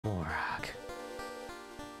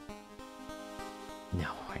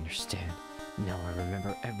Now I understand. Now I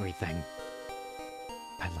remember everything.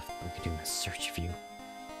 I left Brigadoon in search of you,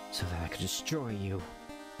 so that I could destroy you.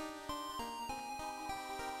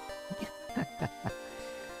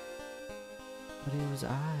 But it was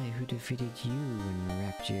I who defeated you and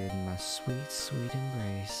wrapped you in my sweet, sweet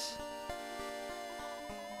embrace.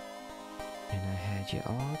 And I had you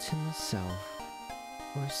all to myself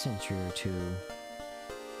for a century or two.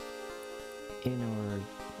 In our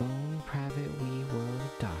own private wee world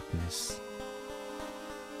of darkness.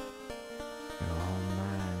 You're all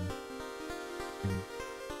mine. And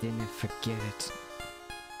didn't forget it.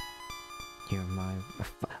 You're my...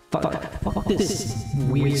 Fuck this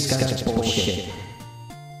weird Scotch bullshit.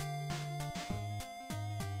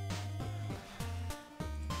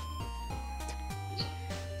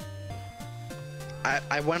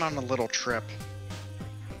 I went on a little trip.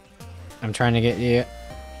 I'm trying to get you.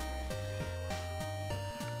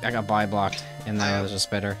 I got buy blocked, and that was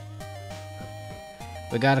just better.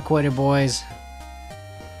 We got a quitter, boys.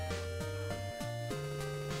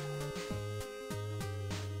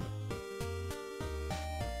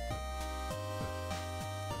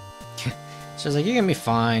 She's like, you're gonna be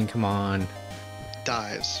fine, come on.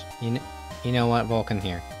 Dies. You know what, Vulcan,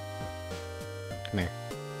 here. Come here.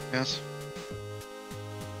 Yes?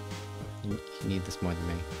 You need this more than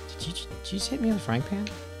me. Did you just hit me with a frying pan?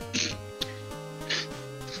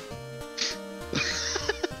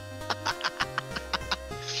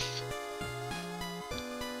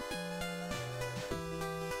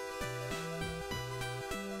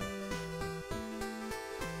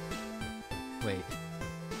 Wait.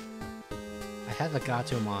 I have a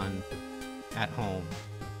Gatomon at home,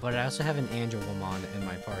 but I also have an Angelomon in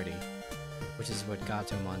my party, which is what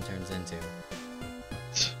Gatomon turns into.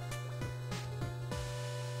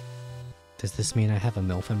 Does this mean I have a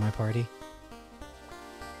MILF in my party?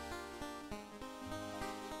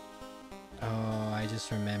 Oh, I just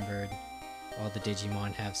remembered. All the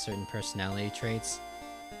Digimon have certain personality traits.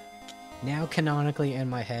 Now, canonically in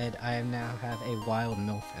my head, I now have a wild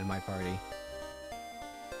MILF in my party.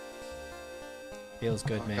 Feels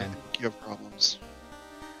good, man. I think you have problems.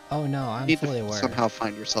 Oh no, I'm You need fully to aware. somehow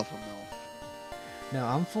find yourself a MILF. No,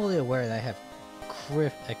 I'm fully aware that I have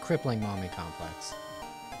a crippling mommy complex.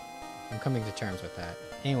 I'm coming to terms with that.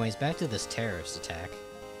 Anyways, back to this terrorist attack.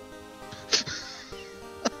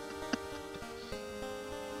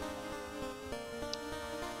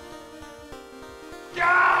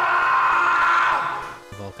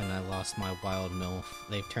 Vulcan, I lost my wild MILF.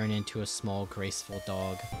 They've turned into a small, graceful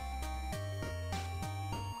dog.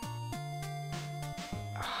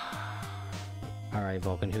 Alright,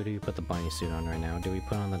 Vulcan, who do you put the bunny suit on right now? Do we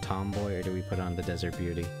put on the tomboy or do we put on the desert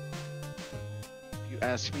beauty? You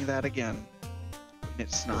ask me that again, and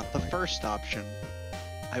it's not the first option.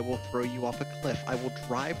 I will throw you off a cliff. I will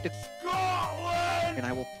drive to Scotland, and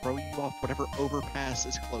I will throw you off whatever overpass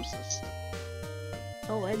is closest.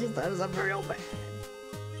 Oh, I just thought it was up real bad.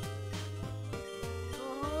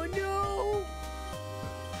 Oh no!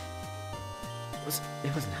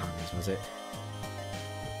 It wasn't Harmony's, was it?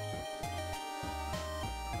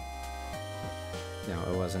 No,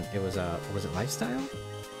 it wasn't. It was was it Lifestyle?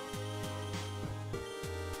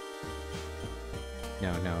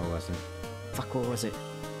 No, it wasn't. Fuck, what was it?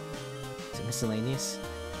 Is it Miscellaneous?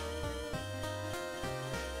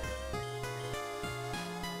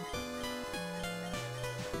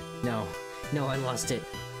 No, I lost it.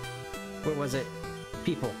 Where was it?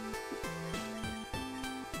 People.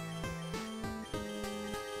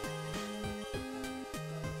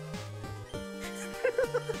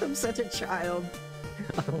 I'm such a child.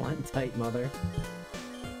 I want tight mother.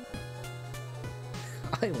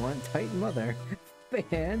 I want tight mother.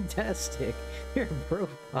 Fantastic. Your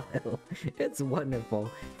profile. It's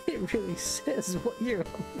wonderful. It really says what you're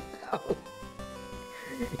about.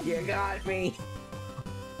 You got me.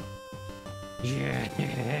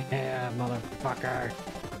 Yeah, motherfucker.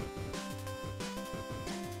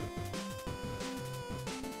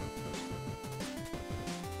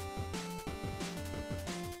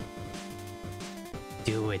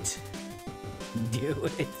 Do it. Do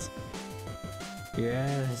it.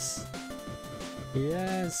 Yes.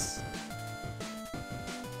 Yes.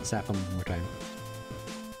 Slap him one more time.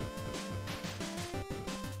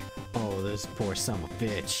 Oh, this poor son of a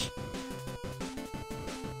bitch.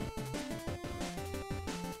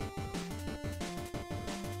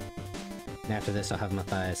 And after this, I'll have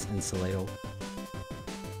Matthias and Salato.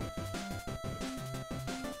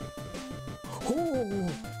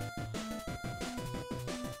 Oh!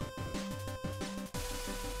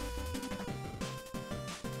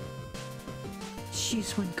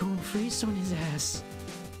 Jeez, went going freeze on his ass.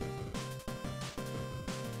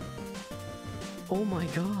 Oh my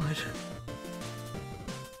god.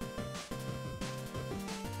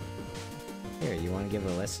 Here, you want to give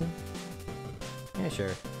it a listen? Yeah,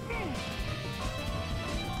 sure.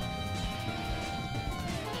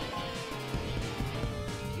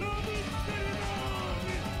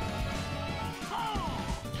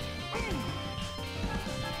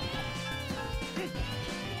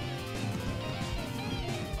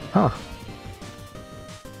 Huh.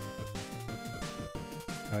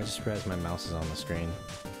 Oh, I just realized my mouse is on the screen.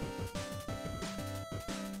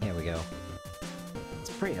 Here we go. It's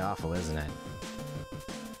pretty awful, isn't it?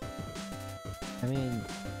 I mean,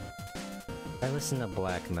 I listen to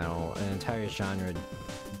black metal, an entire genre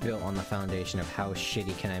built on the foundation of how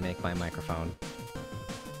shitty can I make my microphone.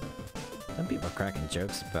 Some people are cracking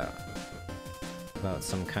jokes about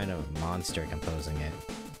some kind of monster composing it.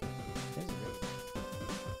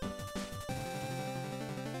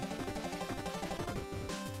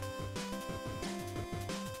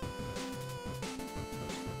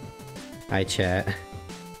 Hi chat.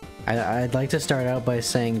 I'd like to start out by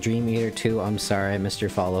saying Dream Eater 2, I'm sorry I missed your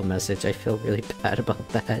follow message. I feel really bad about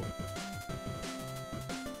that.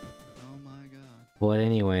 Oh my god. But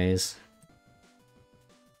anyways.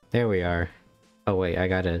 There we are. Oh wait,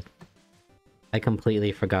 I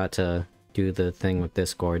completely forgot to do the thing with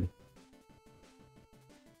Discord.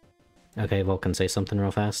 Okay, Vulcan, say something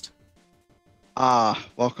real fast. Ah,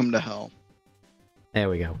 welcome to hell. There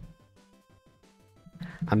we go.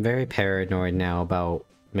 I'm very paranoid now about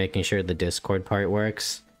making sure the Discord part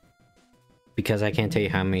works. Because I can't tell you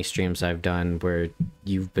how many streams I've done where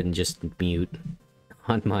you've been just mute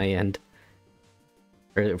on my end.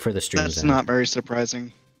 Or for the streams. That's not very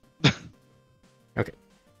surprising. Okay.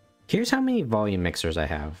 Here's how many volume mixers I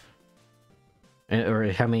have.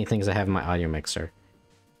 Or how many things I have in my audio mixer.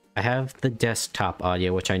 I have the desktop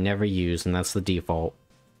audio, which I never use, and that's the default.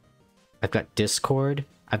 I've got Discord.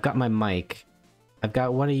 I've got my mic. I've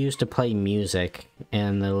got what I use to play music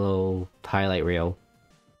and the little highlight reel.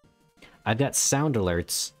 I've got sound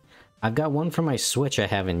alerts. I've got one for my Switch I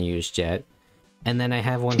haven't used yet. And then I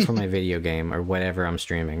have one for my video game or whatever I'm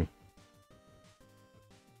streaming.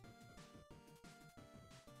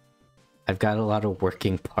 I've got a lot of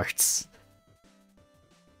working parts.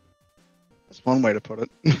 That's one way to put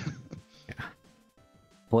it. Yeah.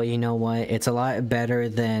 Well, you know what? It's a lot better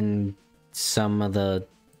than some of the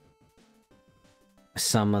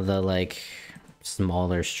like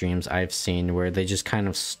smaller streams I've seen where they just kind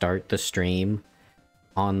of start the stream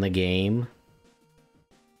on the game.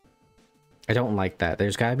 I don't like that.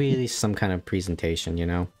 There's gotta be at least some kind of presentation, you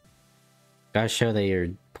know? Gotta show that you're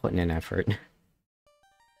putting in effort.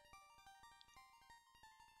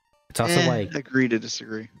 It's also why agree to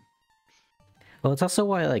disagree. Well, it's also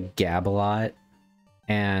why I like gab a lot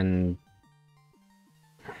and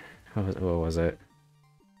what was it?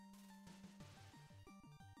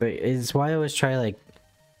 But it's why I always try to like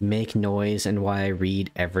make noise and why I read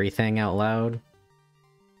everything out loud.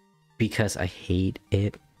 Because I hate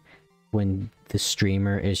it when the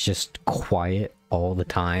streamer is just quiet all the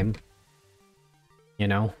time. You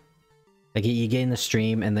know? Like you get in the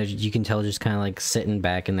stream and you can tell just kind of like sitting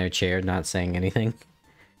back in their chair not saying anything.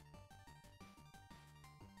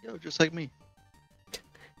 Yo, just like me.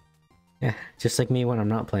 Yeah, just like me when I'm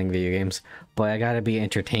not playing video games. But I gotta be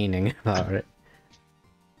entertaining about it.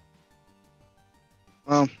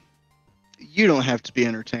 Well, you don't have to be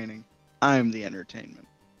entertaining. I'm the entertainment.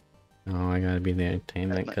 Oh, I gotta be the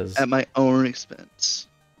entertainment because... At my own expense.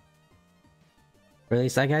 Or at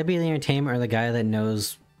least I gotta be the entertainment or the guy that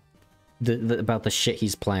knows about the shit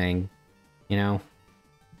he's playing. You know?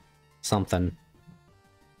 Something.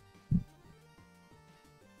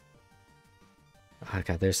 Oh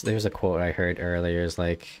god, there's a quote I heard earlier. Is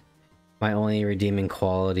like, my only redeeming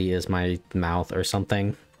quality is my mouth or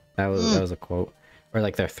something. That was a quote. Or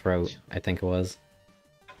like their throat, I think it was.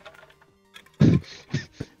 Dude,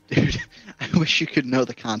 I wish you could know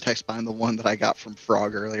the context behind the one that I got from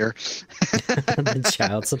Frog earlier. The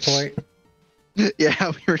child support?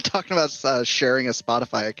 Yeah, we were talking about sharing a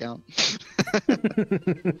Spotify account.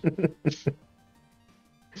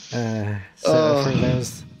 For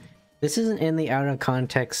those... This isn't in the out of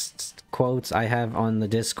context quotes I have on the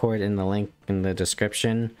Discord in the link in the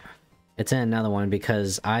description. It's in another one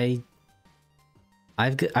because I've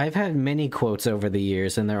had many quotes over the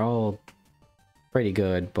years and they're all pretty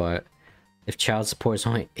good, but if child support is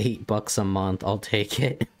only $8 a month, I'll take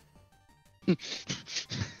it.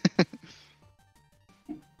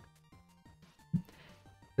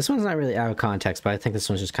 This one's not really out of context, but I think this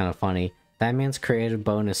one's just kind of funny. That man's creative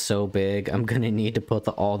bone is so big, I'm gonna need to put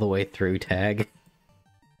the all the way through tag.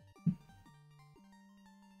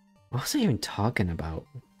 What was I even talking about?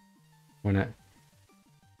 When I...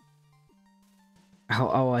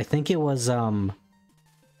 Oh, I think it was, I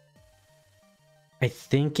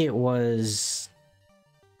think it was...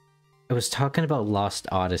 I was talking about Lost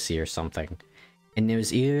Odyssey or something. And it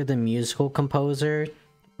was either the musical composer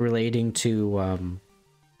relating to,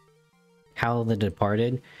 Howl the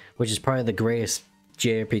Departed, which is probably the greatest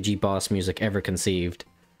JRPG boss music ever conceived.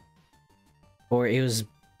 Or it was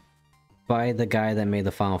by the guy that made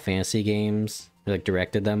the Final Fantasy games, like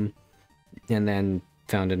directed them, and then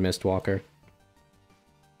founded Mistwalker.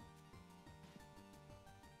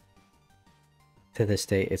 To this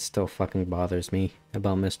day, it still fucking bothers me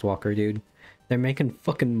about Mistwalker, dude. They're making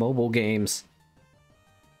fucking mobile games.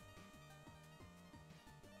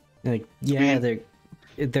 Like, yeah,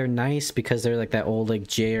 they're nice because they're like that old like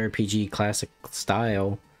JRPG classic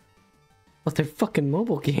style, but they're fucking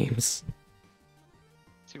mobile games.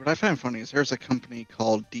 See, what I find funny is there's a company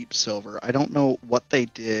called Deep Silver. I don't know what they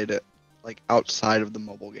did like outside of the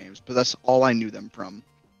mobile games, but that's all I knew them from.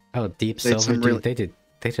 Oh, Deep Silver, dude, they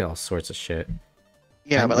did all sorts of shit.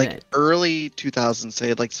 Yeah, but like early 2000s, they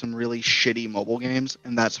had like some really shitty mobile games,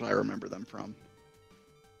 and that's what I remember them from.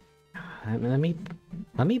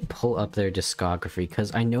 Let me pull up their discography,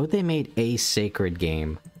 because I know they made a Sacred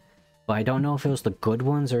game, but I don't know if it was the good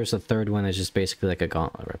ones or it was the third one that's just basically like a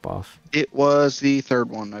Gauntlet ripoff. It was the third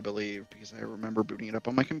one, I believe, because I remember booting it up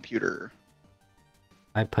on my computer.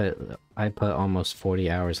 I put almost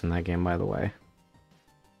 40 hours in that game, by the way.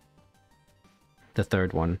 The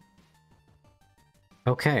third one.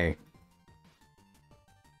 Okay.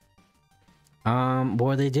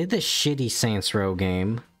 Well, they did the shitty Saints Row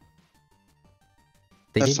game.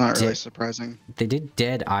 That's not really surprising. They did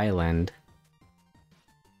Dead Island.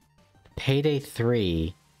 Payday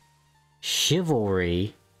 3.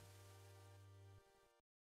 Chivalry.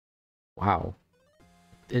 Wow.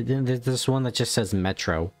 There's this one that just says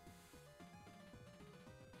Metro.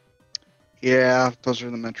 Yeah, those are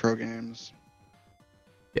the Metro games.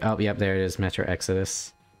 Oh, yep, there it is. Metro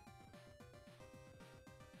Exodus.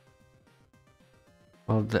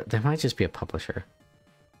 Well, there might just be a publisher.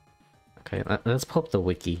 Okay, let's pull up the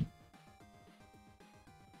wiki.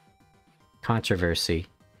 Controversy.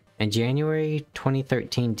 In January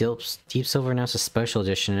 2013, Deep Silver announced a special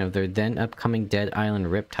edition of their then upcoming Dead Island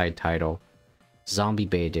Riptide title, Zombie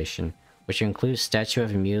Bay Edition, which includes statue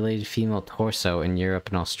of a mutilated female torso in Europe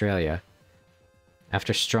and Australia.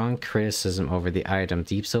 After strong criticism over the item,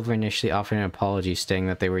 Deep Silver initially offered an apology stating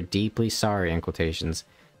that they were deeply sorry, in quotations,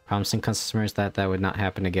 promising customers that that would not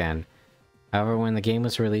happen again. However, when the game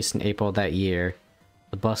was released in April of that year,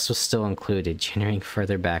 the bust was still included, generating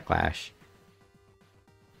further backlash.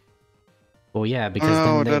 Well, yeah,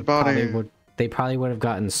 because then they probably would have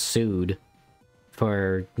gotten sued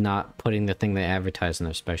for not putting the thing they advertised in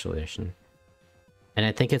their special edition. And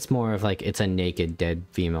I think it's more of like, it's a naked dead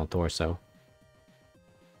female torso.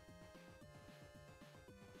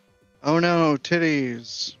 Oh no,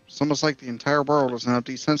 titties. It's almost like the entire world is now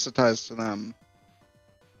desensitized to them.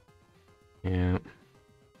 Yeah.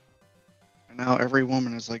 And now every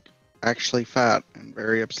woman is like actually fat and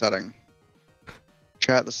very upsetting.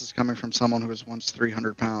 Chat, this is coming from someone who was once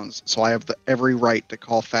 300 pounds, so I have every right to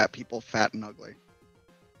call fat people fat and ugly.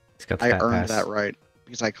 I earned that right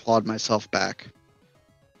because I clawed myself back.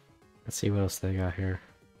 Let's see what else they got here.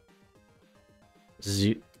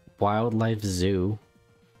 Wildlife Zoo.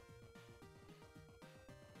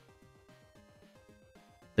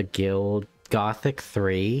 The Guild. Gothic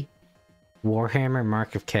 3. Warhammer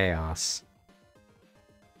Mark of Chaos.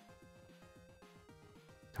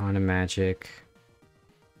 Dawn of Magic.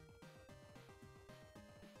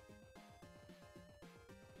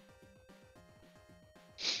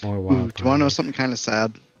 More wild. Do you want to know something kind of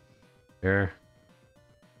sad? Sure.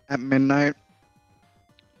 At midnight,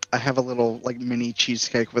 I have a little like mini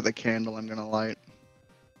cheesecake with a candle I'm gonna light.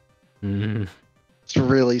 Mm-hmm. It's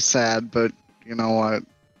really sad, but you know what?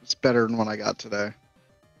 It's better than what I got today.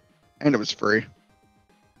 And it was free.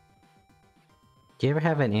 Do you ever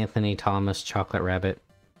have an Anthony Thomas chocolate rabbit?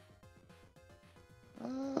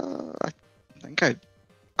 I think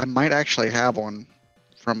I might actually have one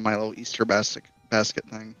from my little Easter basket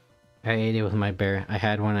thing. I ate it with my bare. I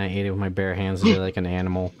had one. I ate it with my bare hands, like an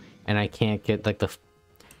animal, and I can't get like the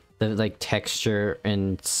like texture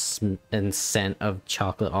and scent of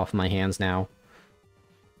chocolate off my hands now.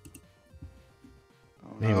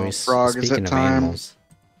 Oh, no. Anyways, Frog, speaking is it of time? animals,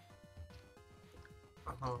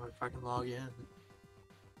 I don't know if I can log in.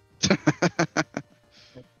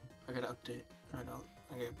 I gotta update. I don't.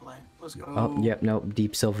 I gotta play. Let's go. oh yep, nope.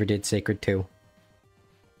 Deep Silver did Sacred 2.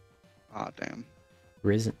 Ah, damn.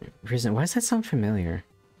 Risen. Why does that sound familiar?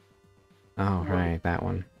 Oh, right, that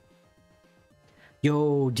one.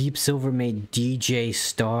 Yo, Deep Silver made DJ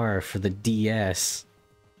Star for the DS.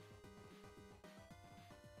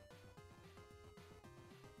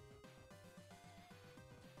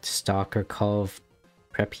 Stalker Call of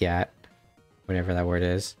Pripyat. Whatever that word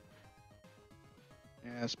is.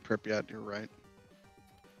 Yeah, it's Pripyat, you're right.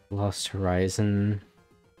 Lost Horizon.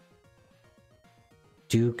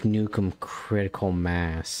 Duke Nukem Critical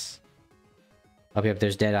Mass. Oh, yep,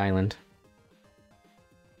 there's Dead Island.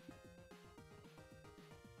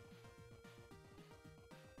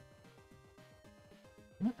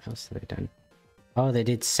 What else have they done? Oh, they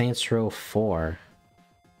did Saints Row 4.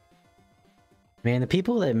 Man, the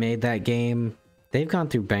people that made that game, they've gone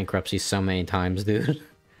through bankruptcy so many times, dude.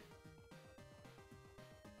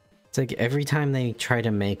 It's like every time they try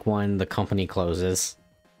to make one, the company closes.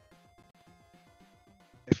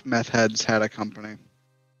 If meth heads had a company.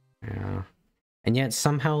 Yeah. And yet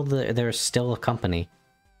somehow they're still a company.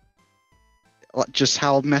 Just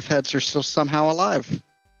how meth heads are still somehow alive.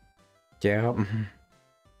 Yeah.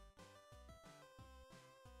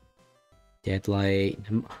 Deadlight.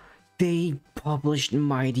 They published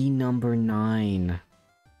Mighty Number 9.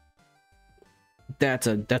 That's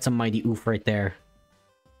a mighty oof right there.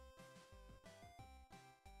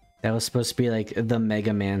 That was supposed to be like the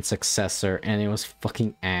Mega Man successor, and it was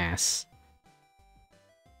fucking ass.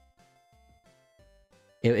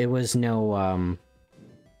 It was no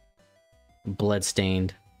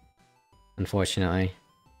Bloodstained, unfortunately.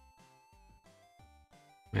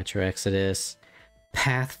 Metro Exodus.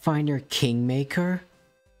 Pathfinder Kingmaker?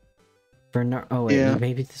 Bernard. Oh wait, Yeah.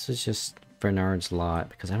 maybe this was just Bernard's Lot,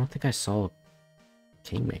 because I don't think I saw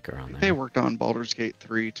Kingmaker on there. They worked on Baldur's Gate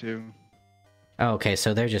 3 too. Oh, okay,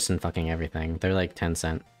 so they're just in fucking everything. They're like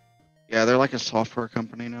Tencent. Yeah, they're like a software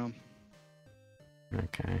company now.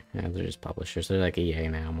 Okay, yeah, they're just publishers. They're like EA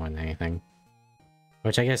now more than anything.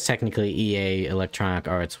 Which I guess technically EA Electronic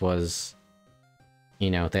Arts was, you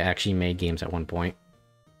know, they actually made games at one point.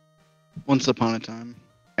 Once upon a time.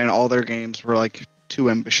 And all their games were like too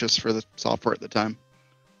ambitious for the software at the time.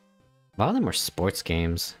 A lot of them were sports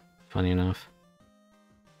games, funny enough.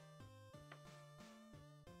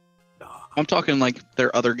 I'm talking like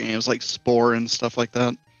their other games like Spore and stuff like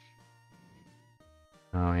that.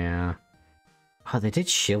 Oh, yeah. Oh, they did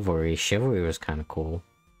Chivalry. Chivalry was kind of cool.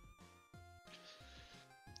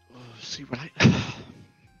 See what I...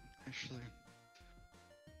 Actually...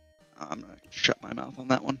 I'm gonna shut my mouth on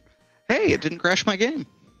that one. Hey, it didn't crash my game.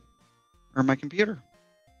 Or my computer.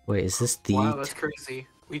 Wait, is this the... Wow, that's crazy.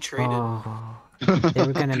 We traded. Oh, they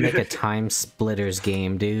were gonna make a Time Splitters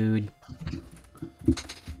game, dude.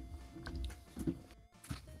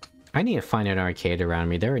 I need to find an arcade around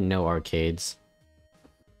me. There are no arcades.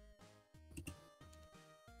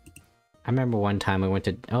 I remember one time I went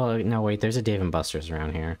to... Oh, no, wait, there's a Dave & Buster's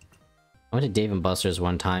around here. I went to Dave & Buster's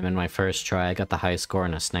one time, and my first try, I got the high score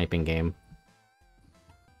in a sniping game.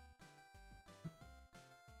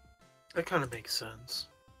 That kind of makes sense.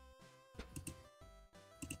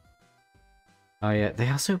 Oh yeah, they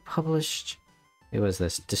also published... It was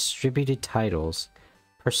this. Distributed titles.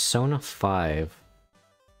 Persona 5.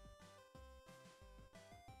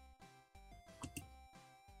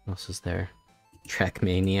 What else is there?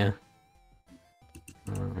 Trackmania.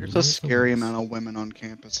 There's a scary amount of women on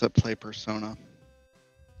campus that play Persona.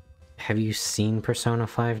 Have you seen Persona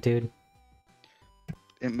 5, dude?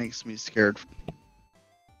 It makes me scared.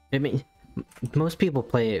 I mean, most people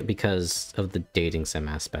play it because of the dating sim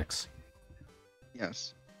aspects.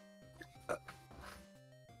 Yes.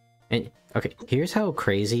 And, okay, here's how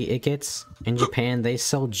crazy it gets. In Japan, they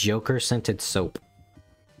sell Joker-scented soap.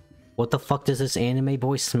 What the fuck does this anime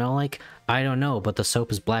boy smell like? I don't know, but the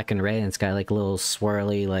soap is black and red and it's got like little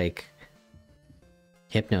swirly, like,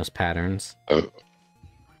 hypnos patterns.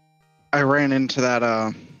 I ran into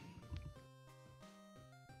that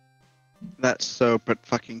soap at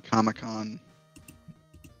fucking Comic-Con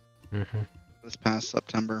this past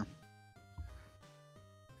September.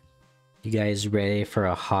 You guys ready for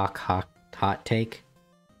a hot take?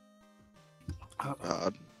 Oh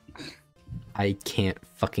God. I can't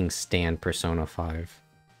fucking stand Persona 5.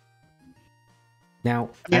 Now,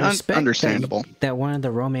 Yeah, I respect understandable. that one of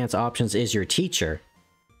the romance options is your teacher,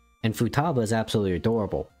 and Futaba is absolutely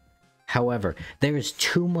adorable. However, there is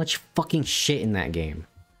too much fucking shit in that game.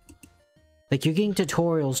 Like, you're getting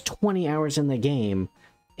tutorials 20 hours in the game,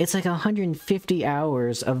 it's like 150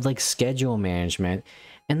 hours of, like, schedule management,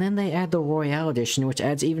 and then they add the Royale Edition, which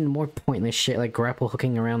adds even more pointless shit like grapple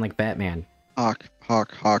hooking around like Batman. Hawk.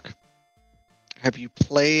 Have you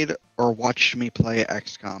played or watched me play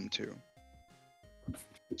XCOM 2?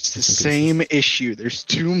 It's the same issue. There's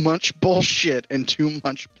too much bullshit and too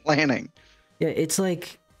much planning. Yeah, it's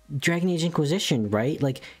like Dragon Age Inquisition, right?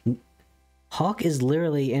 Like, Hawk is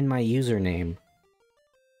literally in my username.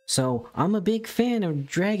 So, I'm a big fan of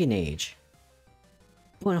Dragon Age.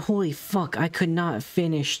 But holy fuck, I could not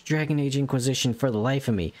finish Dragon Age Inquisition for the life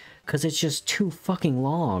of me. Because it's just too fucking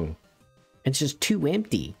long. It's just too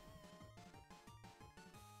empty.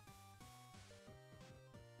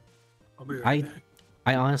 I'll be right back.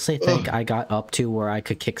 I honestly think I got up to where I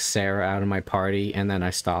could kick Sarah out of my party, and then I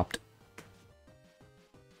stopped.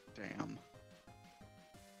 Damn.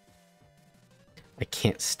 I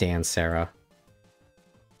can't stand Sarah.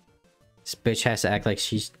 This bitch has to act like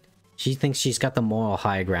she thinks she's got the moral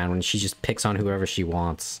high ground when she just picks on whoever she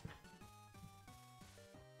wants.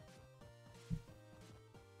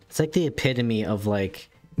 It's like the epitome of, like,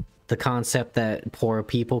 the concept that poor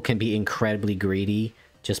people can be incredibly greedy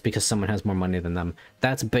just because someone has more money than them.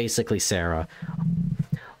 That's basically Sarah.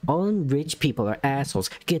 All rich people are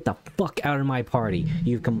assholes. Get the fuck out of my party.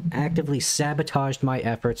 You've actively sabotaged my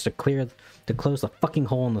efforts to close the fucking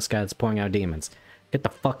hole in the sky that's pouring out demons. Get the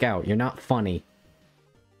fuck out. You're not funny.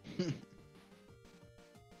 Holy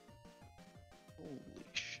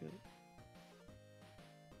shit.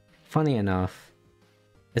 Funny enough,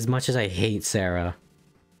 as much as I hate Sarah,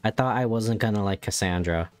 I thought I wasn't gonna like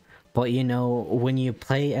Cassandra. But you know, when you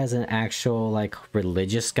play as an actual, like,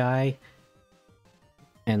 religious guy,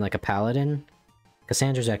 and like a paladin,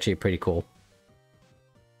 Cassandra's actually pretty cool.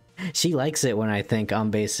 She likes it when I think I'm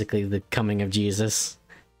basically the coming of Jesus.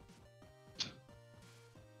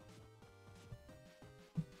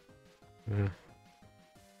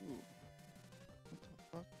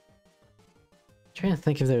 Trying to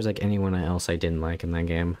think if there's like anyone else I didn't like in that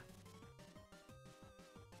game.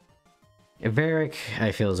 Varric,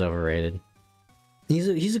 I feel, is overrated.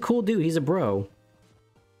 He's a cool dude. He's a bro,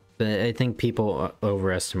 but I think people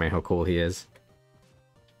overestimate how cool he is.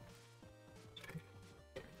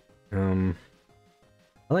 I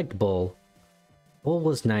liked Bull. Bull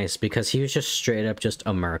was nice because he was just straight up just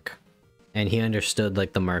a merc, and he understood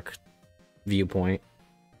like the merc viewpoint.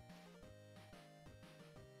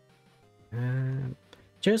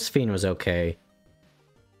 Josephine was okay.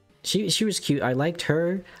 She was cute. I liked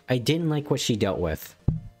her. I didn't like what she dealt with,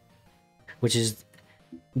 which is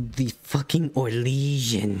the fucking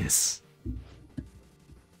Orlesians.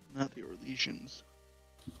 Not the Orlesians.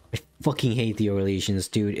 I fucking hate the Orlesians,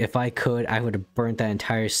 dude. If I could, I would have burnt that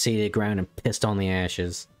entire city to the ground and pissed on the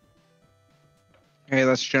ashes. Hey,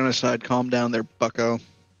 that's genocide. Calm down there, bucko.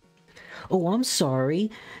 Oh, I'm sorry.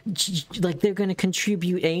 Like, they're gonna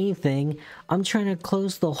contribute anything. I'm trying to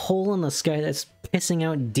close the hole in the sky that's pissing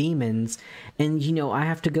out demons. And, you know, I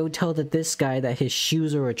have to go tell this guy that his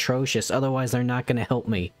shoes are atrocious. Otherwise, they're not gonna help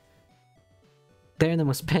me. They're the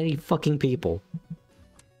most petty fucking people.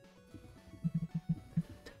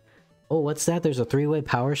 Oh, what's that? There's a three-way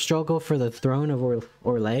power struggle for the throne of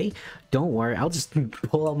Orlais? Don't worry, I'll just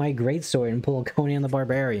pull out my greatsword and pull a Conan the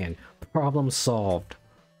Barbarian. Problem solved.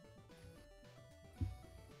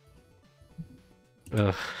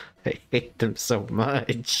 Ugh, I hate them so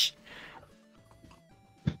much.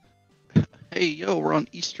 Hey, yo, we're on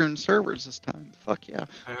Eastern servers this time. Fuck yeah.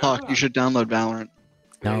 Hawk, you should download Valorant.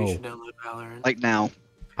 Yeah, you No. should download Valorant. Like now.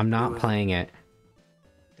 I'm not Do it. playing it,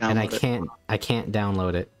 Download and it. I can't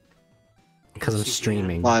download it because I'm Yes, you can.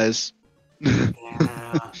 streaming. Lies. Yeah,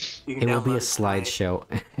 you can It will be a download tonight. slideshow,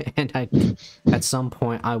 and at some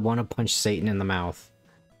point I want to punch Satan in the mouth.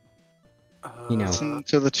 You know. Listen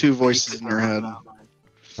to the two voices in your head.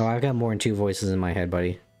 Oh, I've got more than two voices in my head,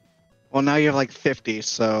 buddy. Well, now you have like 50,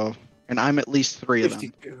 so... And I'm at least 3 of them.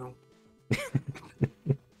 52.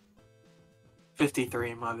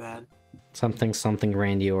 53, my bad. Something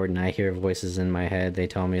Randy Orton. I hear voices in my head. They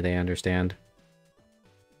tell me they understand.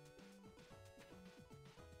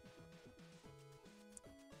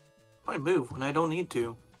 I move when I don't need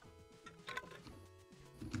to.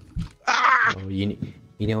 Oh, you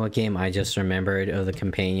know what game I just remembered of the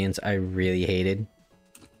companions I really hated?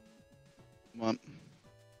 What?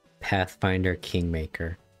 Pathfinder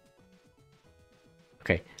Kingmaker.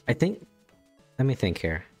 Okay, let me think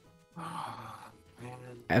here. Man.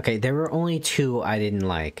 Okay, there were only two I didn't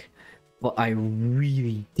like, but I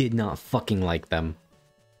really did not fucking like them.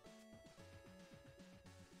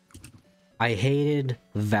 I hated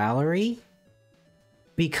Valerie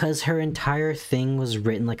because her entire thing was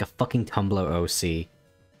written like a fucking Tumblr OC.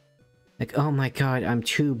 Like, oh my god, I'm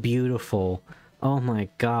too beautiful. Oh my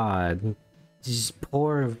god. Just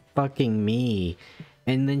poor fucking me.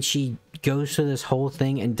 And then she goes through this whole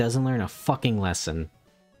thing and doesn't learn a fucking lesson.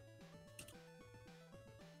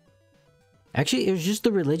 Actually, it was just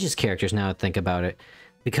the religious characters now I think about it.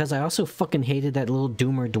 Because I also fucking hated that little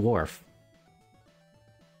doomer dwarf.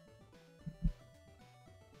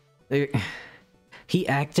 He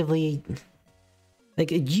actively...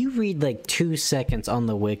 Like, you read like 2 seconds on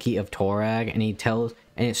the wiki of Torag, and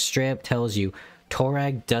it straight up tells you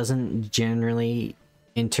Torag doesn't generally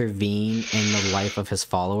intervene in the life of his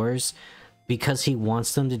followers because he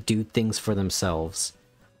wants them to do things for themselves.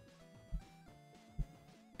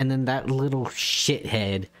 And then that little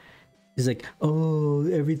shithead is like, oh,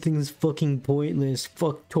 everything's fucking pointless.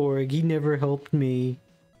 Fuck Torag, he never helped me.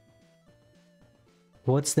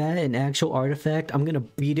 What's that? An actual artifact? I'm gonna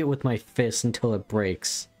beat it with my fist until it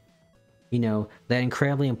breaks. You know, that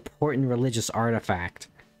incredibly important religious artifact.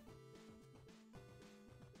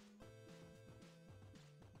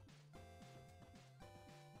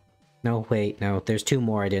 No, wait, no, there's 2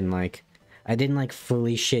 more I didn't like. I didn't like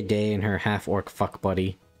Felicia Day and her half-orc fuck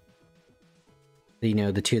buddy. You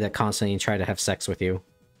know, the 2 that constantly try to have sex with you.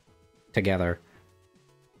 Together.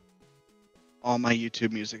 All my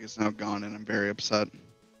YouTube music is now gone and I'm very upset.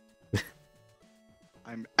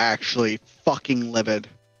 I'm actually fucking livid.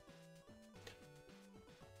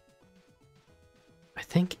 I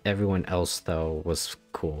think everyone else, though, was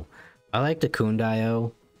cool. I liked the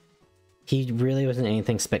Kundayo. He really wasn't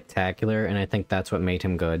anything spectacular, and I think that's what made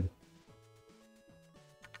him good.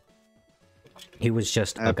 He was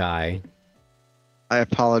just a guy. I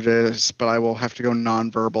apologize, but I will have to go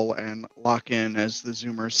non-verbal and lock in, as the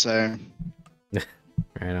Zoomers say.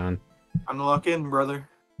 Right on. Unlock in, brother.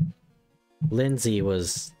 Lindsay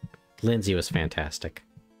was fantastic.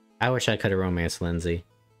 I wish I could have romanced Lindsay.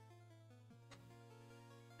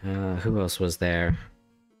 Who else was there?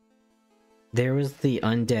 There was the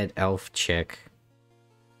undead elf chick.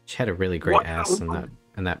 She had a really great ass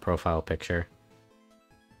in that profile picture.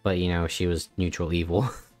 But you know, she was neutral evil.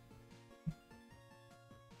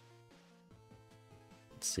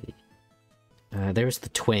 Let's see. There was the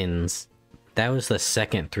twins. That was the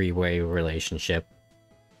second 3-way relationship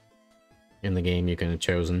in the game you could have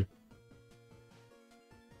chosen.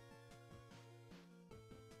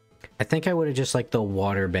 I think I would have just liked the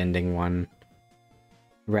water-bending one,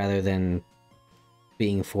 rather than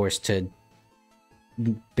being forced to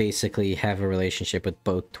basically have a relationship with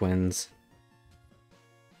both twins.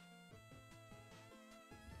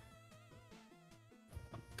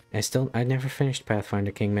 I never finished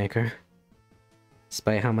Pathfinder Kingmaker.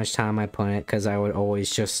 Despite how much time I put in it, because I would always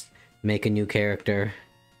just make a new character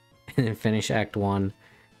and then finish Act 1.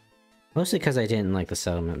 Mostly because I didn't like the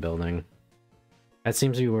settlement building. That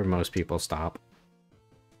seems to be where most people stop.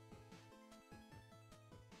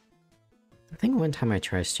 I think one time I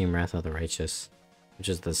tried Steam Wrath of the Righteous, which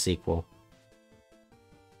is the sequel.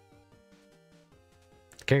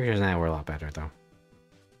 The characters now were a lot better, though.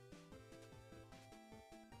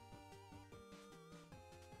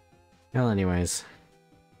 Well, anyways.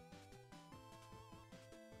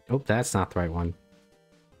 Oh, that's not the right one.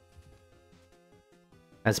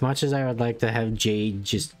 As much as I would like to have Jade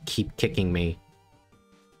just keep kicking me,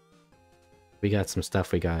 we got some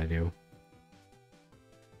stuff we gotta do.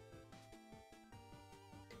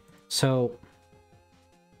 So,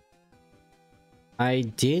 I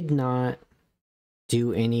did not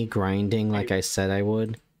do any grinding like I said I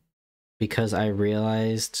would, because I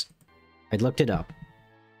realized, I looked it up,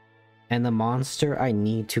 and the monster I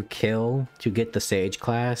need to kill to get the Sage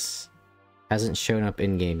class hasn't shown up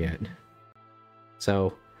in-game yet.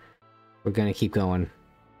 So, we're gonna keep going.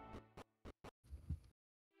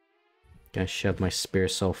 Gonna shove my spear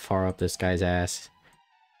so far up this guy's ass.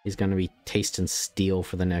 He's gonna be tasting steel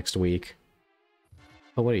for the next week.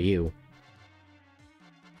 Oh, what are you?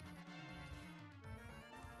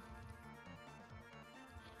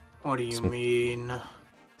 What do you mean?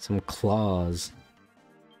 Some claws.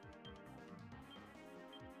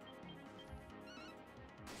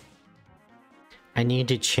 I need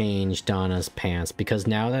to change Donna's pants, because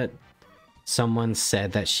now that someone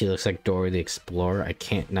said that she looks like Dora the Explorer, I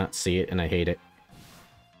can't not see it, and I hate it.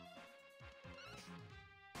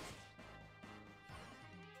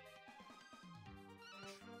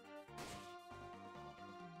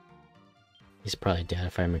 He's probably dead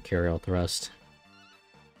if I Mercurial Thrust.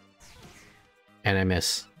 And I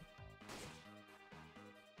miss.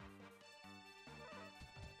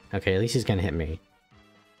 Okay, at least he's gonna hit me.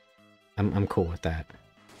 I'm cool with that.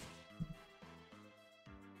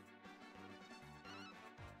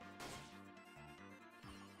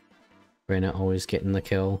 Brenna always getting the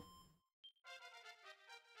kill.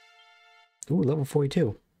 Ooh, level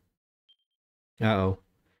 42. Uh-oh.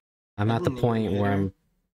 I'm at the point where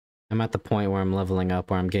I'm at the point where I'm leveling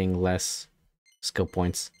up, where I'm getting less skill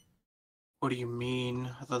points. What do you mean?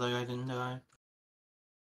 I thought that guy didn't die.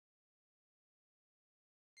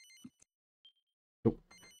 Nope.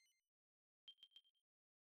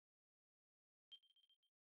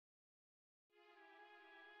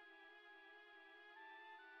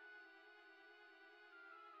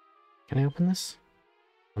 Can I open this?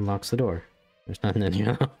 Unlocks the door. There's nothing in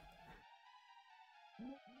here though.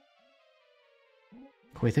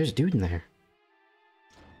 Wait, there's a dude in there.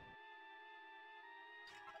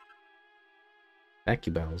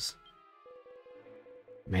 Vacuum bells.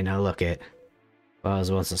 May not look it. But I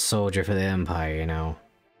was once a soldier for the Empire, you know.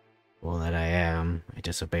 Well, that I am. I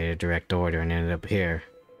disobeyed a direct order and ended up here.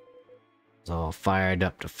 I was all fired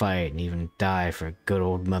up to fight and even die for a good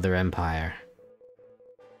old Mother Empire.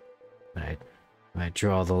 But I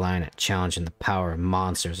draw the line at challenging the power of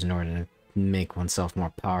monsters in order to make oneself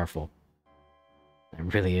more powerful.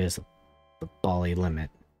 It really is the bally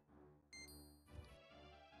limit.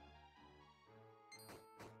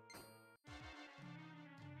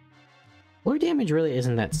 Lore damage really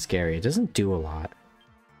isn't that scary. It doesn't do a lot.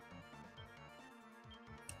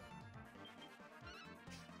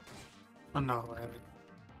 Oh no, Rabbit.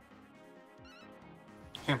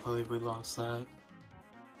 Can't believe we lost that.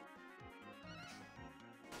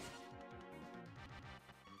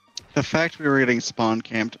 The fact we were getting spawn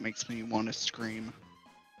camped makes me want to scream.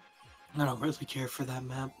 I don't really care for that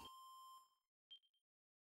map.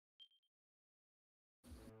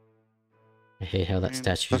 I hate how that I mean,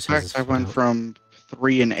 statue the says fact I went from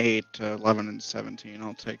 3 and 8 to 11 and 17,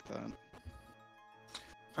 I'll take that.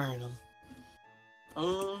 Fair enough.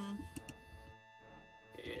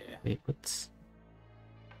 Yeah. Wait, what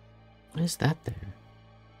is that there?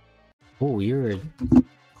 Oh, you're a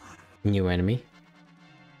new enemy.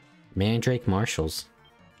 Mandrake Marshals.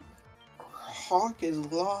 Hawk is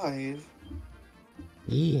live.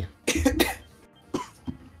 Yeah.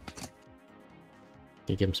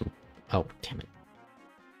 You give him some. Oh, damn it.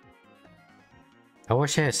 I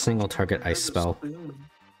wish I had a single target ice spell.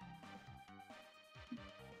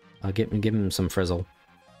 I'll give him some frizzle.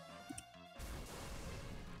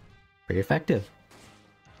 Pretty effective.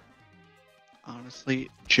 Honestly,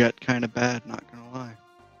 Jet kind of bad, not gonna lie.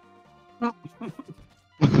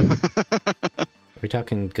 Are we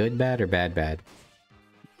talking good bad or bad bad?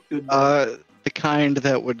 Good. The kind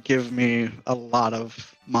that would give me a lot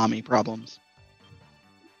of mommy problems.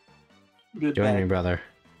 Good Join me, bad. brother.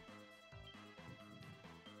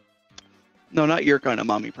 No, not your kind of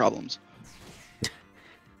mommy problems.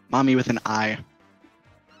 Mommy with an I.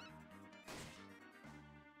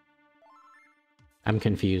 I'm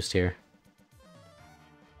confused here.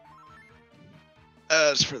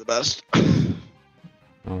 It's for the best.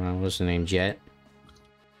 Oh, what's the name? Jet?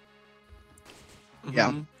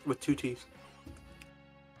 Yeah. Mhm, with 2 teeth.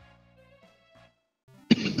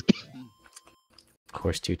 Of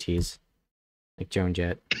course, 2 T's. Like Joan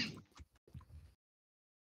Jet.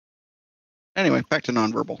 Anyway, back to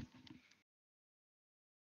nonverbal.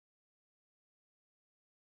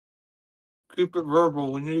 Keep it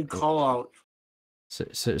verbal. We need call out.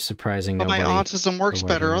 Surprising But my nobody. autism works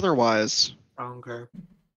better avoided. otherwise. I don't care.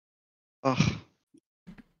 Ugh.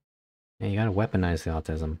 Yeah, you gotta weaponize the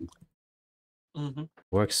autism. Mm-hmm.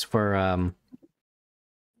 Works for, I don't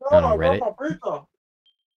know, Reddit.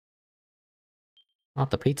 Not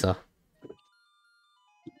the pizza.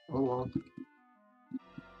 Oh well.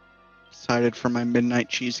 Excited for my midnight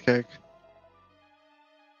cheesecake.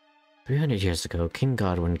 300 years ago, King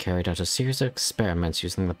Godwin carried out a series of experiments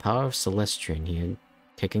using the power of Celestian he had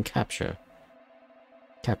taken captive.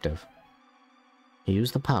 He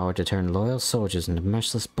used the power to turn loyal soldiers into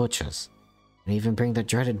merciless butchers, and even bring the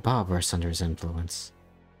dreaded Barbarus under his influence.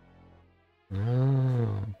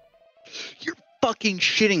 Oh. You're fucking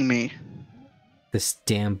shitting me. This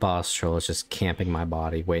damn boss troll is just camping my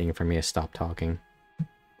body, waiting for me to stop talking.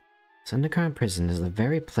 Sunderground Prison is the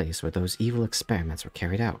very place where those evil experiments were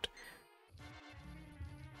carried out.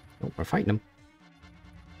 Oh, we're fighting him.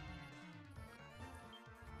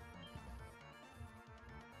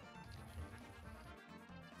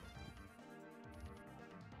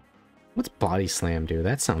 What's Body Slam do?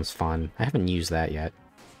 That sounds fun. I haven't used that yet.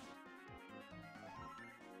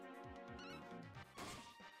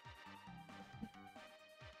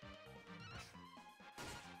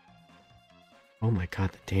 Oh my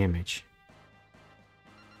god, the damage.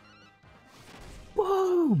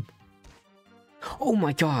 Whoa! Oh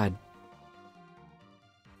my god!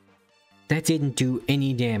 That didn't do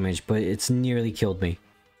any damage, but it's nearly killed me.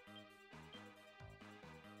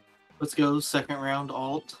 Let's go. Second round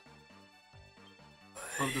alt.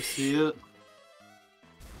 Love to see it.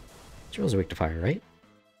 Trolls are weak to fire, right?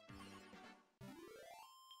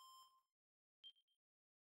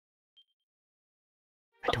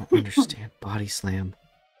 I don't understand body slam.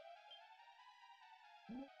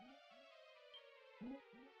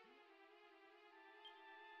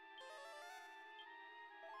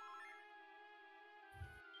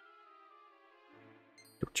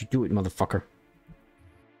 Don't you do it, motherfucker.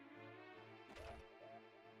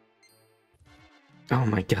 Oh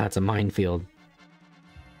my god, it's a minefield.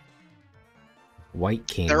 White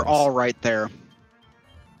Kings. They're all right there.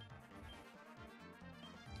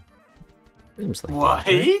 Seems like What?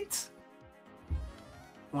 that, right?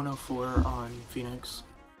 104 on Phoenix.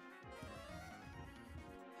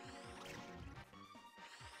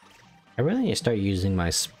 I really need to start using my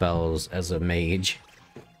spells as a mage.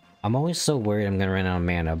 I'm always so worried I'm gonna run out of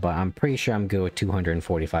mana, but I'm pretty sure I'm good with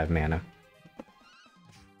 245 mana.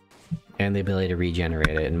 And the ability to regenerate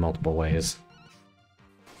it in multiple ways.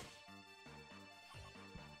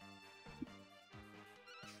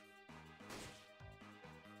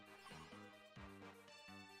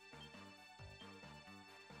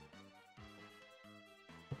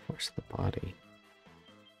 Force the body.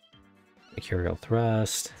 Mercurial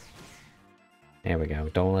thrust. There we go.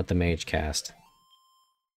 Don't let the mage cast.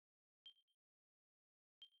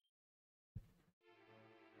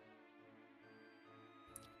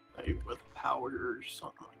 Like with power or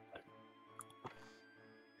something like that.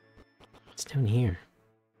 It's down here.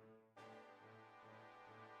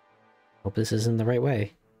 Hope this isn't the right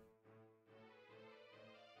way.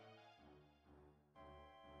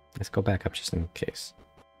 Let's go back up just in case.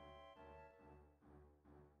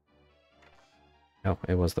 Oh,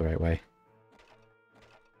 it was the right way.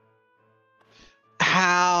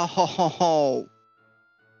 How?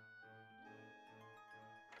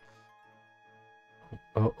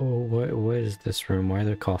 Oh, what is this room? Why are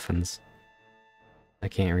there coffins? I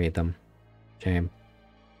can't read them. Shame.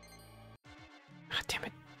 God damn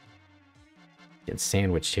it. Getting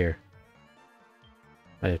sandwiched here.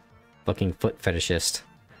 By a fucking foot fetishist.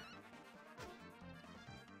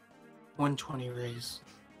 120 raise.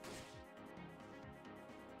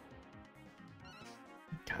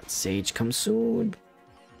 God, Sage, come soon.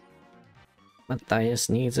 Matthias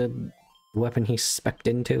needs a weapon he's spec'd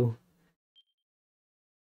into.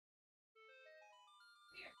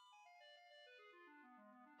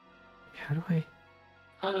 How do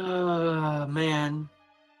I... Man.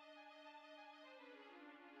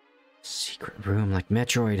 Secret room like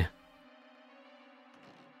Metroid.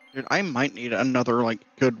 Dude, I might need another, like,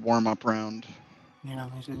 good warm-up round. Yeah,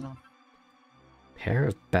 me too. Pair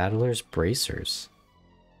of Battler's Bracers.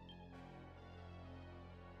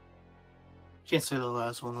 Can't say the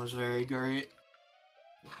last one was very great.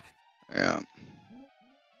 Yeah.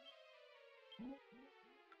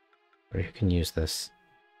 Or who can use this?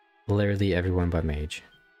 Literally everyone but Mage.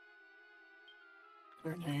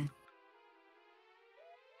 Their name.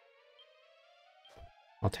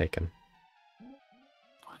 I'll take him.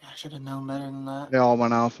 Fuck, I should have known better than that. They all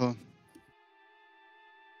went alpha. A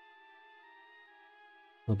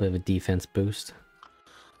little bit of a defense boost.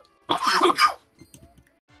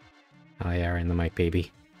 Oh yeah, in the mic,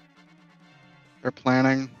 baby. They're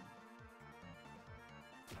planning.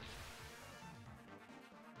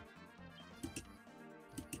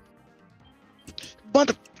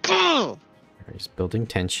 But oh! He's building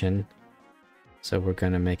tension. So we're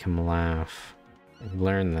gonna make him laugh.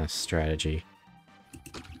 Learn this strategy.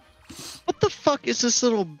 What the fuck is this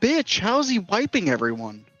little bitch? How is he wiping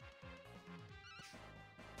everyone?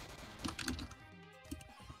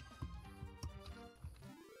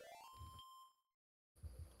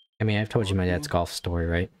 I mean, I've told you my dad's golf story,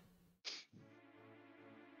 right?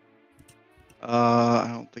 I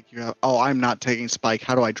don't think you have. Oh, I'm not taking spike.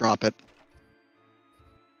 How do I drop it?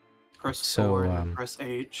 Press So, 4 and press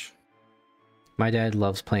H. My dad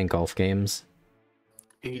loves playing golf games,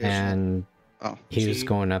 H. and Oh, he was G.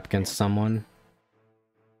 going up against someone,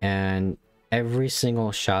 and every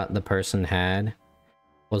single shot the person had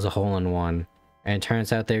was a hole-in-one. And it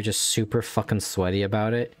turns out they were just super fucking sweaty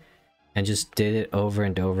about it, and just did it over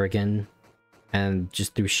and over again, and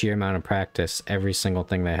just through sheer amount of practice, every single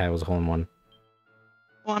thing they had was a hole-in-one.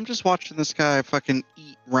 well, I'm just watching this guy fucking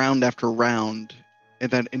eat round after round, and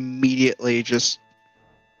then immediately just.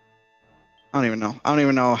 I don't even know. I don't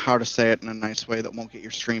even know how to say it in a nice way that won't get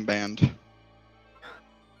your stream banned.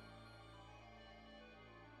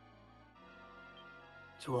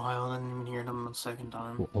 It's a while, I didn't even hear them the second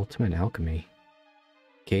time. Ultimate Alchemy.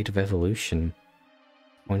 Gate of Evolution.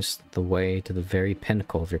 Points the way to the very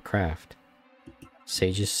pinnacle of your craft.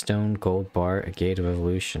 Sage's Stone, Gold Bar, a Gate of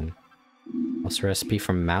Evolution. Also a recipe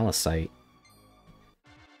from Malachite.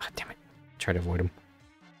 God damn it. Try to avoid him.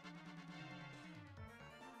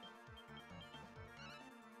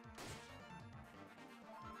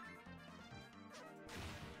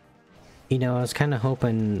 You know, I was kind of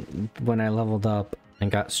hoping when I leveled up and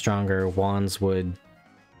got stronger, wands would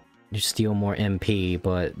steal more MP,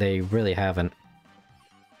 but they really haven't.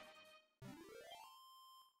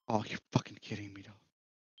 Oh, you're fucking kidding me, though.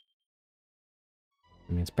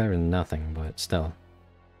 I mean, it's better than nothing, but still.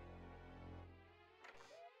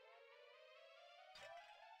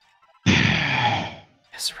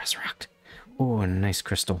 Yes, resurrect. Oh, and a nice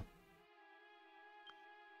crystal.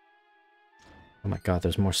 Oh my god,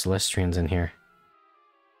 there's more Celestians in here.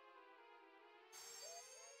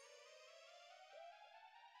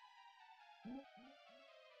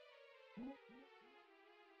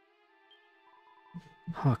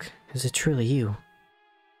 Hawk, is it truly you?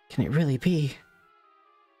 Can it really be?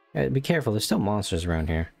 Be careful, there's still monsters around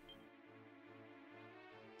here.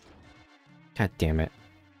 God damn it.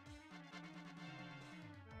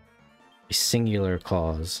 Singular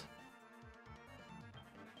claws.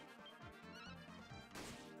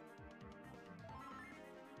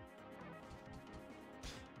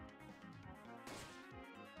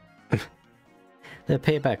 The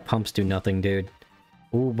payback pumps do nothing, dude.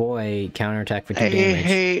 Oh boy, counterattack for 2 damage. I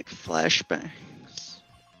hate flashbangs.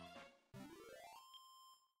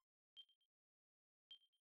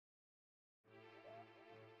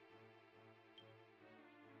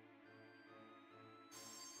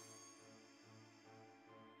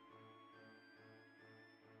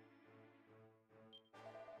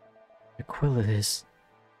 Aquila is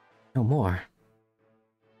no more.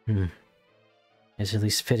 Is at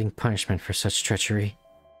least fitting punishment for such treachery.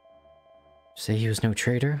 Say he was no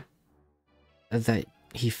traitor? That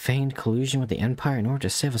he feigned collusion with the Empire in order to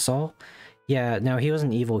save us all? Yeah, no, he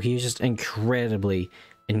wasn't evil, he was just incredibly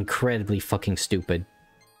fucking stupid.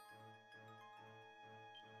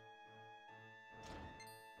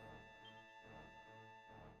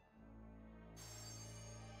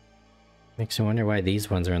 Makes me wonder why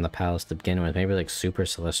these ones are in the palace to begin with. Maybe like super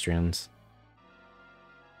Celestians.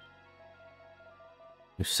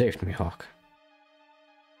 You saved me, Hawk.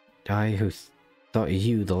 I who thought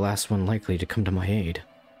you the last one likely to come to my aid.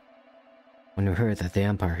 When we heard that the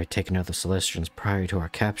Empire had taken out the Celestians prior to our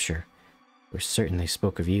capture, we were certain they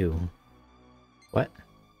spoke of you. What?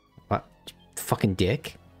 What? Fucking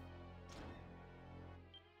dick?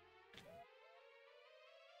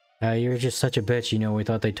 You're just such a bitch, you know, we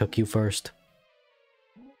thought they took you first.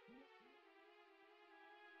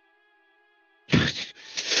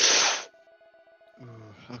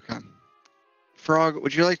 Okay. Frog,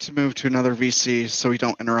 would you like to move to another VC so we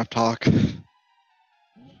don't interrupt talk?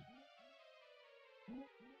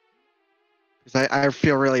 Because I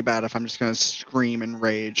feel really bad if I'm just going to scream and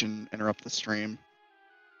rage and interrupt the stream.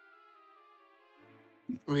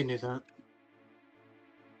 We can do that.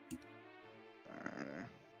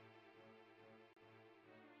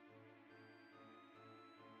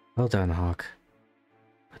 Well done, Hawk.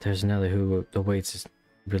 But there's another who awaits his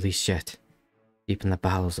release yet, deep in the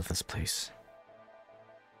bowels of this place.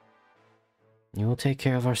 You will take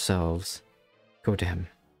care of ourselves. Go to him.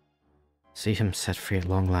 See him set free at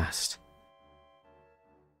long last.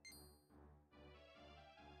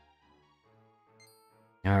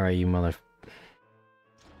 Alright, you mother...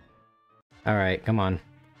 Alright, come on.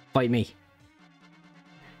 Fight me.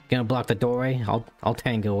 Gonna block the doorway? I'll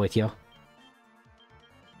tangle with you.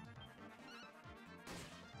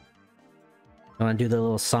 Wanna do the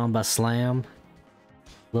little samba slam?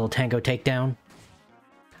 Little tango takedown?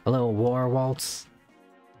 A little war waltz?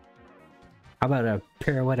 How about a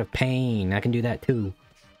pirouette of pain? I can do that too.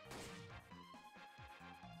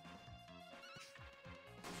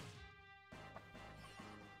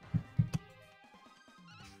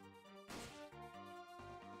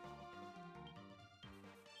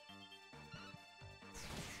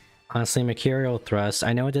 Honestly, Mercurial Thrust,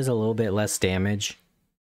 I know it does a little bit less damage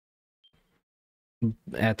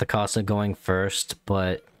at the cost of going first,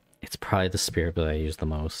 but it's probably the spirit that I use the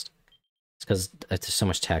most. It's because there's so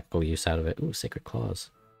much tactical use out of it. Ooh, Sacred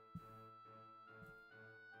Claws.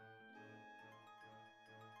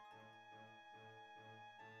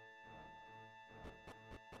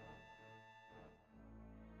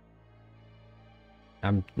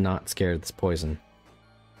 I'm not scared of this poison.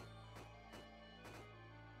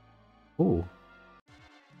 Ooh.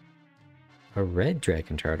 A red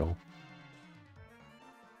dragon turtle.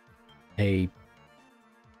 A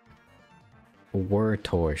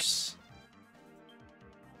Wartorse.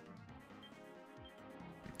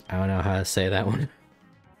 I don't know how to say that one.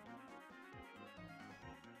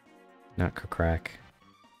 Not crack.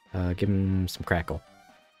 Give him some crackle.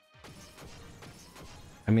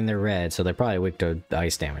 I mean, they're red, so they're probably weak to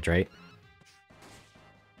ice damage, right?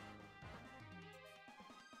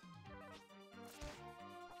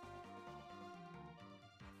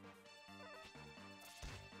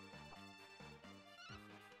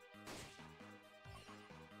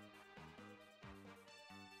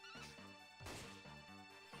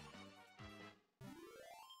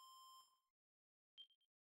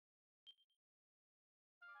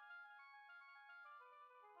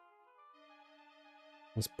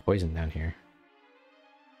 There's poison down here.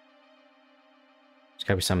 There's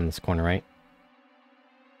gotta be some in this corner, right?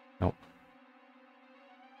 Nope.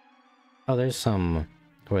 Oh, there's some...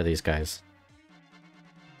 Who are these guys?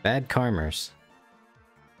 Bad Karmers.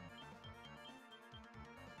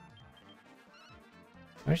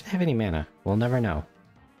 Why do they have any mana? We'll never know.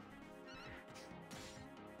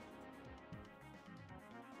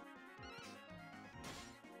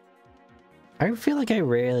 I feel like I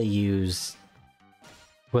rarely use...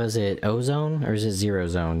 Was it Ozone or is it Zero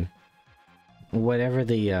Zone? Whatever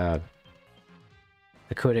the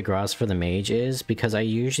coup de grace for the mage is, because I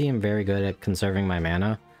usually am very good at conserving my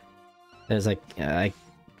mana. There's like, I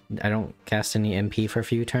don't cast any MP for a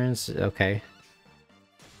few turns. Okay.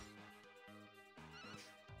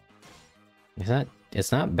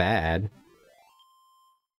 It's not bad.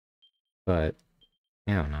 But,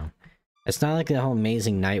 I don't know. It's not like the whole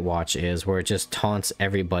Amazing Night Watch is, where it just taunts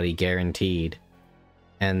everybody guaranteed.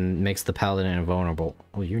 And makes the paladin invulnerable.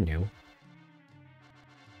 Oh, you're new.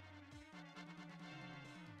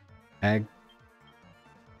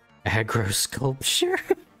 Aggro Sculpture?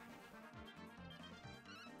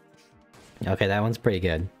 Okay, that one's pretty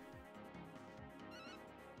good.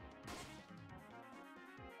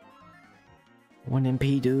 One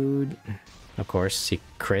MP, dude. Of course, he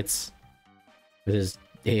crits with his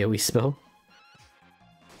AoE spell.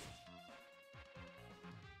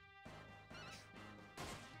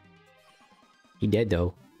 He dead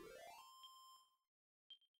though.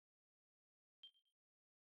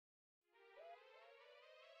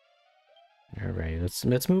 Alright,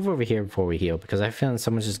 let's move over here before we heal, because I feel like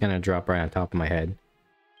someone's just gonna drop right on top of my head.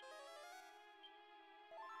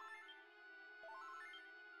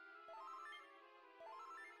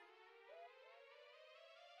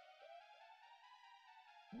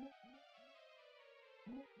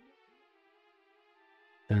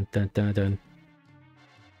 Dun dun dun dun.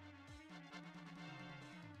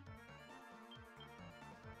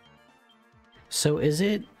 So is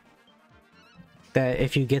it that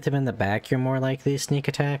if you get them in the back, you're more likely to sneak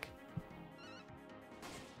attack?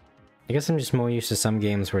 I guess I'm just more used to some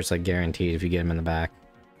games where it's like guaranteed if you get them in the back.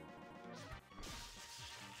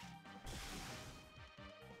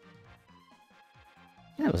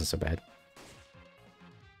 Yeah, that wasn't so bad.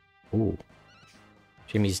 Ooh.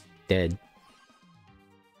 Jimmy's dead.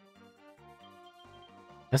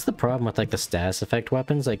 That's the problem with like the status effect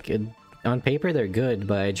weapons. Like on paper they're good,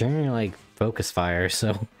 but I generally like focus fire,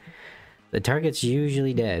 so the target's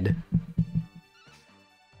usually dead.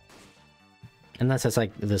 Unless it's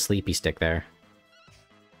like the sleepy stick there.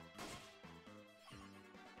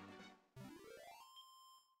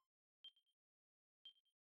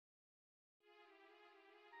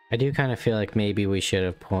 I do kind of feel like maybe we should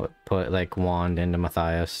have put like wand into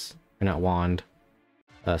Matthias. Or not wand.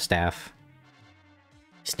 Staff.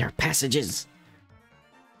 Snare passages!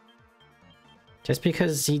 Just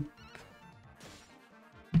because he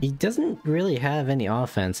doesn't really have any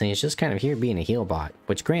offense, and he's just kind of here being a heal bot,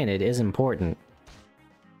 which granted is important.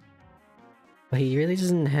 But he really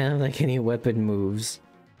doesn't have like any weapon moves.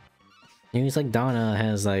 You know, he's like Donna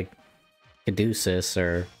has like Caduceus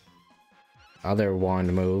or other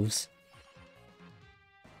wand moves.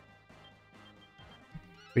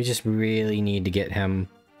 We just really need to get him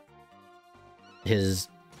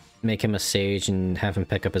make him a sage and have him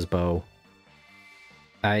pick up his bow.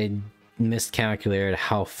 I miscalculated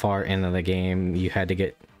how far into the game you had to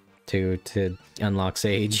get to unlock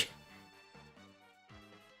sage.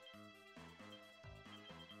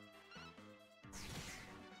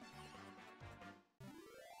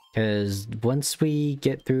 Because once we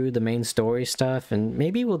get through the main story stuff, and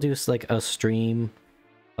maybe we'll do like a stream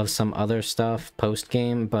of some other stuff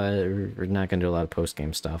post-game, but we're not gonna do a lot of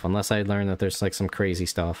post-game stuff unless I learn that there's like some crazy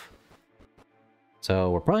stuff.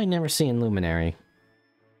 So we're probably never seeing Luminary.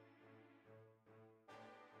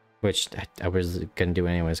 Which I was gonna do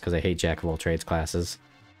anyways because I hate Jack of all trades classes.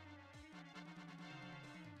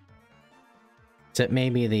 Except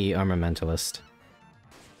maybe the Armamentalist.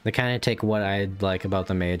 They kind of take what I like about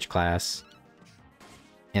the Mage class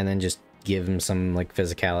and then just give him some like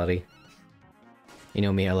physicality. You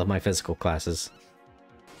know me, I love my physical classes.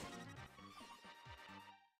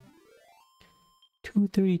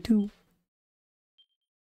 232.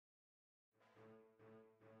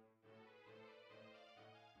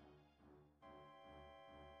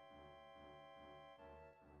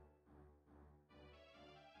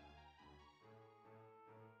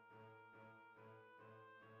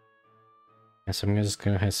 So I'm just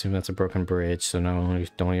gonna assume that's a broken bridge, so no,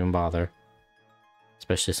 don't even bother.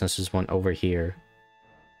 Especially since there's one over here.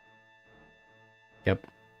 Yep.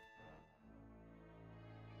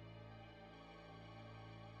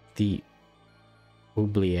 the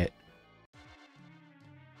Oubliette.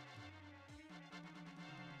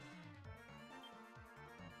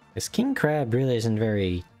 This king crab really isn't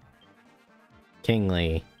very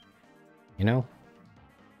kingly, you know?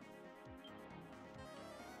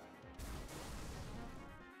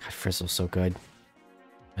 God, Frizzle's so good.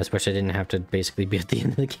 I just wish I didn't have to basically be at the end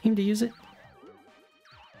of the game to use it.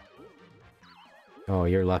 Oh,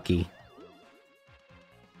 you're lucky.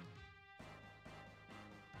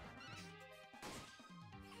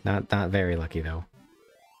 Not very lucky though.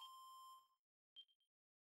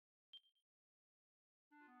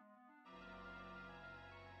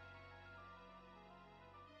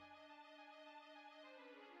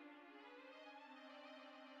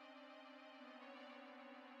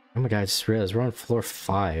 Oh my god, I just realized we're on floor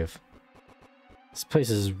 5. This place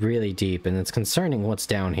is really deep, and it's concerning what's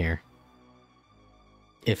down here.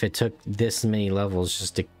 If it took this many levels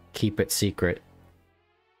just to keep it secret.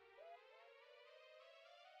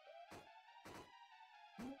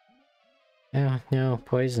 Oh, no,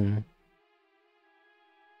 poison.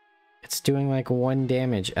 It's doing like 1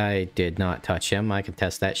 damage. I did not touch him. I can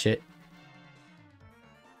test that shit.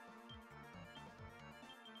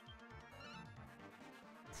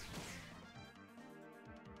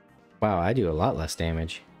 Wow, I do a lot less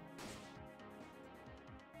damage.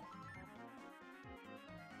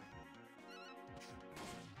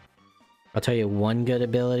 I'll tell you one good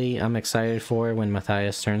ability I'm excited for when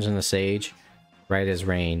Matthias turns into Sage. Right as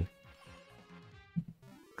rain.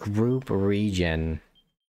 Group regen.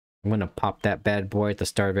 I'm gonna pop that bad boy at the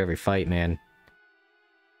start of every fight, man.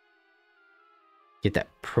 Get that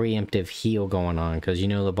preemptive heal going on, because you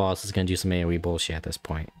know the boss is gonna do some AoE bullshit at this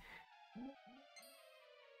point.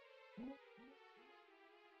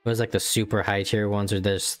 It was like the super high tier ones, or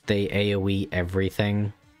they AoE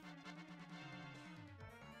everything.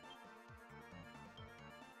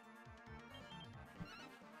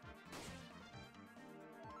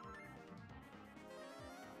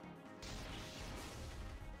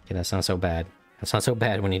 Okay, that's not so bad. That's not so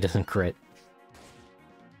bad when he doesn't crit.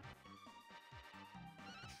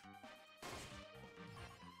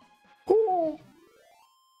 Ooh.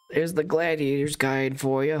 There's the gladiator's guide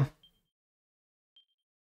for you.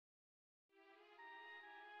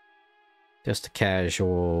 Just a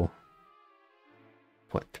casual...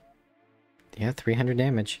 What? Yeah, 300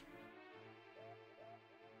 damage.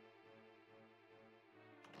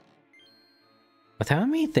 With how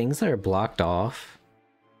many things that are blocked off,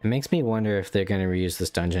 it makes me wonder if they're going to reuse this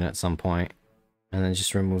dungeon at some point. And then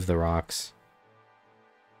just remove the rocks.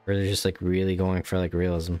 Or they're just like really going for like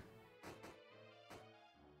realism.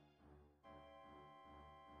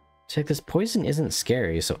 Check, this poison isn't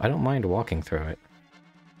scary, so I don't mind walking through it.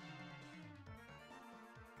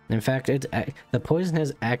 In fact, the poison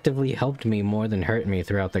has actively helped me more than hurt me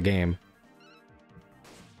throughout the game.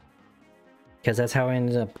 Because that's how I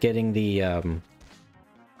ended up getting the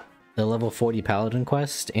level 40 Paladin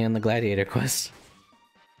quest and the Gladiator quest.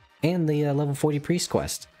 And the level 40 Priest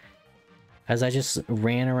quest. As I just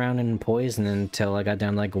ran around in poison until I got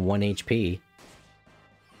down to like 1 HP.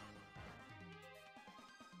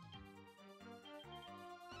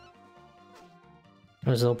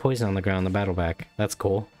 There's a little poison on the ground in the battle back. That's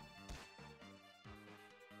cool.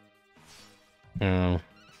 Oh.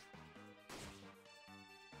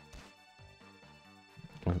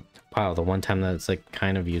 Wow, the one time that's like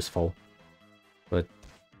kind of useful. But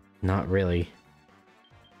not really.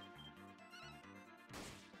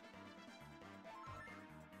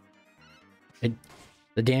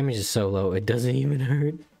 The damage is so low, it doesn't even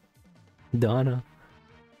hurt. Donna.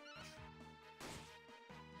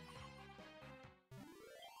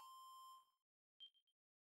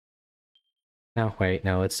 No, wait,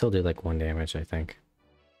 no, it still did like 1 damage, I think.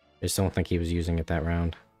 I just don't think he was using it that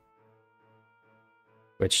round.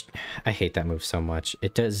 Which, I hate that move so much.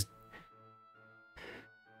 It does...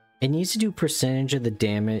 It needs to do percentage of the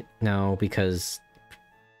damage... No, because...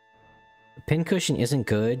 Pincushion isn't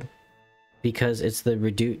good. Because it's the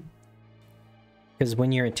reduce... Because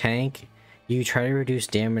when you're a tank, you try to reduce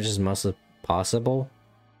damage as much as possible.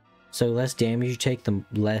 So less damage you take, the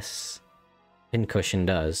less Pincushion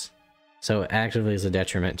does. So it actively is a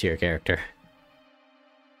detriment to your character.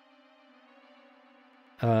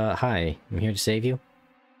 Hi. I'm here to save you.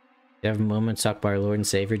 Do you have a moment to talk about our Lord and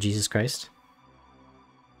Savior, Jesus Christ?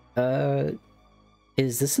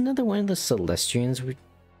 Is this another one of the Celestians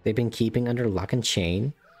they've been keeping under lock and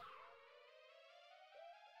chain?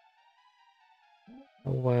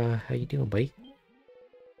 Oh, how you doing, buddy?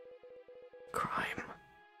 Crime.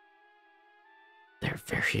 Their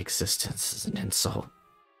very existence is an insult.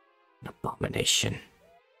 An abomination.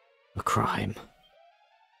 A crime.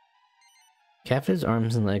 Captive's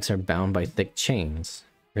arms and legs are bound by thick chains.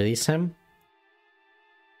 Release him?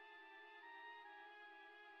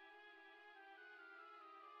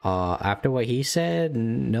 After what he said,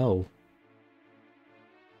 no.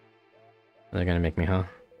 They're gonna make me, huh?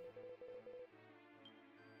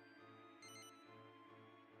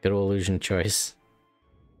 Good old illusion choice.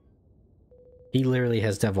 He literally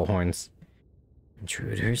has devil horns.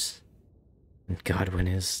 Intruders? And Godwin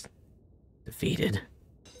is defeated.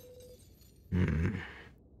 I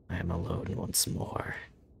am alone once more.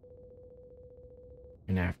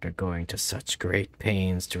 And after going to such great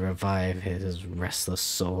pains to revive his restless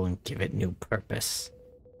soul and give it new purpose.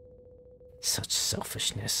 Such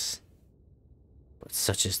selfishness. But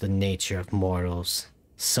such is the nature of mortals,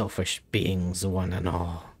 selfish beings one and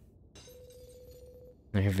all.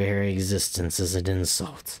 Their very existence is an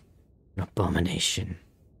insult, an abomination,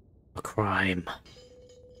 a crime.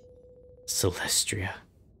 Celestria,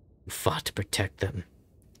 who fought to protect them,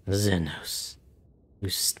 Xenos, who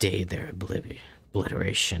stayed their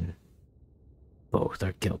obliteration, both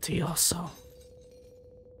are guilty also.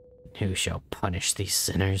 Who shall punish these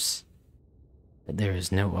sinners? There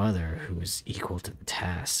is no other who is equal to the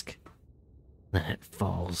task. Then it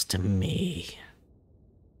falls to me.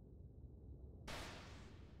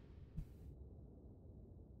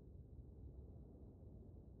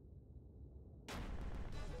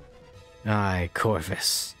 I,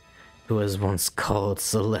 Corvus, who was once called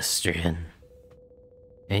Celestrian.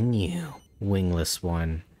 And you, wingless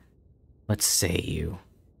one, what say you?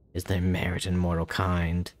 Is there merit in mortal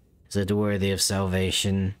kind? Is it worthy of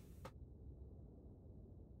salvation?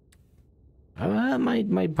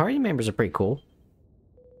 My party members are pretty cool.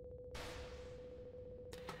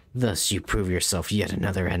 Thus you prove yourself yet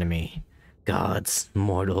another enemy. Gods,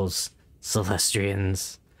 mortals,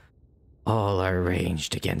 Celestrians, all are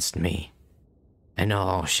ranged against me, and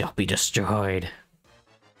all shall be destroyed.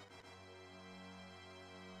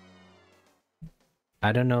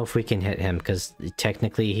 I don't know if we can hit him, because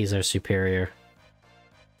technically he's our superior.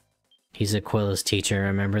 He's Aquila's teacher,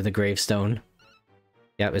 remember the gravestone?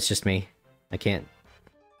 Yep, it's just me. I can't...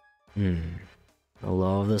 The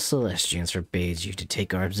law of the Celestians forbids you to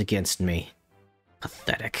take arms against me.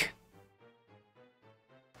 Pathetic.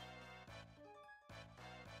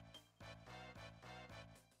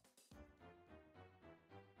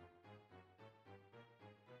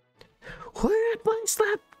 Where did my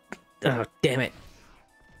slap? Oh, damn it.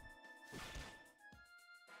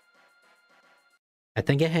 I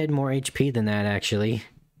think I had more HP than that, actually.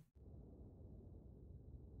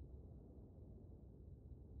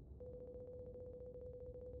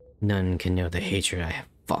 None can know the hatred I have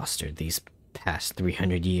fostered these past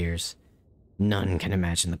 300 years. None can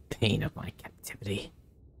imagine the pain of my captivity.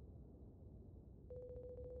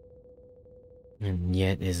 And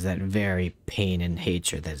yet is that very pain and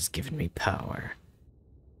hatred that has given me power.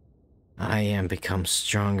 I am become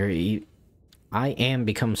stronger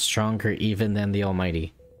even than the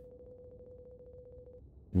Almighty.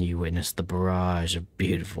 You witnessed the barrage of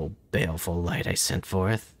beautiful, baleful light I sent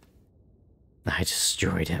forth. I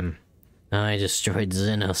destroyed him. I destroyed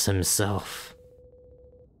Xenos himself.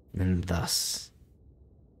 And thus,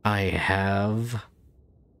 I have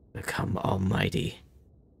become almighty.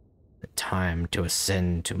 The time to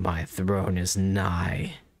ascend to my throne is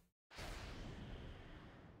nigh.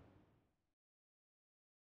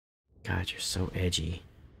 God, you're so edgy.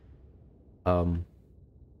 Come,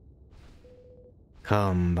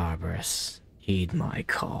 Barbarus. Heed my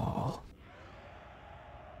call.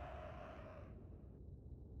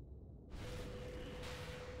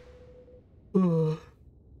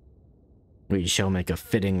 We shall make a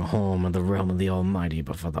fitting home of the realm of the Almighty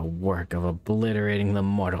before the work of obliterating the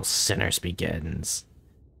mortal sinners begins.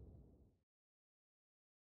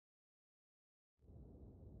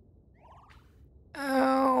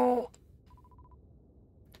 Ow!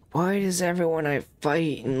 Why does everyone I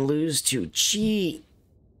fight and lose to cheat?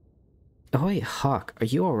 Oh wait, Hawk, are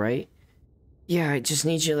you alright? Yeah, I just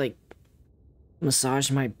need you to, like,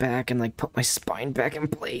 massage my back and, like, put my spine back in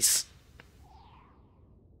place.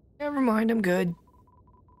 Never mind, I'm good.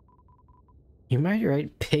 You might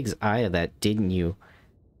write Pig's Eye of that, didn't you?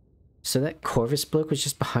 So that Corvus bloke was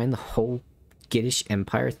just behind the whole Giddish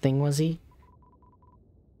Empire thing, was he?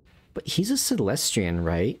 But he's a Celestrian,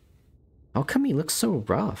 right? How come he looks so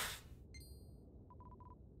rough?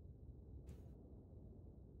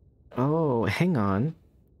 Oh, hang on.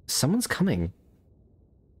 Someone's coming.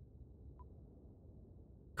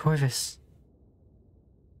 Corvus.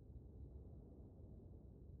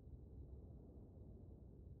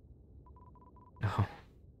 Oh.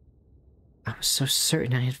 I was so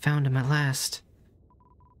certain I had found him at last.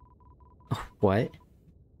 Oh, What?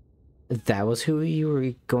 That was who you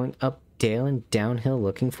were going up dale and downhill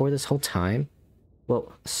looking for this whole time?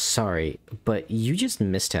 Well, sorry, but you just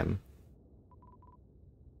missed him.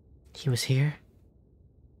 He was here?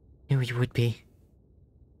 Knew you would be.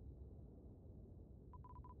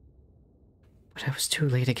 But I was too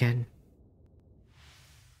late again.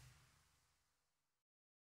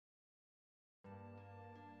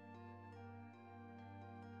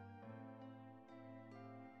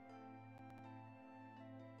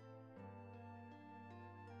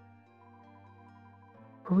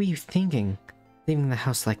 What were you thinking, leaving the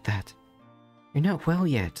house like that? You're not well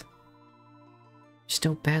yet. You're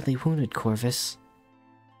still badly wounded, Corvus.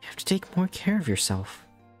 You have to take more care of yourself.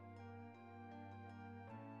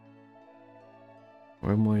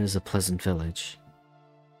 Wormwood is a pleasant village.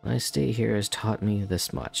 My stay here has taught me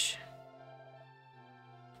this much.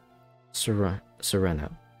 Serena. Serena.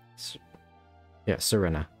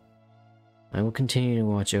 I will continue to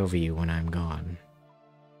watch over you when I'm gone.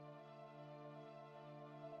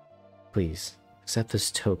 Please, accept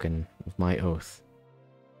this token of my oath.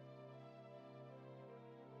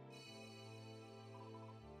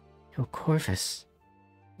 Oh, Corvus.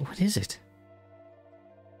 What is it?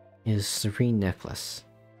 It is a serene necklace.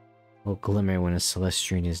 It will glimmer when a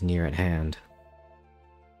Celestian is near at hand.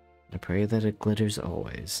 I pray that it glitters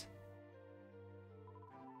always.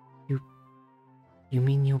 You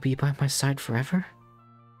mean you'll be by my side forever?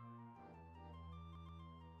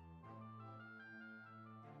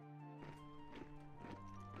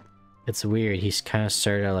 It's weird, he's kind of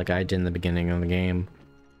started out like I did in the beginning of the game.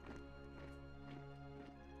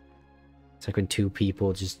 It's like when two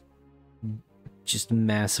people just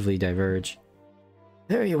massively diverge.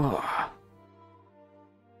 There you are.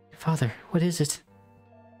 Father, what is it?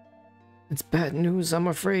 It's bad news, I'm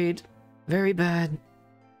afraid. Very bad.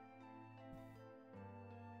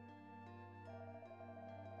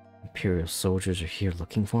 Imperial soldiers are here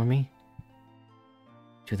looking for me?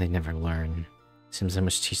 Do they never learn? Seems I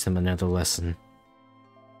must teach them another lesson.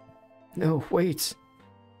 No, wait.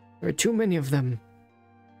 There are too many of them.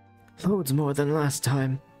 Loads more than last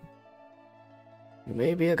time. You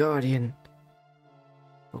may be a guardian,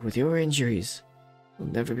 but with your injuries, you'll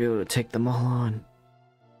never be able to take them all on.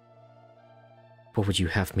 What would you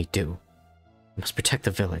have me do? I must protect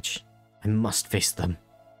the village. I must face them.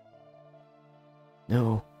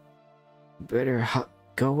 No. Better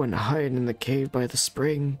go and hide in the cave by the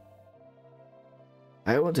spring.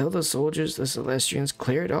 I will tell the soldiers the Celestians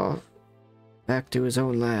cleared off, back to his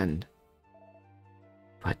own land.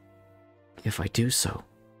 But if I do so...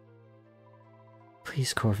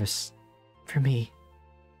 Please, Corvus, for me.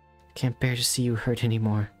 I can't bear to see you hurt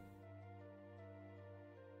anymore.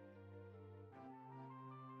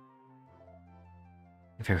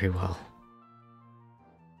 Very well.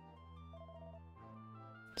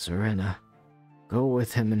 Serena, go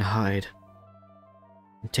with him and hide.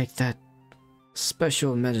 And take that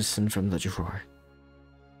special medicine from the drawer.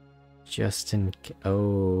 Just in case.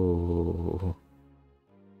 Oh.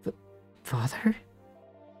 Father?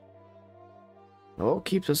 I'll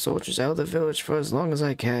keep the soldiers out of the village for as long as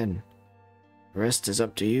I can. The rest is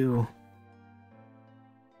up to you.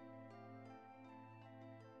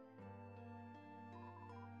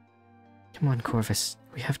 Come on, Corvus.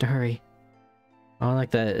 We have to hurry. I don't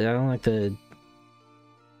like that. I don't like the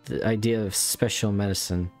idea of special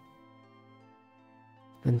medicine.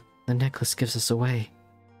 The necklace gives us away.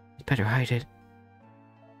 You better hide it.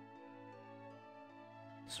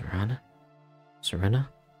 Serena? Serena?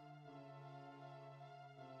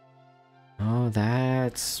 Oh,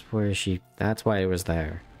 that's where that's why it was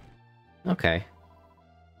there. Okay.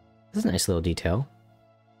 That's a nice little detail.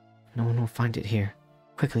 No one will find it here.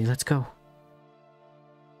 Quickly, let's go.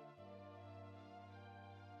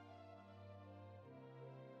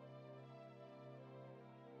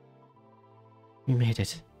 We made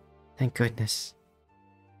it. Thank goodness.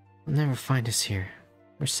 They'll never find us here.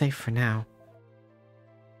 We're safe for now.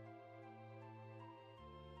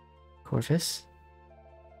 Corvus?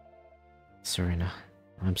 Serena,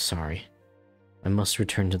 I'm sorry. I must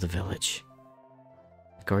return to the village.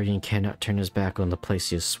 The Guardian cannot turn his back on the place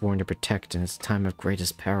he has sworn to protect in its time of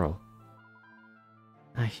greatest peril.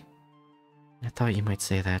 I thought you might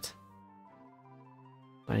say that.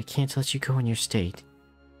 But I can't let you go in your state.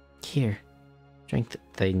 Here. Drink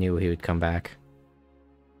they knew he would come back.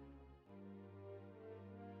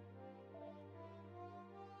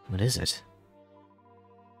 What is it?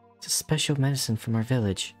 It's a special medicine from our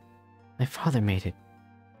village. My father made it.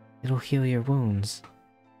 It'll heal your wounds.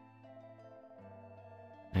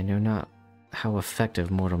 I know not how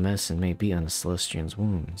effective mortal medicine may be on a Celestian's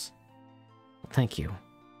wounds. Well, thank you.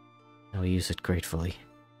 I'll use it gratefully.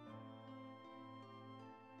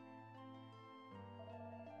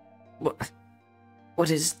 What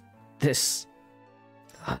is this?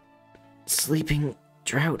 Sleeping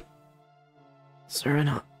drought?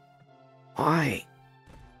 Serena, why?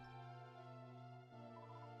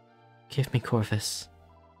 Give me Corvus.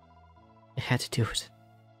 I had to do it.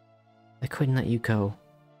 I couldn't let you go.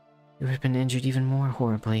 You would have been injured even more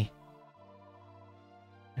horribly.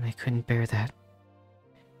 And I couldn't bear that.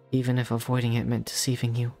 Even if avoiding it meant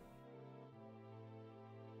deceiving you.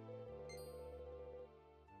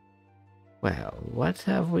 Well, what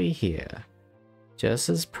have we here? Just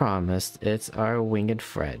as promised, it's our winged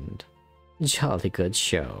friend. Jolly good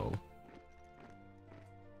show.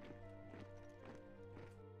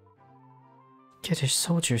 Get your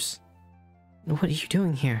soldiers. What are you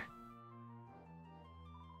doing here?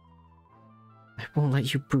 I won't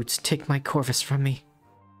let you brutes take my Corvus from me.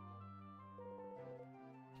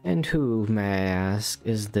 And who, may I ask,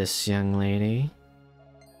 is this young lady?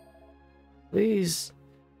 Please,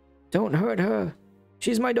 don't hurt her.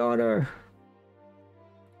 She's my daughter.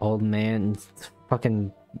 Old man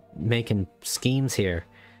fucking making schemes here.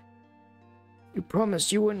 You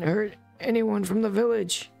promised you wouldn't hurt anyone from the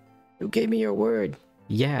village. You gave me your word.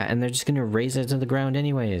 Yeah, and they're just gonna raze it to the ground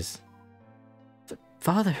anyways.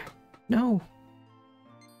 Father, no.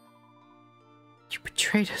 You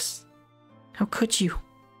betrayed us. How could you?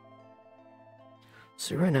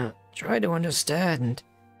 Serena, try to understand.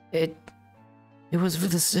 It was for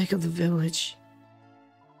the sake of the village.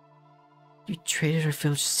 You traded our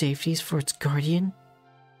village safeties for its guardian?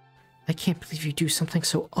 I can't believe you do something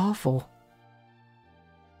so awful.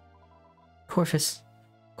 Corvus,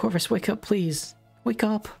 wake up, please. Wake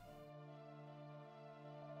up.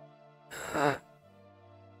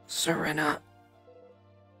 Serena.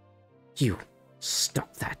 You,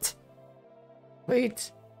 stop that.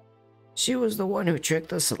 Wait. She was the one who tricked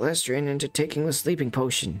the Celestrian into taking the sleeping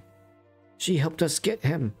potion. She helped us get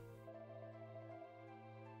him.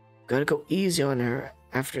 Gotta go easy on her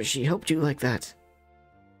after she helped you like that.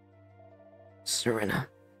 Serena,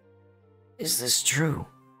 is this true?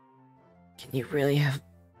 Can you really have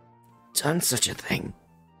done such a thing?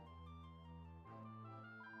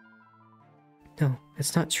 No,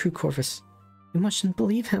 it's not true, Corvus. You mustn't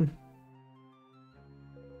believe him.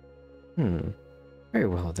 Very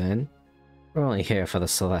well then. We're only here for the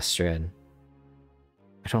Celestrian.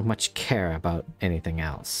 I don't much care about anything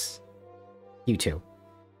else. You two,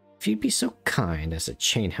 if you'd be so kind as to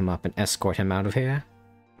chain him up and escort him out of here.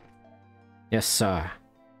 Yes, sir.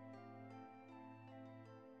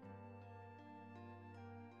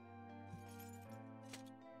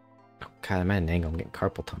 Oh god, I'm at an angle, I'm getting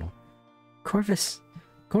carpal tunnel. Corvus!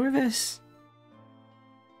 Corvus!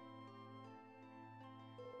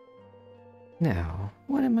 Now,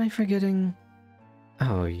 what am I forgetting?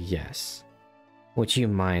 Oh, yes. Would you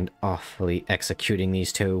mind awfully executing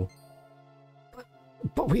these two?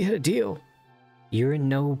 But we had a deal. You're in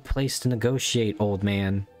no place to negotiate, old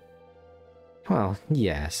man. Well,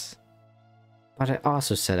 yes. But I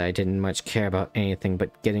also said I didn't much care about anything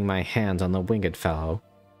but getting my hands on the winged fellow.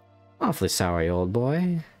 Awfully sorry, old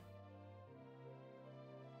boy.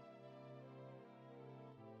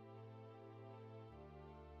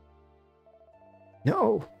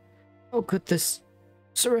 No! Oh goodness!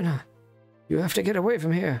 Serena! You have to get away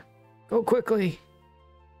from here! Go quickly!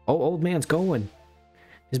 Oh, old man's going!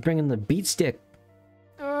 He's bringing the beat stick!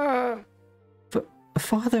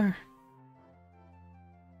 Father!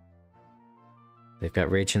 They've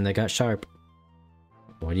got reach and they got sharp.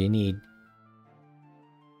 What do you need?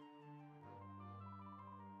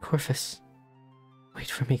 Corvus.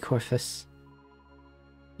 Wait for me, Corvus.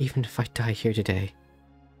 Even if I die here today,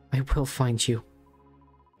 I will find you.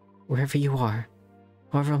 Wherever you are,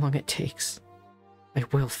 however long it takes, I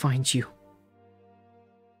will find you.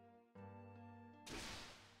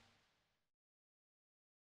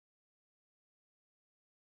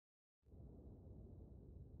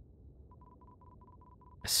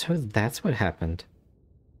 So that's what happened.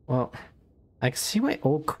 Well, I can see why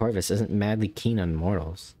old Corvus isn't madly keen on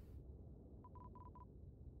mortals.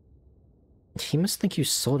 He must think you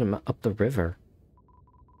sold him up the river.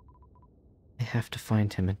 I have to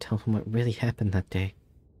find him and tell him what really happened that day.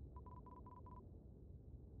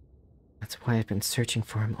 That's why I've been searching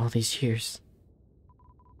for him all these years.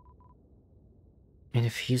 And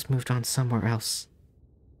if he's moved on somewhere else,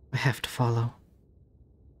 I have to follow.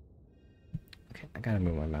 Okay, I gotta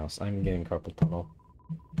move my mouse. I'm getting carpal tunnel.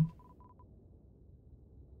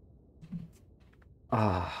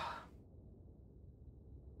 Ah.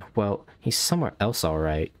 Well, he's somewhere else,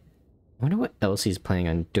 alright. I wonder what else he's planning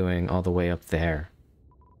on doing all the way up there.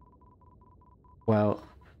 Well,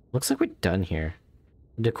 looks like we're done here.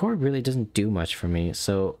 The decor really doesn't do much for me,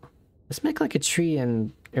 so let's make like a tree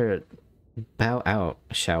and bow out,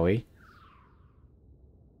 shall we?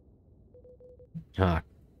 Ah,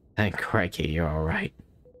 thank crikey, you're alright.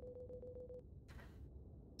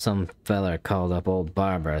 Some feller called up old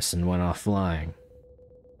Barbarus and went off flying.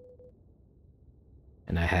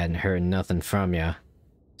 And I hadn't heard nothing from ya,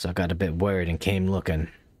 so I got a bit worried and came looking.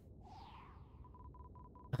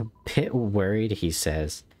 A bit worried, he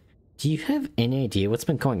says. Do you have any idea what's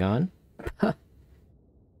been going on? Huh.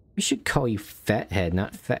 We should call you Fathead,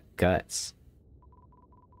 not Fat Guts.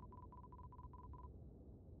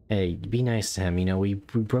 Hey, be nice to him, you know, we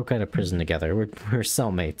broke out of prison together. We're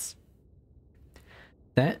cellmates.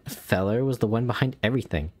 That feller was the one behind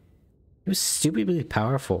everything. He was stupidly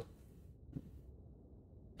powerful.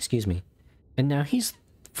 Excuse me. And now he's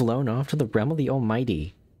flown off to the realm of the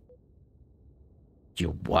Almighty.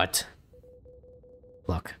 You what?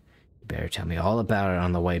 Look, you better tell me all about it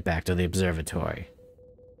on the way back to the observatory.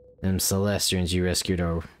 Them Celestians you rescued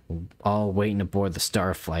are all waiting aboard the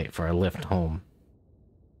Starflight for a lift home.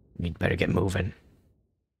 You'd better get moving.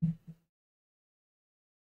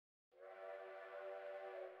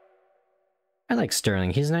 I like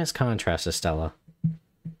Sterling. He's a nice contrast to Stella.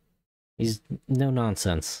 He's no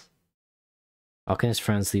nonsense. Alk and his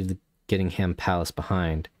friends leave the Gittingham Palace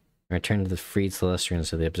behind and return to the freed Celestians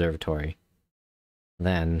to the observatory.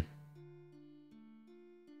 Then...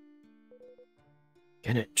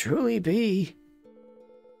 Can it truly be?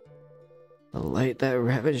 The light that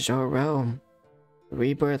ravaged our realm. The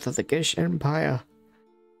rebirth of the Gish Empire.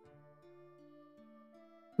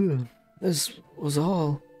 This was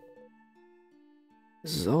all...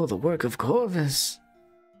 This is all the work of Corvus.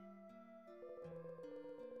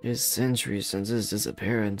 It is centuries since his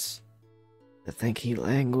disappearance. To think he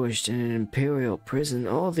languished in an imperial prison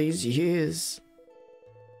all these years.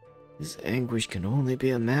 His anguish can only be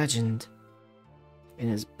imagined, and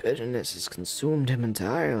his bitterness has consumed him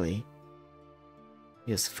entirely.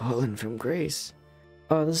 He has fallen from grace.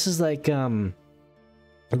 Oh, this is like, the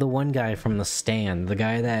one guy from The Stand. The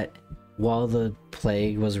guy that, while the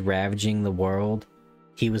plague was ravaging the world,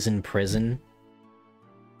 he was in prison.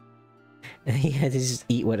 And he had to just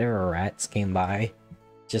eat whatever rats came by,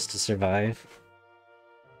 just to survive.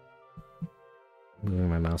 Moving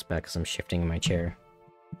my mouse back because I'm shifting in my chair.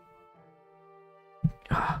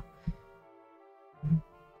 Ah.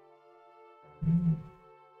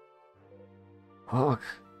 Hawk.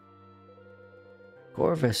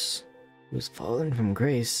 Corvus, who's fallen from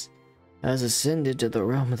grace, has ascended to the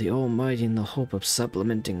realm of the Almighty in the hope of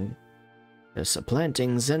supplanting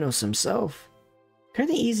Xenos himself.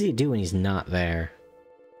 Kinda easy to do when he's not there.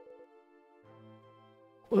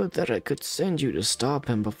 Would that I could send you to stop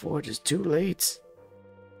him before it is too late.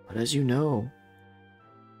 But as you know...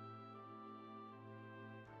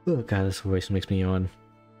 Oh god, this voice makes me yawn.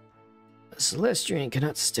 A Celestian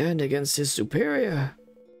cannot stand against his superior.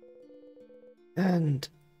 And,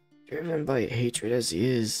 driven by hatred as he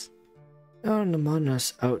is, none among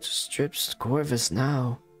us outstrips Corvus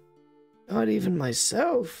now. Not even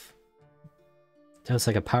myself. So it's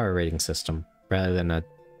like a power rating system, rather than a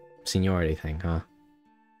seniority thing, huh?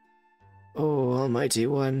 Oh, Almighty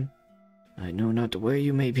One, I know not where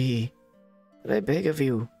you may be, but I beg of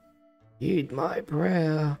you, heed my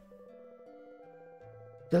prayer.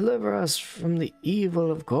 Deliver us from the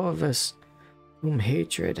evil of Corvus, whom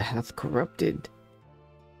hatred hath corrupted.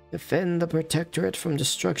 Defend the Protectorate from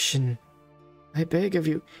destruction. I beg of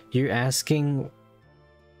you. You're asking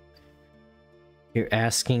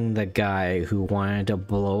the guy who wanted to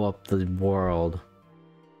blow up the world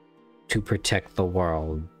to protect the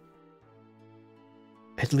world.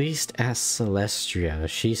 At least ask Celestia.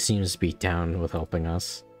 She seems to be down with helping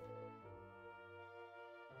us.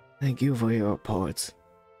 Thank you for your reports.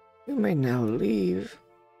 You may now leave.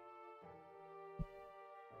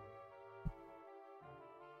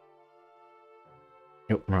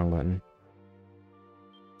 Nope, wrong button.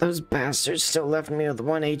 Those bastards still left me with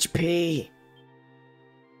 1 HP.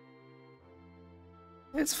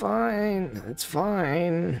 It's fine. It's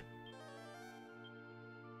fine.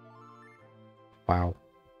 Wow.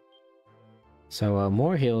 So,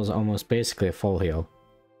 more heal is almost basically a full heal.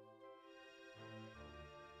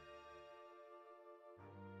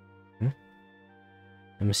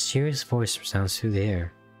 A mysterious voice resounds through the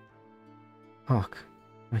air. Hawk,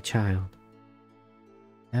 my child.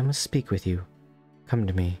 I must speak with you. Come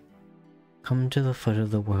to me. Come to the foot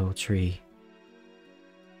of the world tree.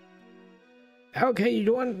 Okay, you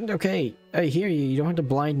don't want... Okay, I hear you. You don't have to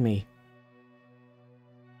blind me.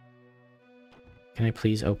 Can I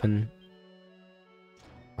please open...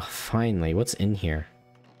 Oh, finally, what's in here?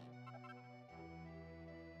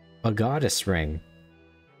 A goddess ring.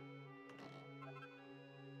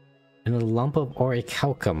 And a lump of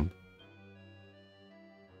orichalcum.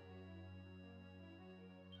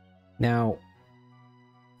 Now,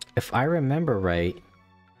 if I remember right,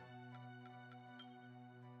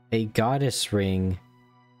 a goddess ring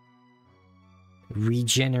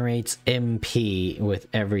regenerates MP with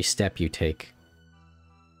every step you take.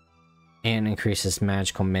 And increases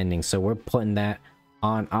magical mending, so we're putting that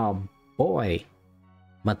on our boy.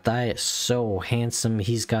 Matthias is so handsome,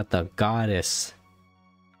 he's got the goddess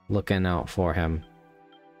looking out for him.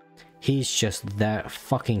 He's just that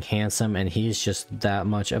fucking handsome, and he's just that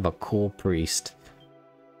much of a cool priest.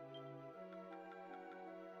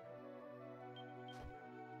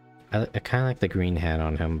 I kind of like the green hat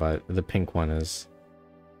on him, but the pink one is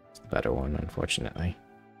the better one, unfortunately.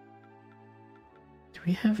 Do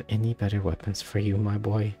we have any better weapons for you, my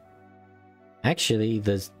boy? Actually,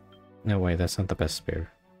 there's... No way, that's not the best spear.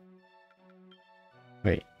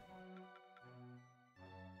 Wait.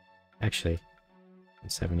 Actually,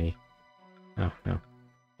 70. Oh, no.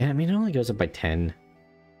 Yeah, I mean, it only goes up by 10.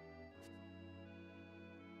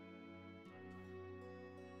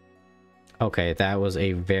 Okay, that was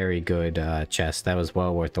a very good chest. That was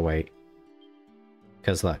well worth the wait.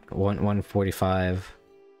 Because look, 145.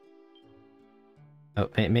 Oh,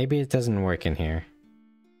 maybe it doesn't work in here.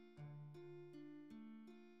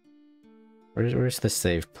 Where's the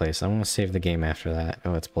save place? I want to save the game after that.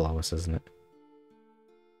 Oh, it's below us, isn't it?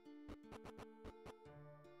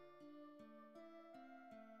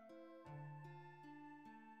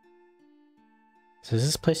 So does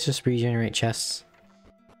this place just regenerate chests?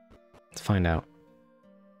 Let's find out.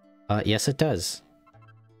 Yes it does.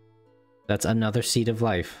 That's another seed of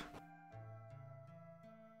life.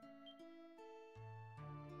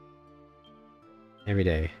 Every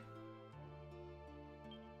day.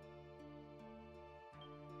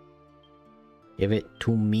 Give it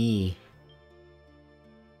to me.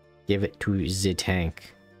 Give it to the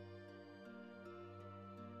tank.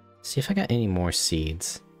 See if I got any more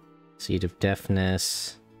seeds. Seed of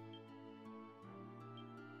deafness.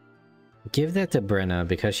 Give that to Brenna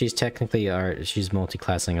because she's technically she's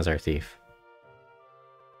multi-classing as our thief.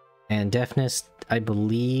 And deafness, I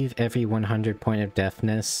believe every 100 point of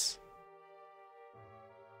deafness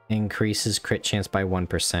increases crit chance by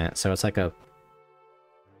 1%. So it's like a...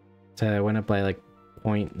 So it went up by like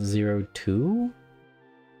 0.02?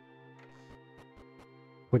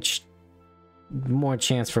 Which... more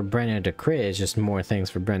chance for Brenna to crit is just more things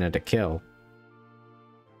for Brenna to kill.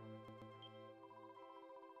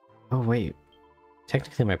 Oh wait,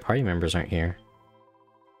 technically my party members aren't here.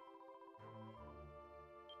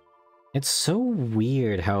 It's so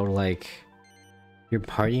weird how like your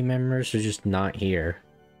party members are just not here.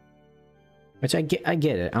 Which I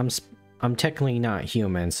get it. I'm technically not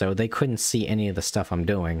human, so they couldn't see any of the stuff I'm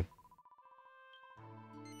doing.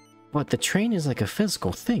 But the train is like a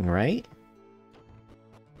physical thing, right?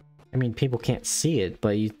 I mean, people can't see it,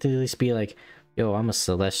 but you'd at least be like, yo, I'm a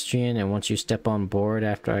Celestian, and once you step on board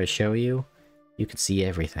after I show you, you can see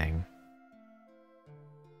everything.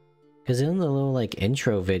 Because in the little, like,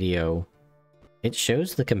 intro video, it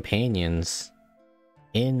shows the companions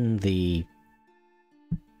in the,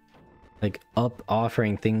 like, up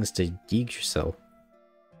offering things to Yggdrasil.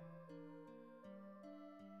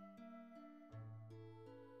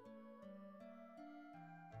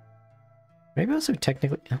 Maybe also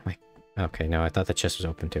technically... Oh my... Okay, no, I thought the chest was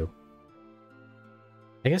open too.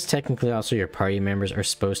 I guess technically also your party members are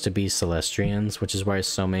supposed to be Celestrians, which is why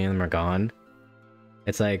so many of them are gone.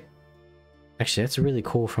 It's like... Actually, that's really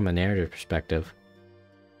cool from a narrative perspective.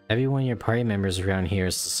 Every one of your party members around here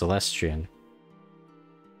is a Celestrian.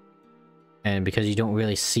 And because you don't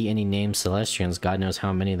really see any named Celestrians, God knows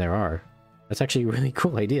how many there are. That's actually a really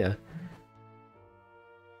cool idea.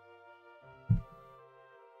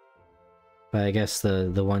 But I guess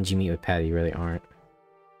the ones you meet with Patty really aren't.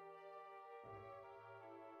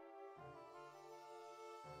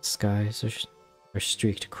 Skies are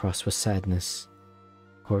streaked across with sadness.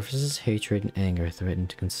 Corvus's hatred and anger threaten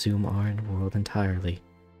to consume our world entirely.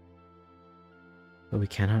 But we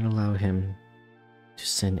cannot allow him to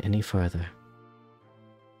sin any further.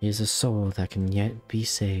 He is a soul that can yet be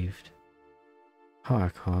saved.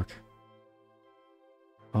 Hark, Hawk.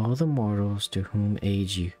 All the mortals to whom aid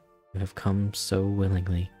you have come so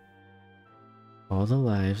willingly. All the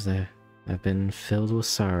lives that have been filled with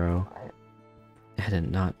sorrow, had it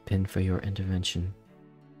not been for your intervention.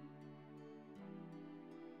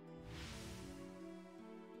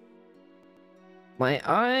 My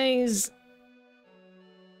eyes!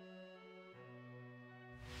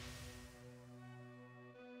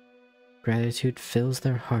 Gratitude fills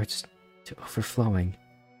their hearts to overflowing.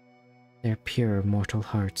 Their pure mortal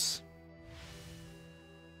hearts.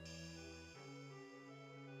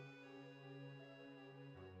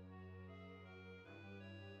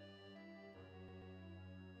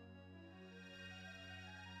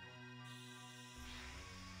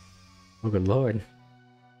 Oh, good lord.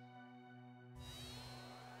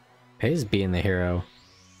 Pays being the hero.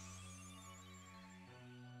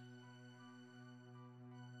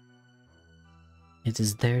 It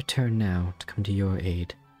is their turn now to come to your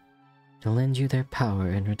aid, to lend you their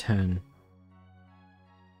power in return.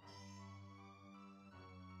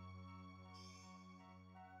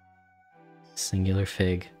 Singular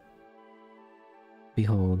fig.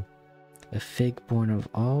 Behold, a fig born of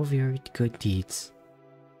all of your good deeds.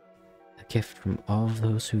 A gift from all of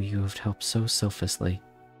those who you have helped so selflessly.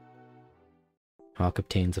 Hawk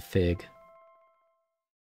obtains a fig.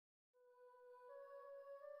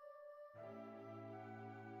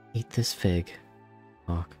 Eat this fig,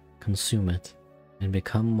 Hawk, consume it, and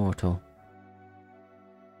become mortal.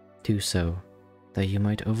 Do so, that you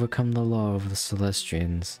might overcome the law of the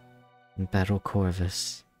Celestians and battle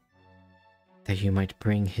Corvus, that you might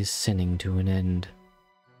bring his sinning to an end.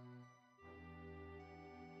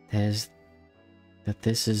 That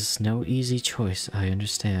this is no easy choice, I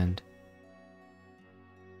understand,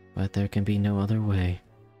 but there can be no other way.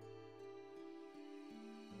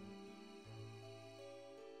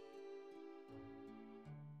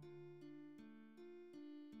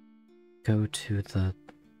 Go to the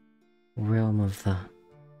realm of the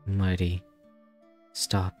mighty.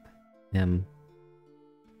 Stop him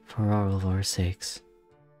for all of our sakes.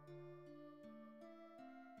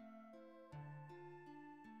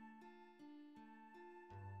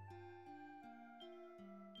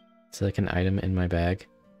 Is there like an item in my bag?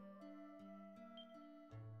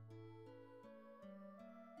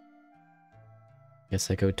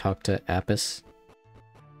 Guess I go talk to Apis.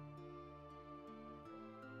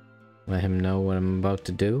 Let him know what I'm about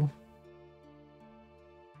to do.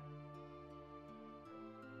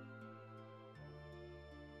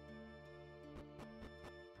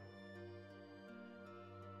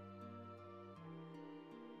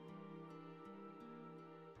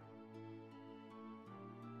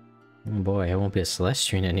 Oh boy, I won't be a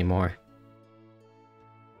Celestian anymore.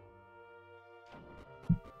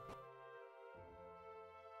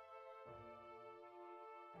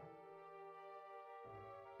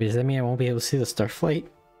 Does that mean I won't be able to see the Starflight?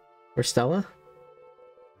 Or Stella?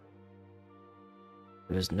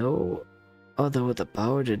 There is no other with the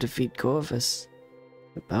power to defeat Corvus.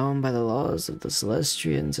 Bound by the laws of the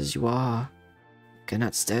Celestians as you are,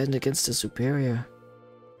 cannot stand against a superior.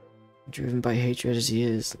 Driven by hatred as he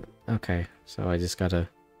is. Okay, so I just gotta...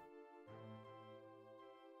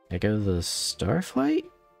 I go to the Starflight?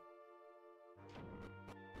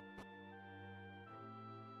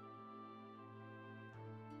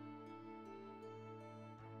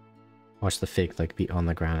 Watch the fig like be on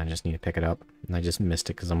the ground. I just need to pick it up, and I just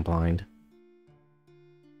missed it because I'm blind.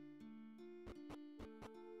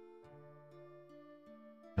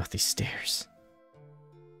 Oh, these stairs.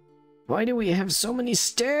 Why do we have so many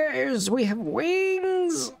stairs? We have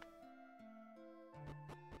wings!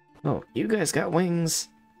 Oh, you guys got wings.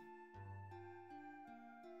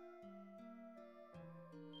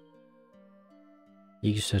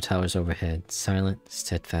 Yuso towers overhead, silent,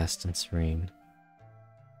 steadfast, and serene.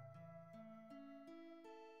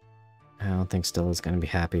 I don't think Stella's gonna be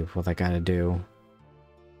happy with what I gotta do.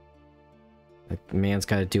 A man's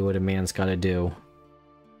gotta do what a man's gotta do.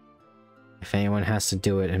 If anyone has to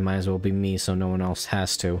do it, it might as well be me so no one else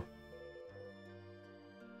has to.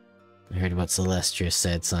 I heard what Celestia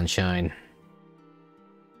said, Sunshine.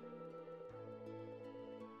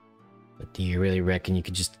 But do you really reckon you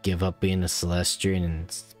could just give up being a Celestian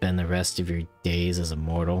and spend the rest of your days as a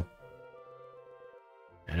mortal?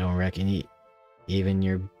 I don't reckon even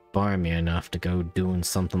you're barmy enough to go doing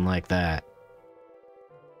something like that.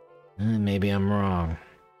 Maybe I'm wrong.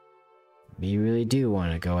 But you really do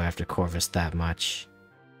want to go after Corvus that much.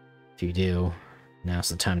 If you do, now's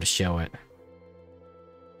the time to show it.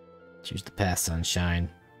 Choose the path, Sunshine.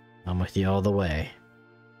 I'm with you all the way.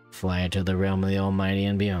 Fly into the realm of the Almighty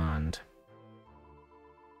and beyond.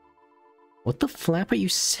 What the flap are you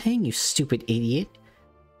saying, you stupid idiot?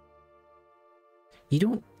 You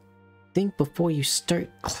don't think before you start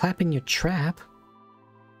clapping your trap.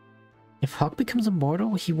 If Hawk becomes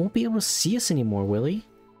immortal, he won't be able to see us anymore, will he?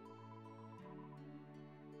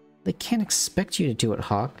 They can't expect you to do it,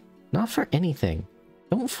 Hawk. Not for anything.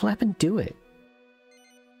 Don't flap and do it.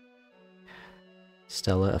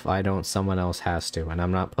 Stella, if I don't, someone else has to, and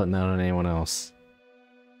I'm not putting that on anyone else.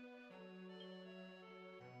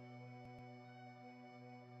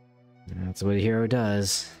 That's what a hero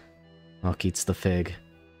does. Hawk eats the fig.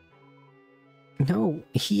 No,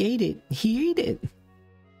 he ate it. He ate it.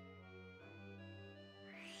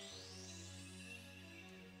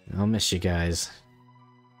 I'll miss you guys.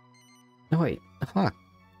 No, wait. Hawk.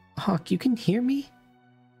 Hawk, you can hear me?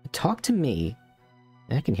 Talk to me.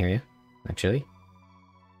 I can hear you, actually.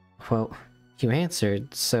 Well, you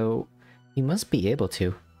answered, so you must be able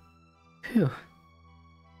to. Phew.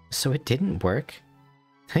 So it didn't work?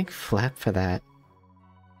 Thank Flap for that.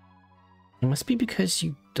 It must be because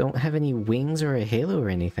you don't have any wings or a halo or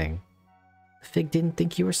anything. The Fig didn't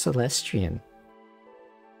think you were Celestian.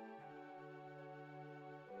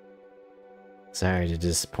 Sorry to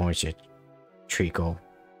disappoint you, Treacle.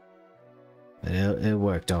 But it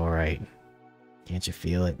worked alright. Can't you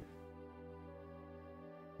feel it?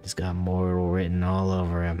 He's got mortal written all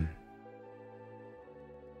over him.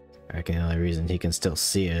 I reckon the only reason he can still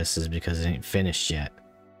see us is because it ain't finished yet.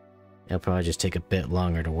 It'll probably just take a bit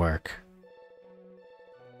longer to work.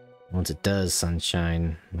 Once it does,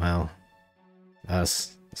 Sunshine, well,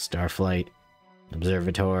 us, Starflight,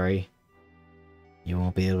 Observatory, you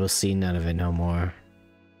won't be able to see none of it no more.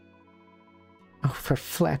 Oh, for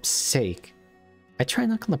Flap's sake. I try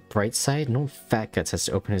and look on the bright side, and old Fat Guts has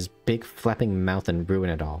to open his big flapping mouth and ruin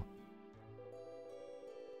it all.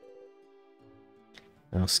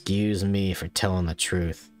 Well, excuse me for telling the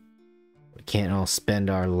truth. We can't all spend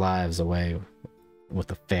our lives away with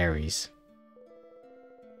the fairies.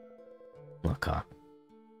 Look, Hawk,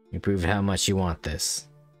 you proved how much you want this.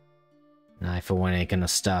 And I, for one, ain't gonna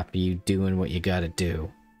stop you doing what you gotta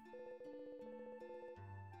do.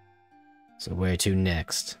 So where to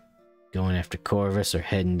next? Going after Corvus or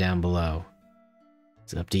heading down below?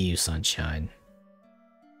 It's up to you, Sunshine.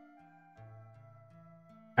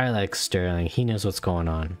 I like Sterling. He knows what's going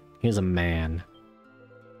on. He's a man.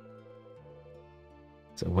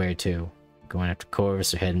 So where to? Going after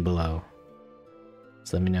Corvus or heading below?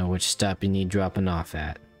 So let me know which stop you need dropping off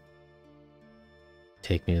at.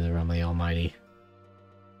 Take me to the realm of the Almighty.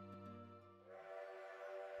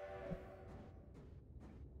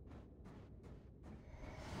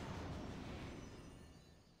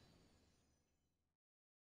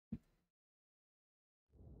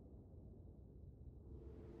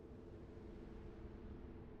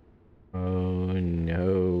 Oh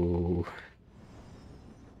no.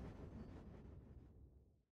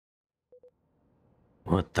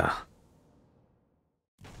 What the?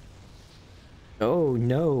 Oh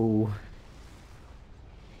no.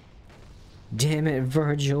 Damn it,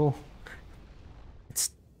 Virgil.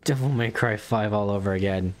 It's Devil May Cry 5 all over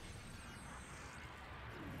again.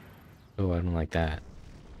 Oh, I don't like that.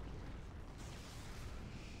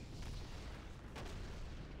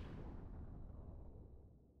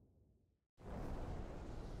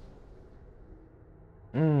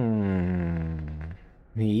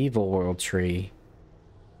 The Evil World Tree.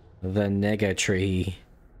 The Nega Tree.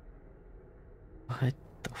 What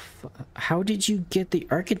the fuck? How did you get the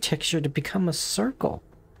architecture to become a circle?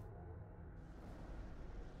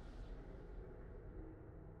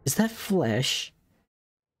 Is that flesh?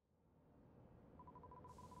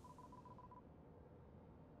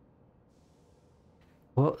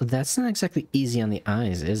 Well, that's not exactly easy on the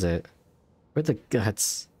eyes, is it? Or the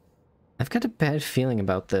guts? I've got a bad feeling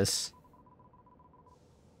about this.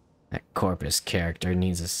 That Corpus character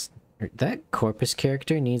needs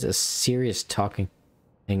a serious talking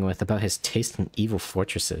with about his taste in evil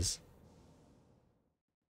fortresses.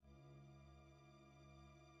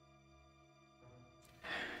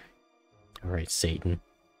 Alright, Satan.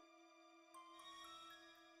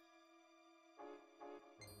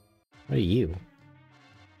 What are you?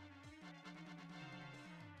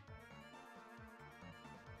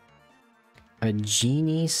 A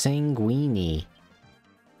genie sanguini.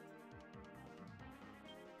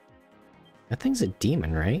 That thing's a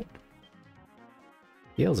demon, right?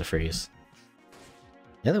 Heals a freeze.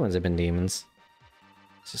 The other ones have been demons.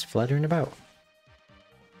 It's just fluttering about.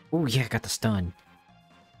 Oh yeah, got the stun.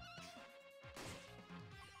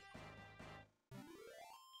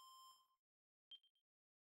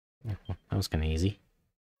 That was kind of easy.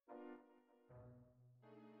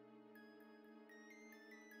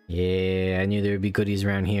 Yeah, I knew there would be goodies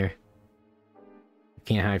around here. You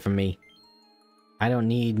can't hide from me. I don't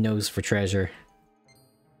need nose for treasure.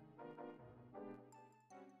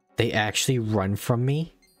 They actually run from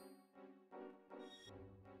me?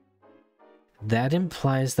 That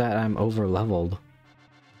implies that I'm over-leveled.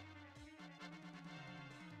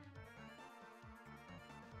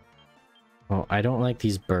 Well, I don't like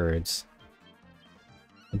these birds.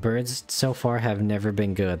 The birds so far have never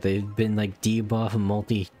been good. They've been like debuff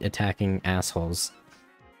multi-attacking assholes.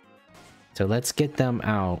 So let's get them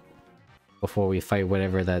out before we fight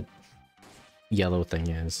whatever that yellow thing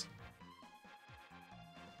is.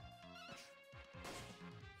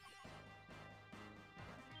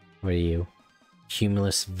 What are you?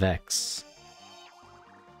 Cumulus Vex.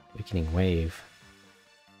 Weakening Wave.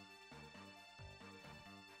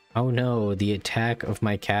 Oh no, the attack of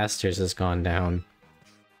my casters has gone down.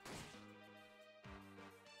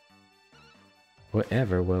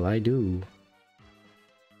 Whatever will I do?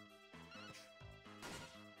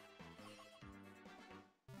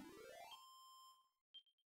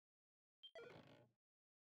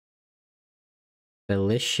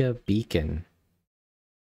 Felicia Beacon.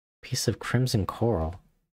 Piece of crimson coral.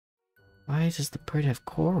 Why does the bird have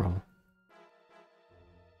coral?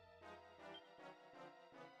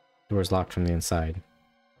 Door's locked from the inside.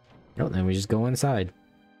 Oh, then we just go inside.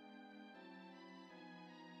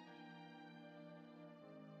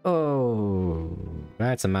 Oh,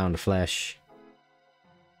 that's a mound of flesh.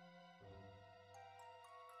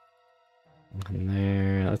 And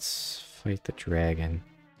there, let's fight the dragon.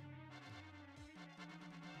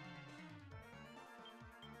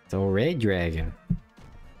 The red dragon.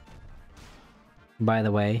 By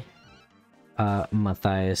the way,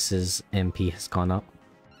 Matthias's MP has gone up.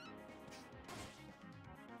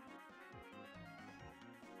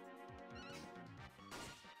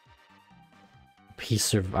 He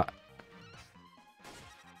survived.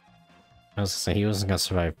 I was gonna say he wasn't gonna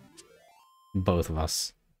survive both of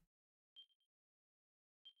us.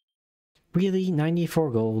 Really?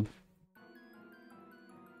 94 gold?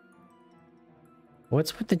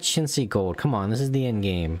 What's with the chintzy gold? Come on, this is the end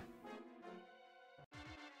game.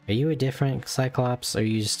 Are you a different Cyclops, or are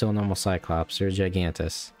you still a normal Cyclops, or a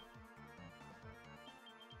Gigantus?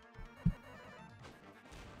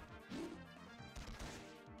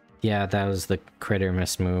 Yeah, that was the critter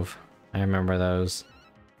miss move. I remember those.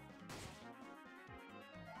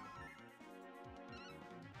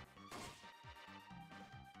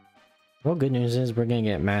 Well, good news is we're gonna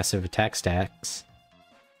get massive attack stacks.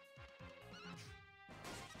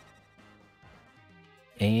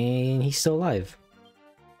 And he's still alive.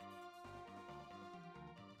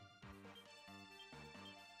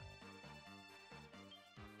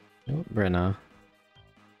 Oh, Brenna.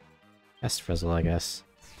 Best Frizzle, I guess.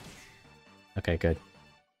 Okay, good.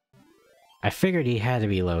 I figured he had to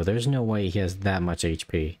be low. There's no way he has that much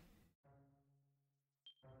HP.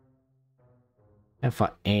 I haven't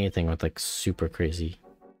fought anything with like super crazy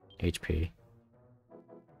HP.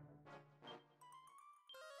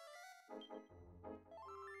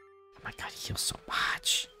 Oh my god, he heals so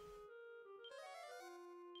much.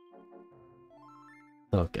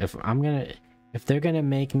 Look, if they're gonna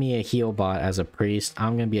make me a heal bot as a priest,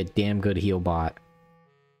 I'm gonna be a damn good heal bot.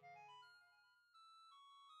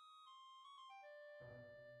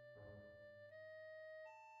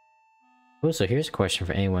 Oh, so here's a question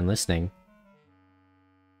for anyone listening.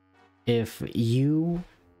 If you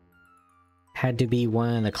had to be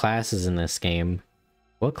one of the classes in this game,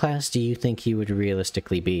 what class do you think you would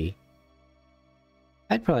realistically be?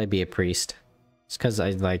 I'd probably be a priest. Just because I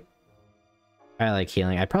like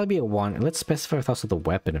healing. I'd probably be a wand. Let's specify with also the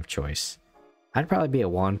weapon of choice. I'd probably be a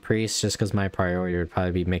wand priest just because my priority would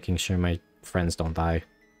probably be making sure my friends don't die.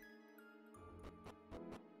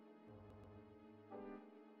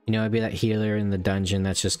 You know, I'd be that healer in the dungeon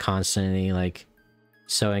that's just constantly like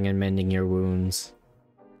sewing and mending your wounds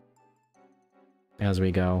as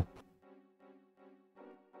we go.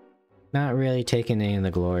 Not really taking any of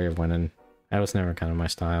the glory of winning. That was never kind of my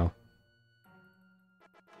style.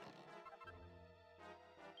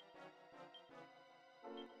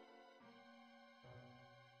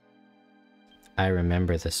 I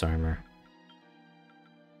remember this armor.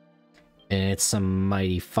 And it's some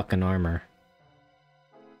mighty fucking armor.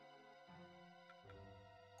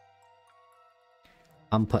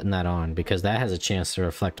 I'm putting that on because that has a chance to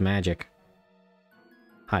reflect magic.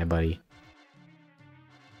 Hi, buddy.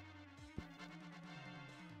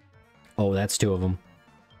 Oh, that's two of them.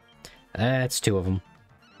 That's two of them.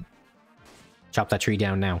 Chop that tree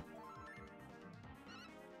down now.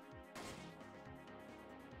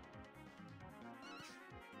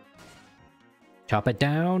 Chop it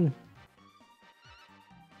down.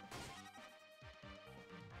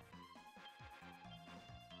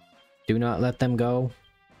 Do not let them go.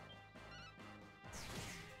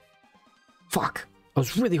 Fuck! I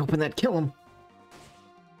was really hoping that'd kill him.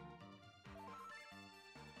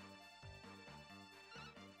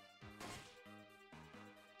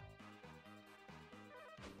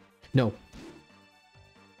 No.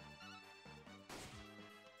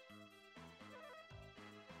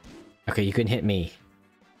 Okay, you can hit me.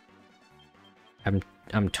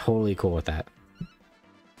 I'm totally cool with that.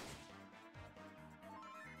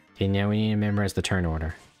 Okay, now we need to memorize the turn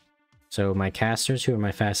order. So my casters, who are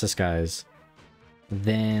my fastest guys,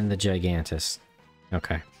 then the Gigantus.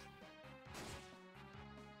 Okay.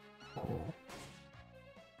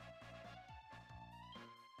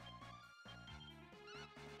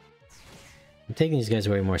 I'm taking these guys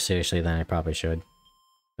way more seriously than I probably should.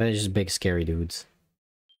 But they're just big scary dudes.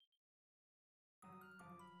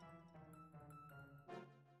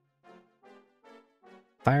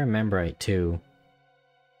 If I remember right too,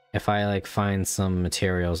 if I like find some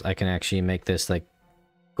materials, I can actually make this like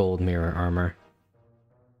gold mirror armor.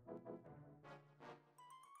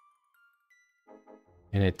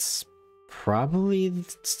 And it's probably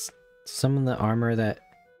some of the armor that...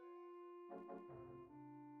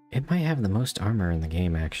 It might have the most armor in the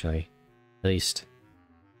game, actually. At least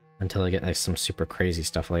until I get like some super crazy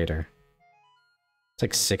stuff later. It's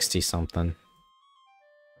like 60 something.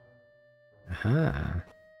 Aha.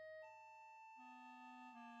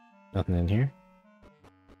 Nothing in here?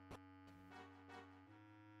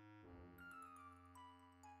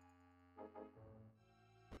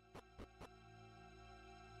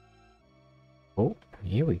 Oh,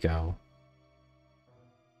 here we go.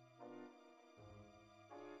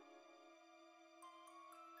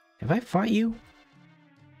 Have I fought you?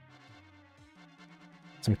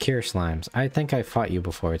 Some cure slimes. I think I fought you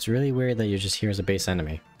before. It's really weird that you're just here as a base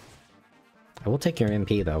enemy. I will take your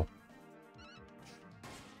MP though.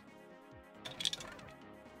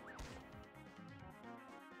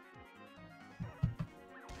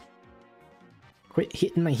 Quit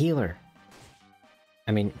hitting my healer.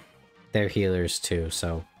 I mean, they're healers too,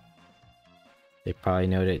 so they probably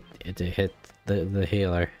know to hit the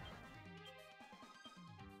healer.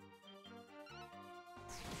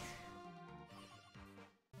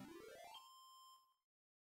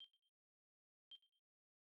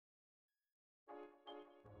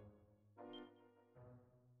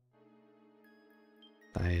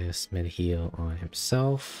 Thias mid-heal on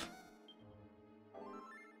himself.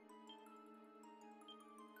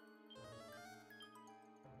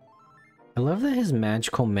 I love that his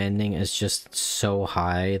magical mending is just so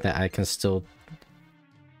high that I can still...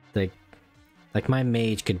 Like my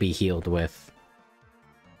mage could be healed with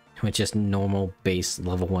just normal base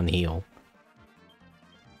level 1 heal.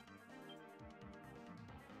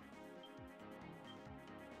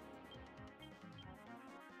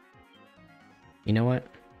 You know what?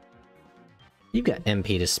 You've got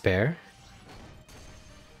MP to spare.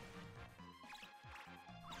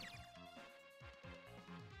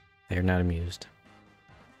 They're not amused.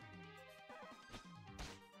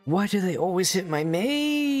 Why do they always hit my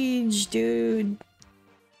mage, dude?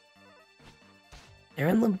 They're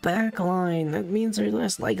in the back line. That means they're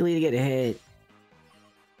less likely to get hit.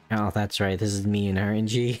 Oh, that's right. This is me and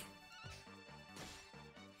RNG.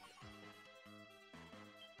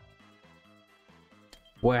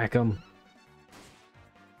 Whack 'em.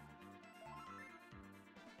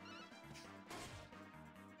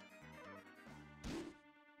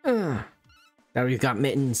 Now we've got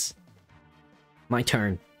mittens. My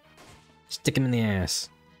turn. Stick him in the ass.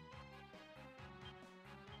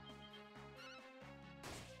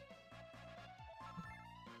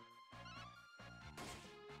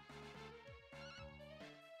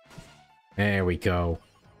 There we go.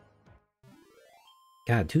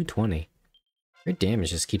 God, 220. Her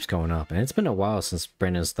damage just keeps going up, and it's been a while since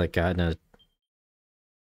Brenna's like gotten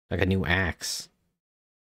a new axe.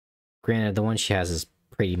 Granted, the one she has is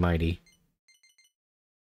pretty mighty.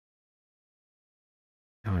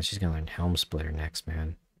 Oh, and she's gonna learn Helm Splitter next,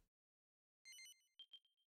 man.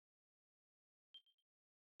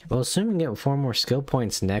 Well, assuming we get 4 more skill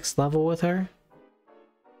points next level with her,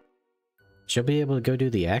 she'll be able to go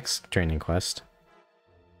do the X training quest.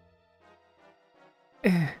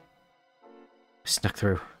 Snuck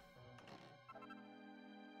through.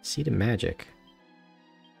 Seed of Magic.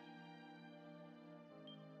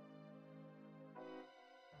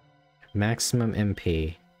 Maximum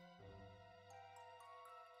MP.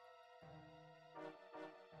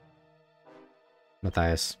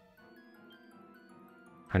 Matthias.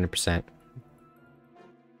 100%.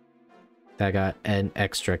 That got an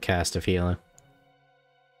extra cast of healing.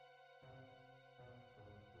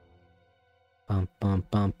 Bum bum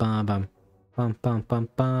bum bum bum. Bum bum bum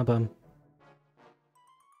bum bum.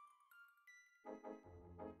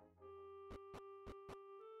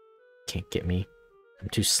 Can't get me. I'm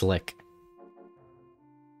too slick.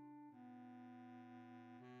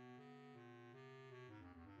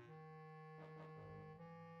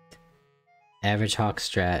 Average Hawk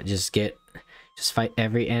strat. Just fight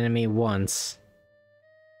every enemy once.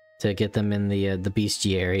 to get them in the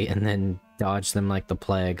bestiary and then dodge them like the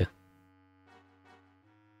plague.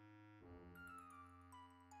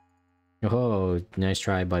 Oh, nice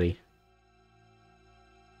try, buddy.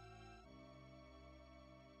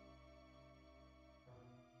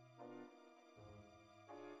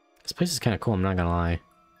 This place is kind of cool, I'm not gonna lie.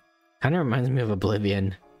 Kind of reminds me of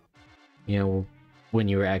Oblivion. You know, when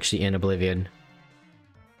you were actually in Oblivion.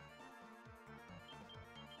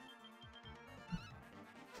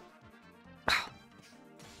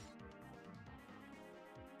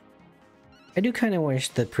 I do kind of wish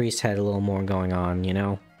the priest had a little more going on, you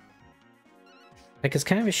know? Like, it's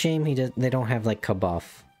kind of a shame they don't have, like,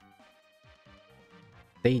 Kabuff.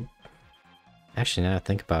 They... Actually, now I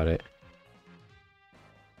think about it.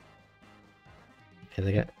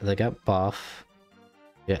 Okay, they got buff.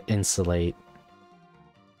 Yeah, insulate.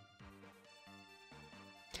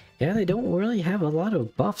 Yeah, they don't really have a lot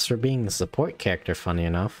of buffs for being a support character, funny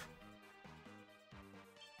enough.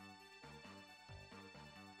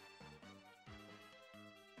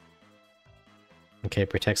 Okay,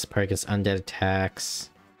 protects the party against undead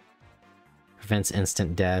attacks. Prevents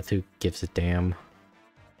instant death, who gives a damn.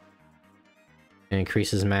 And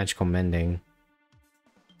increases magical mending.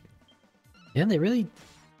 Yeah, they really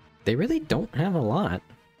don't have a lot.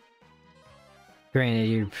 Granted,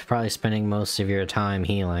 you're probably spending most of your time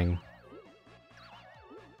healing.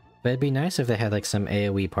 But it'd be nice if they had like some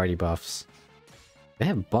AoE party buffs. They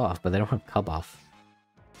have buff, but they don't have Kabuff.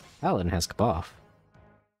 Paladin has Kabuff.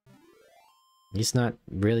 He's not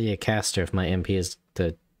really a caster if my MP is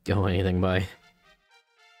to go anything by.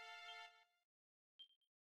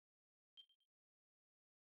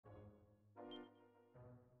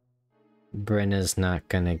 Brenna's not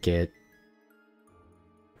gonna get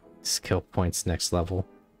skill points next level.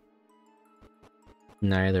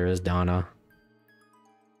 Neither is Donna.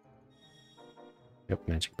 Yep,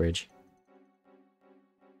 magic bridge.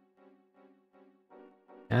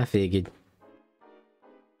 I figured.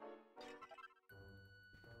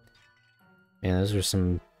 Man, those are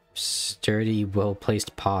some sturdy,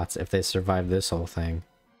 well-placed pots if they survive this whole thing.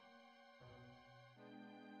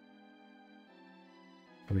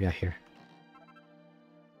 What do we got here?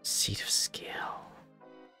 Seat of Skill.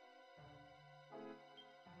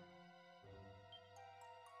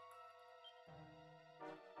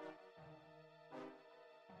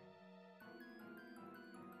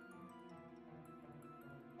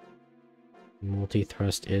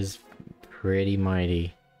 Multi-thrust is pretty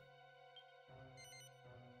mighty.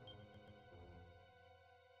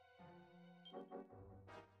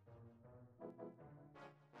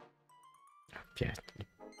 Yeah,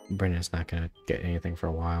 Brenna's not gonna get anything for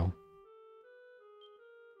a while.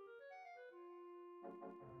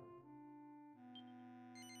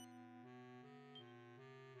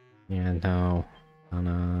 Yeah, no.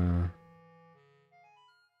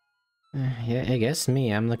 Yeah, I guess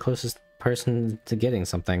me. I'm the closest person to getting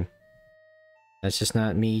something. That's just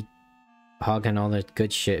not me hogging all the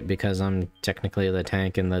good shit because I'm technically the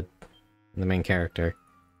tank and the main character.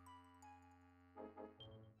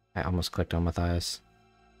 I almost clicked on Matthias.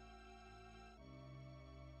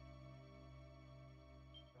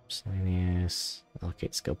 Miscellaneous.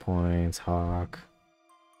 Allocate skill points. Hawk.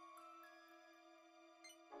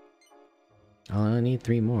 Oh, I need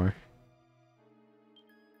 3 more.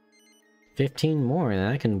 15 more, and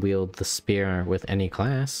I can wield the spear with any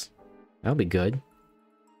class. That'll be good.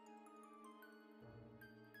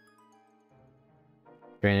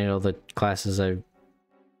 Granted, all the classes I'm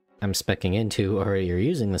speccing into already are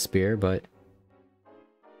using the spear, but...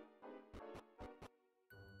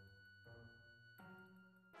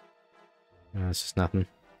 No, it's just nothing.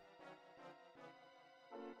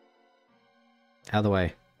 Out of the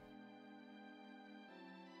way.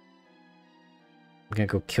 I'm gonna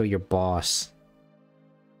go kill your boss.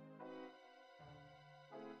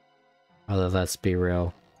 Although, let's be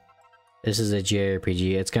real. This is a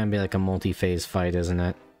JRPG. It's gonna be like a multi-phase fight, isn't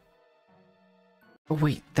it? Oh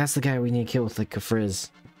wait, that's the guy we need to kill with like a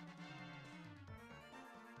frizz.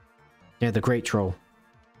 Yeah, the Great Troll.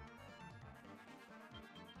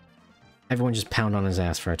 Everyone just pound on his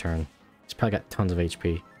ass for a turn. He's probably got tons of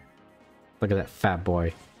HP. Look at that fat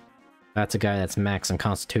boy. That's a guy that's max on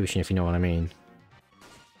Constitution, if you know what I mean.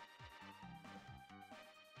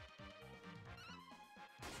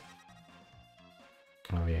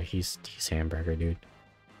 Oh yeah, he's hamburger, dude.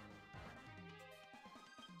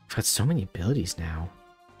 I've got so many abilities now.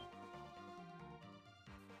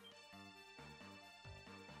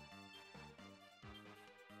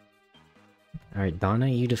 Alright, Donna,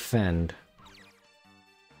 you defend.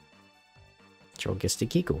 Joel gets the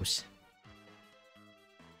giggles.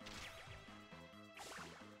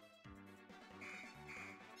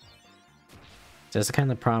 That's the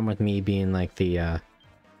kind of problem with me being like the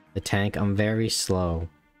tank. I'm very slow.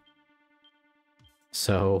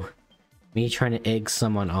 So, me trying to egg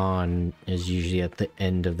someone on is usually at the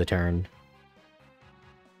end of the turn.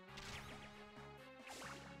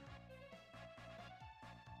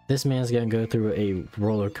 This man's gonna go through a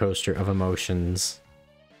roller coaster of emotions.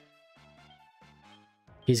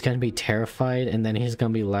 He's gonna be terrified, and then he's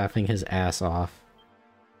gonna be laughing his ass off.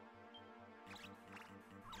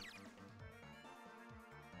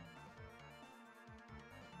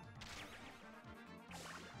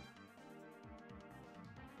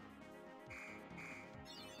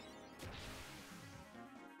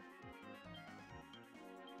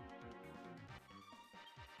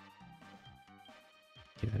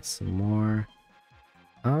 Give it some more.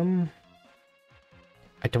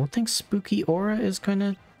 I don't think Spooky Aura is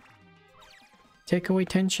gonna take away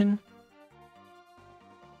tension.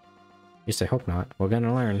 At least I hope not. We're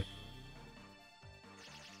gonna learn.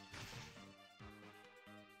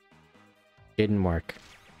 Didn't work.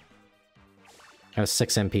 That was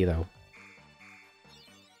 6 MP though.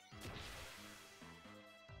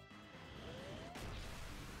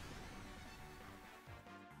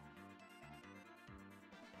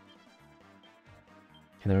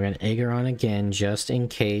 And then we're gonna egg her on again, just in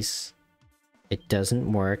case it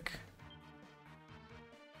doesn't work.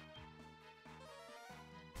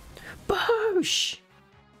 Boosh!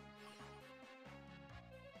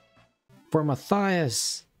 For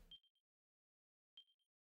Matthias!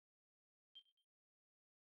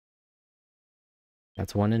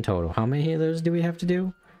 That's 1 in total. How many of those do we have to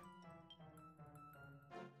do?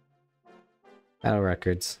 Battle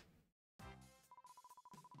records.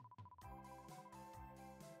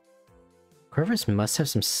 Corvus must have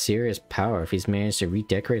some serious power if he's managed to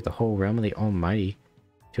redecorate the whole realm of the Almighty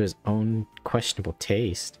to his own questionable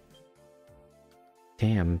taste.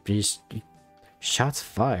 Damn, just shots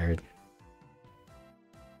fired.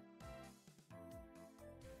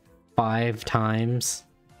 5 times.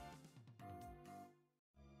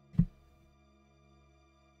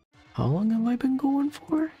 How long have I been going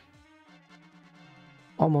for?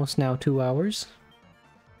 Almost now 2 hours.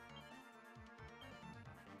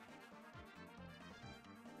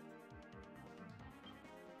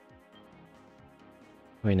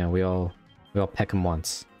 Wait, no, we all peck him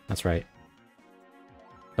once. That's right.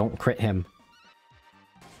 Don't crit him.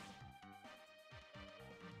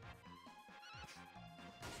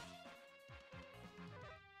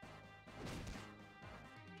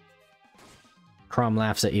 Crom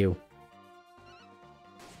laughs at you.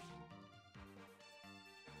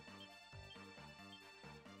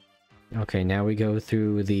 Okay, now we go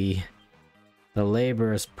through the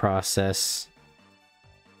laborious process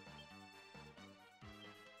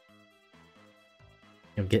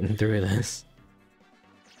of getting through this.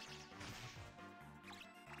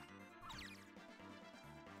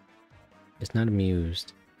 He's not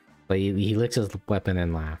amused, but he licks his weapon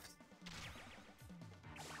and laughs.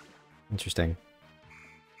 Interesting.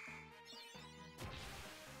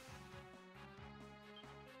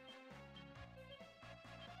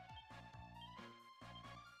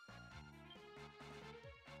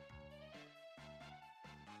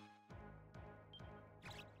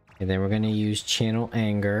 And then we're going to use Channel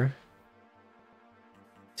Anger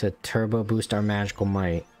to turbo boost our magical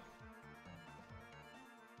might.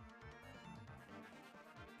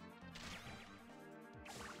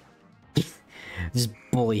 Just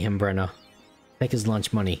bully him, Brenna. Take his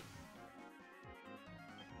lunch money.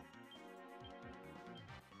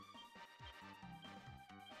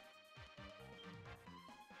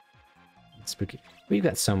 Spooky. We've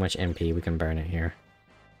got so much MP, we can burn it here.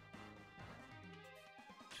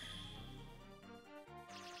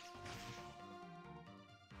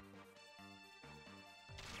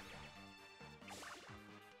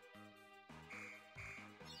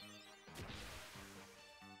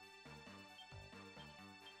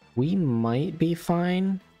 We might be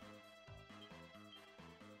fine.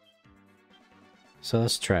 So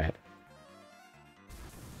let's try it.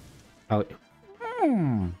 Oh.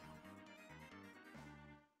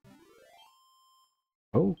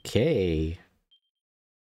 Okay.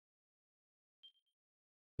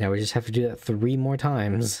 Now we just have to do that 3 more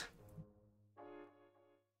times.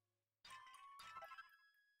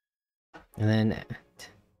 And then...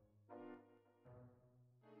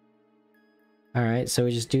 Alright, so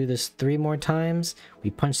we just do this 3 more times. We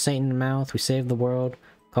punch Satan in the mouth, we save the world,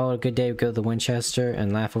 call it a good day, we go to the Winchester,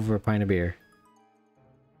 and laugh over a pint of beer.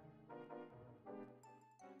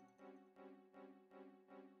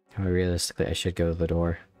 Realistically, I should go to the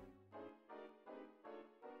door.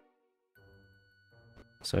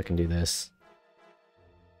 So I can do this.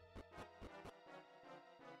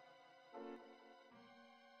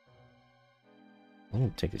 I'm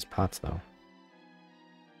gonna take these pots though.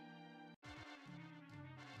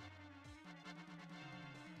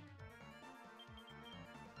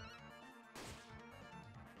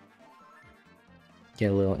 Get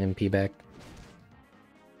a little MP back.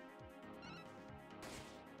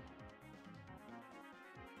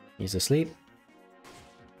 He's asleep.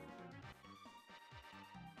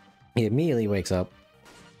 He immediately wakes up.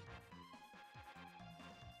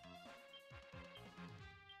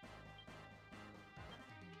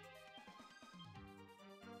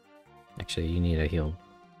 Actually, you need a heal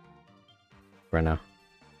right now.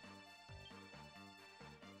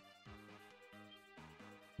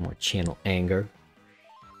 More channel anger.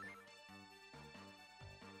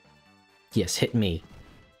 Yes, hit me.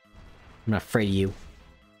 I'm not afraid of you.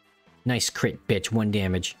 Nice crit, bitch. 1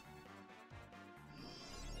 damage.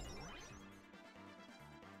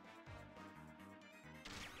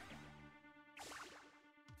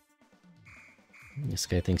 This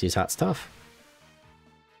guy thinks he's hot stuff.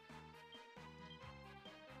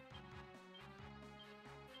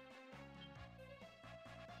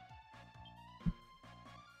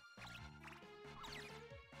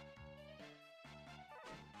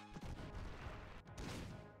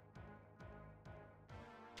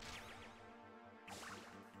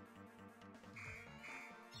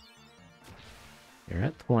 You're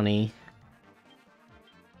at 20.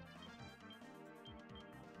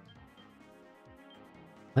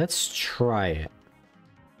 Let's try it.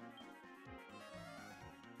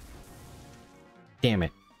 Damn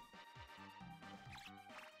it.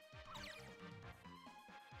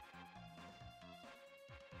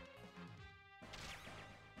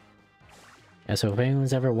 Yeah, so if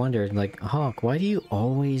anyone's ever wondered, like, Hawk, why do you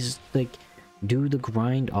always, like, do the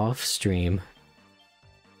grind off stream?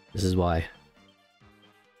 This is why.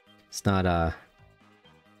 It's not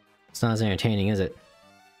as entertaining, is it?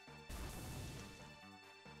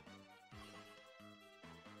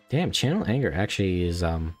 Damn, channel anger actually is,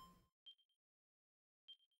 it's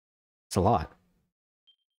a lot.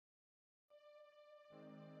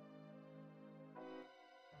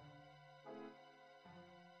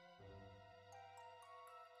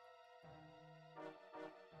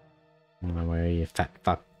 Where are you, fat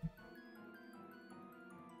fuck?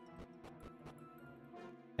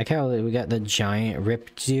 Like how we got the giant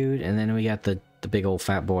ripped dude, and then we got the big old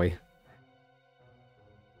fat boy.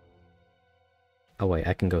 Oh wait,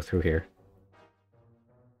 I can go through here.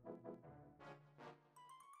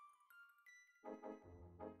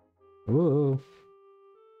 Ooh.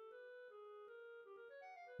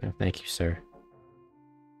 No, thank you, sir.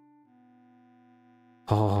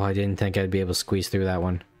 Oh, I didn't think I'd be able to squeeze through that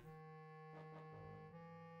one.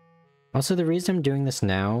 Also, the reason I'm doing this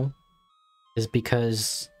now is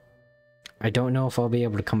because I don't know if I'll be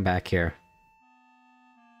able to come back here.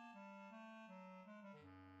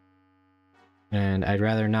 And I'd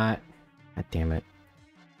rather not... God damn it.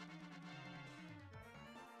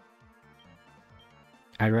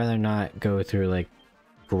 I'd rather not go through, like,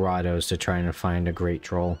 grottos to try and find a great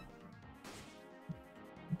troll.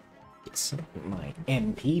 Get some of my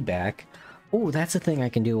MP back. Oh, that's a thing I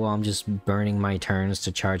can do while I'm just burning my turns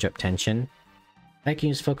to charge up tension. I can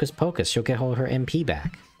use Focus Pocus. She'll get all her MP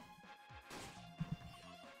back.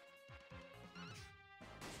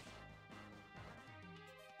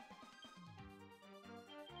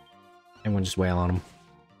 Everyone just wail on him.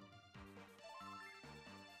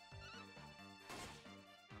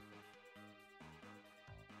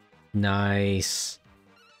 Nice.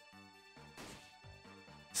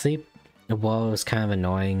 Sleep, while it was kind of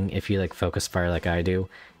annoying if you like focus fire like I do,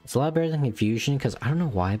 it's a lot better than confusion because I don't know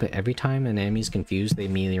why, but every time an enemy's confused, they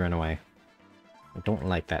immediately run away. I don't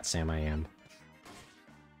like that, Sam. I am.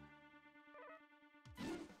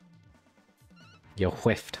 You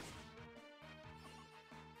whiffed.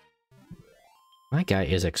 My guy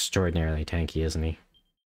is extraordinarily tanky, isn't he?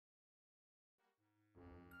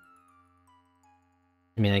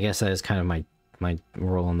 I mean, I guess that is kind of my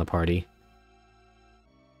role in the party.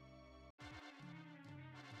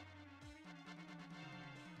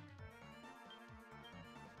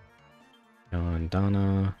 John,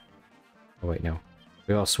 Donna... Oh wait, no.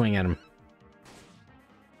 We all swing at him.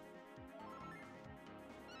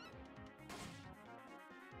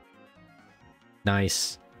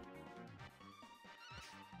 Nice.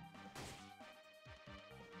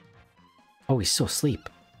 Oh, he's still asleep.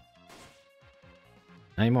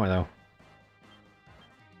 Not anymore, though.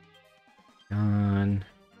 Gone.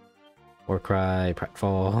 Warcry,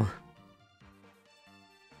 Pratfall.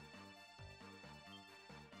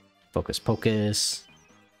 Focus Pocus.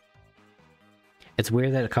 It's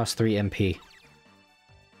weird that it costs 3 MP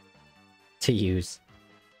to use.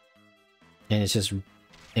 And it's just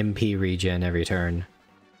MP regen every turn.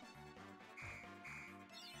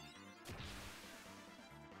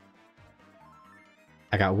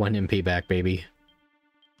 I got 1 MP back, baby.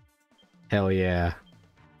 Hell yeah.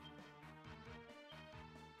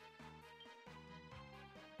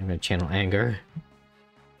 I'm gonna channel anger.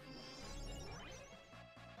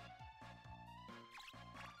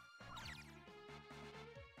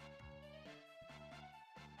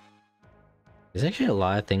 There's actually a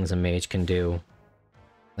lot of things a mage can do,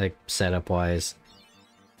 like setup wise.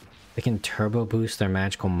 They can turbo boost their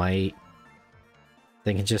magical might.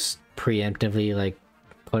 They can just preemptively like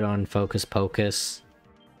put on Focus Pocus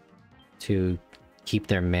to keep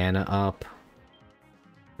their mana up.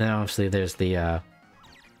 Then obviously there's the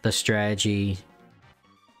strategy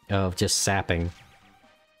of just sapping,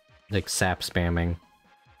 like sap spamming,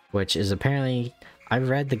 which is apparently, I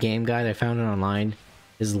read the game guide, I found it online,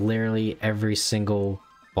 is literally every single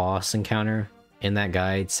boss encounter in that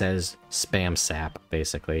guide says spam sap,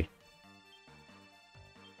 basically.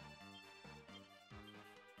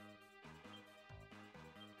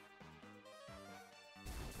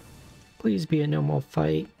 Please be a normal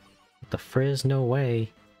fight. The frizz, no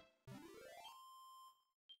way.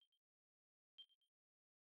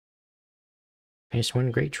 Finished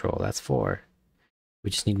 1 great troll, that's 4.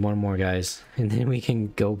 We just need 1 more, guys, and then we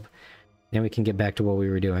can go. Then we can get back to what we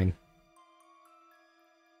were doing.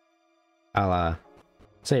 A la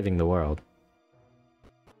saving the world.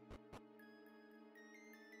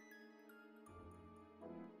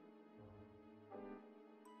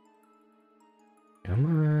 Come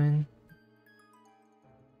on.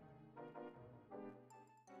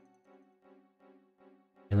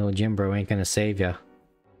 Your little gym bro ain't gonna save ya.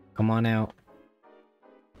 Come on out.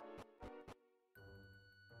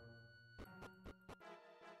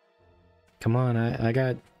 Come on, I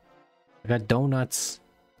got donuts.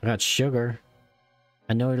 I got sugar.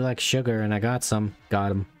 I know you like sugar, and I got some. Got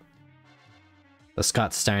him. The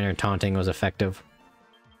Scott Steiner taunting was effective.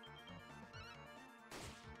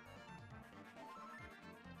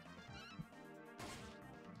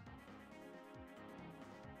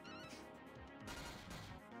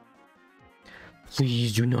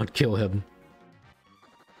 Please do not kill him.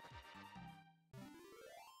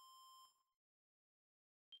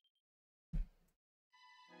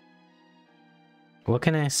 What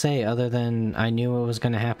can I say other than I knew it was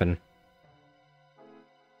gonna happen?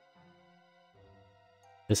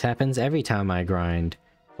 This happens every time I grind,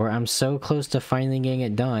 where I'm so close to finally getting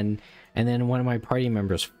it done, and then one of my party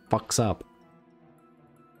members fucks up.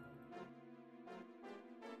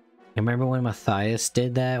 Remember when Matthias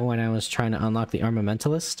did that when I was trying to unlock the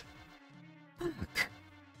Armamentalist? Fuck.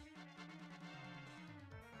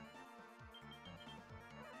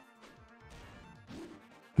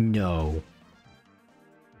 No.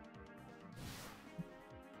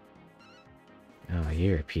 Oh,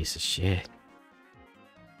 you're a piece of shit.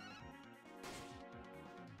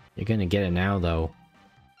 You're gonna get it now, though.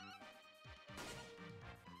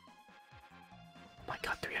 Oh my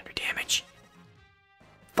god, 300 damage.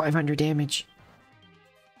 500 damage.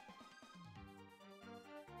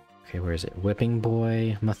 Okay, where is it? Whipping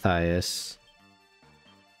Boy, Matthias.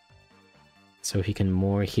 So he can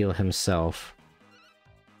more heal himself.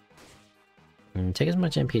 And take as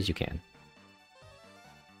much MP as you can.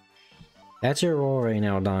 That's your role right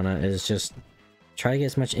now, Donna, is just try to get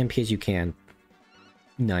as much MP as you can.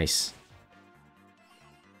 Nice.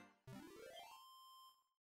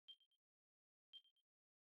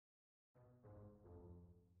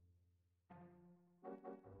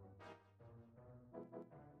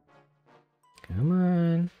 Come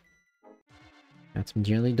on. Got some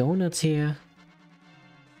jelly donuts here.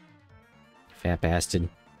 Fat bastard.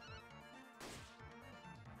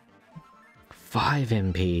 5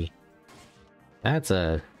 MP. That's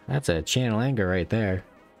a channel anger right there.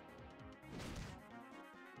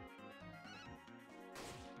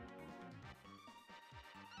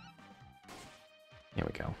 There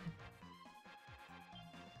we go.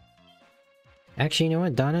 Actually, you know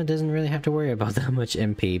what? Donna doesn't really have to worry about that much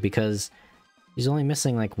MP because he's only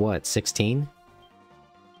missing like what, 16?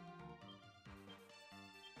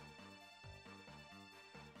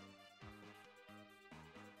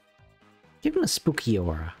 Give him a spooky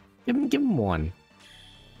aura. Give him 1.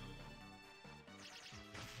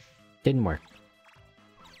 Didn't work.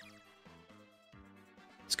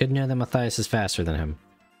 It's good to know that Matthias is faster than him.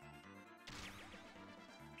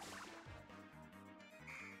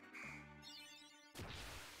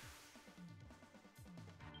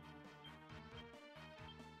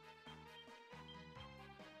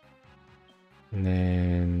 And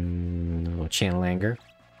then a little channel anger.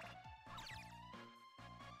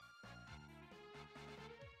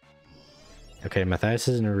 Okay, Matthias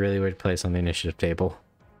is in a really weird place on the initiative table.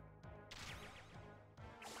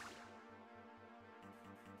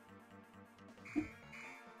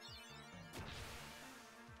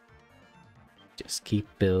 Just keep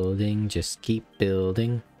building, just keep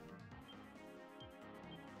building.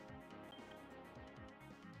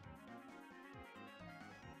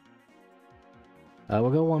 We'll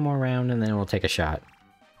go one more round and then we'll take a shot.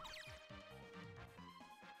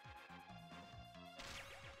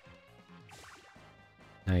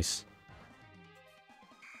 Nice.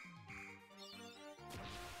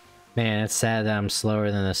 Man, it's sad that I'm slower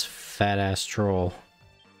than this fat-ass troll.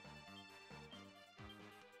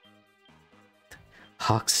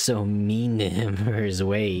 Hawk's so mean to him for his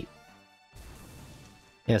weight.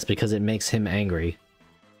 Yes, because it makes him angry.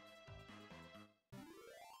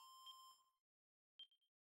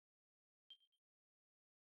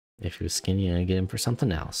 If he was skinny, I'd get him for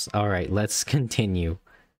something else. Alright, let's continue.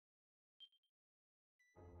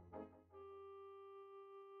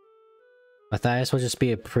 Matthias will just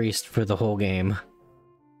be a priest for the whole game.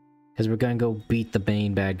 Because we're gonna go beat the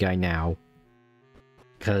main bad guy now.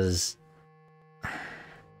 Because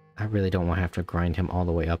I really don't want to have to grind him all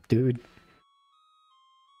the way up, dude.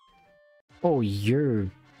 Oh,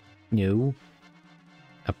 you're new.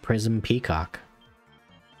 A prism peacock.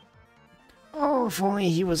 Oh, if only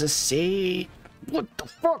he was a sage. What the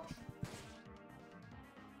fuck?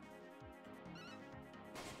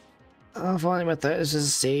 Oh, if only Matthias is a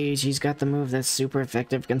sage. He's got the move that's super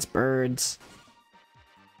effective against birds.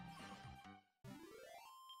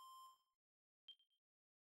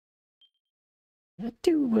 That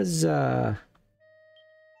dude was kind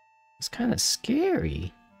of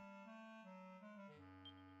scary.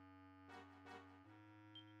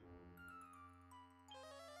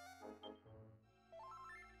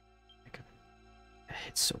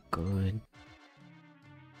 It's so good.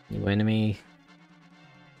 New enemy.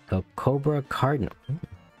 A Cobra Cardinal. I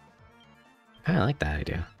kinda like that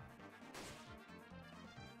idea.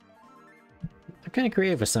 They're kinda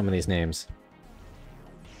creative with some of these names.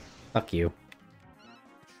 Fuck you.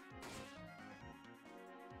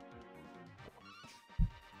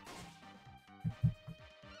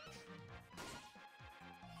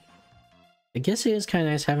 I guess it is kinda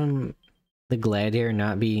nice having the Gladiator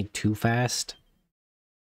not be too fast.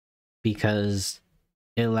 Because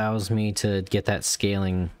it allows me to get that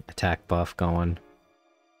scaling attack buff going.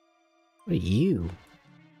 What are you?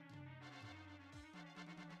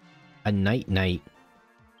 A night. Night.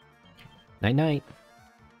 Okay,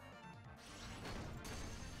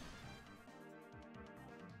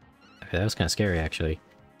 that was kind of scary, actually.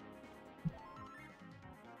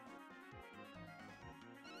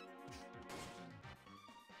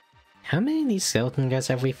 How many of these skeleton guys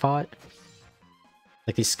have we fought?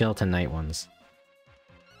 Like these skeleton knight ones.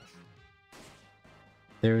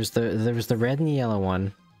 There was the red and the yellow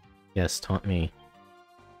one. Yes, taunt me.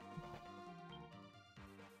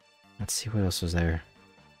 Let's see what else was there.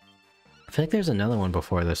 I feel like there's another one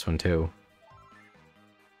before this one too.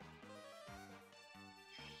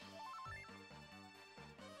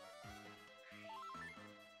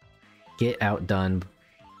 Get outdone.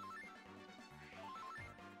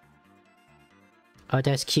 Oh,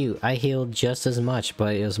 that's cute. I healed just as much,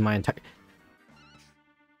 but it was my entire...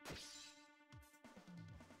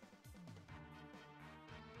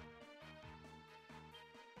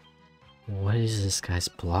 What is this guy's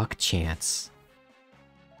block chance?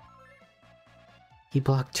 He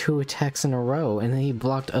blocked 2 attacks in a row, and then he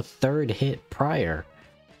blocked a 3rd hit prior.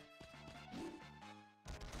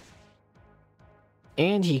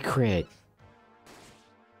 And he crit.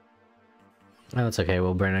 Oh, it's okay.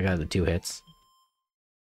 Well, Brenna got the 2 hits.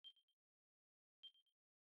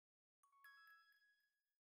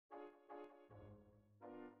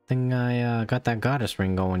 Think I got that goddess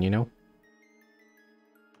ring going, you know?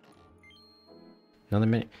 Another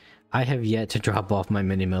minute. I have yet to drop off my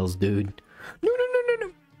mini mills, dude. No.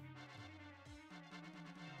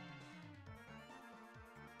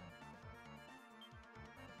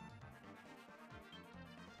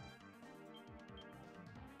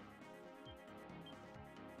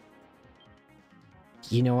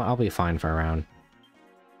 You know what? I'll be fine for a round.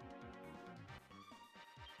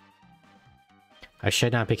 I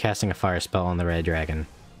should not be casting a fire spell on the red dragon.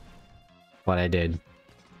 But I did.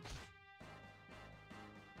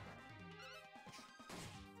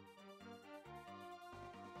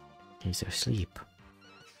 He's asleep.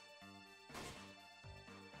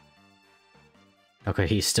 Okay,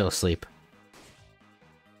 he's still asleep.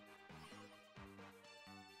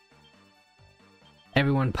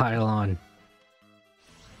 Everyone pile on.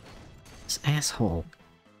 This asshole.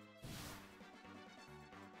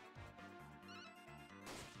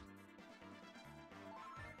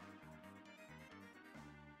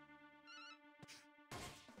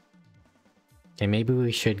 Okay, maybe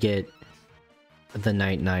we should get the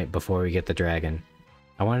Night before we get the dragon.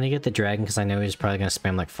 I wanted to get the dragon because I know he's probably going to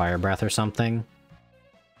spam like Fire Breath or something.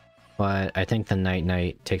 But I think the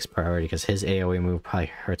Night takes priority because his AoE move probably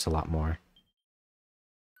hurts a lot more.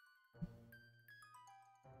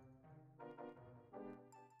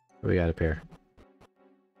 What we got up here?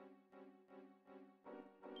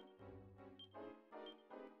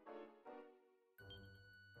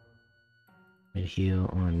 Mid heal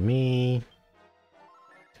on me.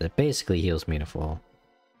 So it basically heals me to full.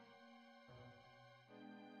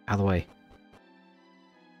 Out of the way.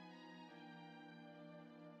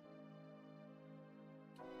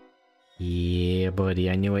 Yeah, buddy,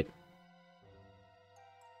 I knew it.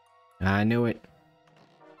 I knew it.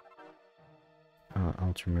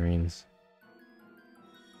 Ultramarines.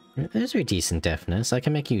 Those are decent deafness. I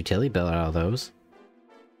can make a utility belt out of those.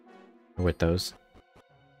 Or with those.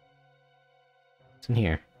 What's in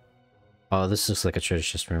here? Oh, this looks like a treasure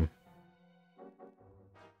chest room.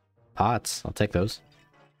 Pots. I'll take those.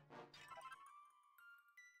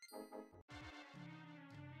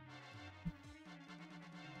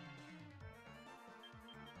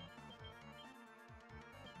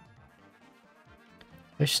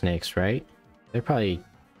 They're snakes, right? They're probably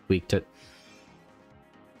weak to...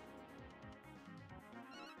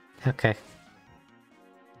 Okay.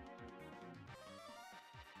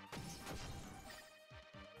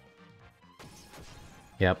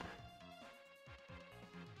 Yep.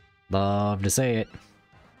 Love to say it.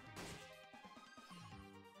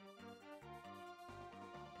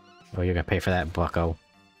 Oh, you're gonna pay for that, bucko.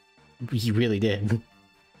 You really did.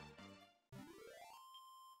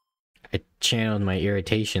 I channeled my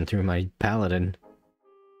irritation through my paladin.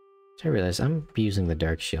 So I realize I'm using the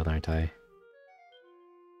dark shield, aren't I?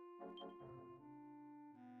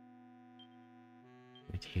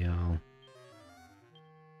 Heal.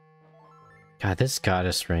 God, this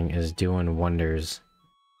goddess ring is doing wonders.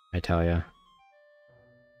 I tell ya.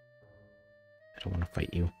 I don't want to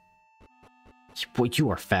fight you. Boy,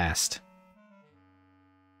 you are fast.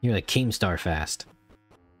 You're like Keemstar fast.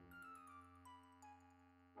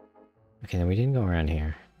 Okay, then we didn't go around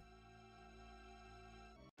here.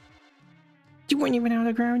 You weren't even out of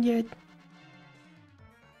the ground yet.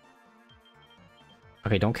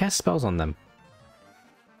 Okay, don't cast spells on them.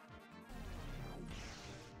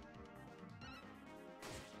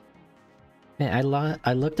 Man,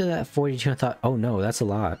 I looked at that 42 and thought, oh no, that's a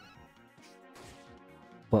lot.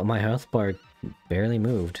 But my health bar barely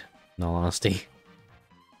moved, in all honesty.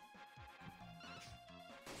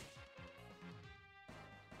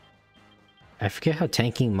 I forget how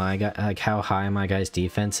tanking my guy, like how high my guy's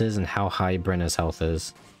defense is and how high Brenna's health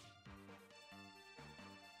is.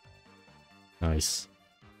 Nice.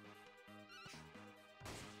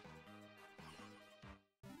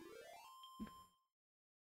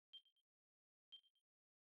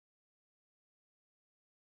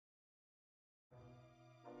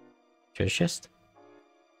 Treasure chest?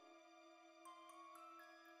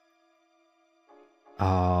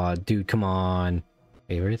 Aw, dude, come on.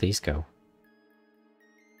 Hey, where did these go?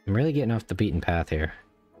 I'm really getting off the beaten path here.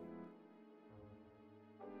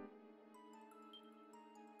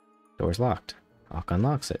 Door's locked. Hawk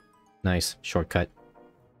unlocks it. Nice. Shortcut.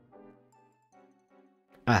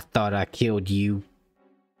 I thought I killed you.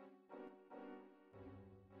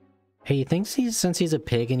 Hey, you think since he's a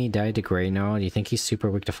pig and he died to Grey now, do you think he's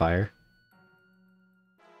super weak to fire?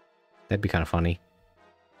 That'd be kind of funny.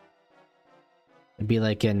 It'd be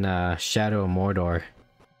like in Shadow of Mordor.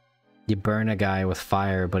 You burn a guy with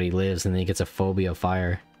fire, but he lives, and then he gets a phobia of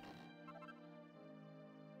fire.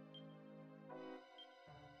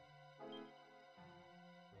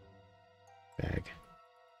 Bag.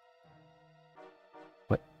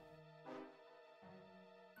 What?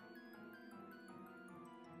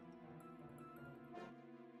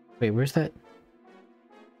 Wait, where's that?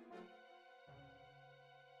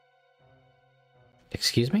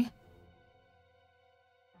 Excuse me?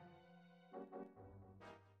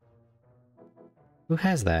 Who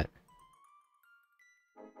has that?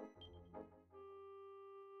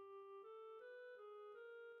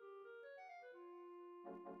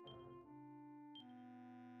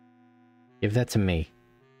 Give that to me.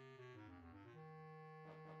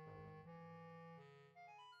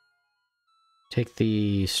 Take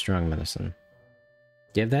the strong medicine.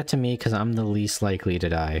 Give that to me because I'm the least likely to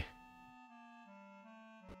die.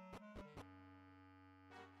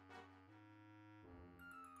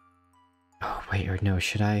 Oh, wait, or no,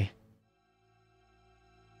 should I?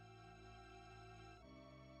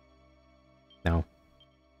 No.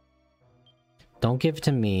 Don't give it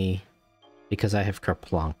to me because I have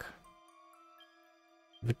Kerplunk.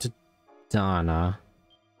 Give it to Donna.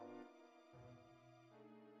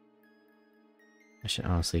 I should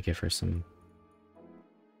honestly give her some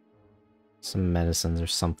medicines or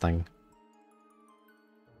something.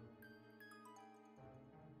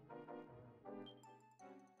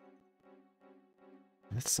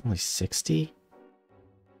 That's only 60?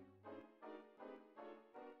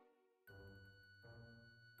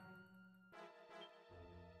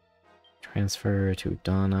 Transfer to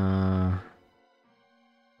Donna.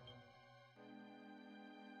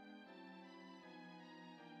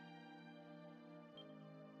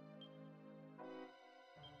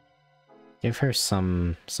 Give her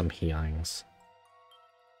some healings.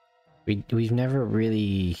 We've never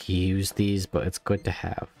really used these, but it's good to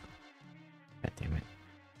have. God damn it.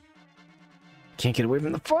 Can't get away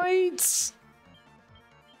from the fights!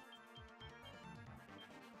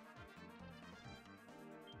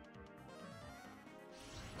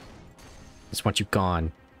 Just want you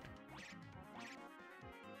gone.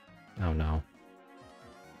 Oh no.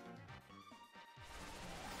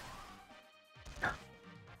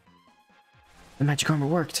 The magic armor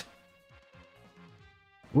worked!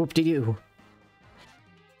 Whoop-de-doo!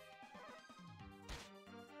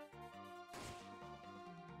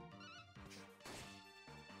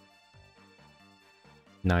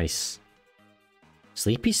 Nice.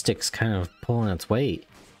 Sleepy Stick's kind of pulling its weight.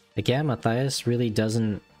 Again, Matthias really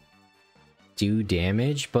doesn't do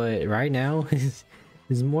damage, but right now,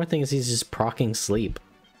 there's more things he's just proccing sleep.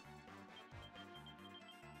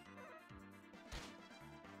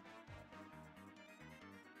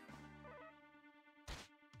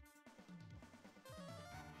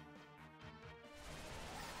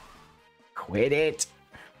 Quit it!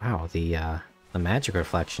 Wow, the magic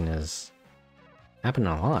reflection is happening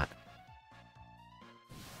a lot.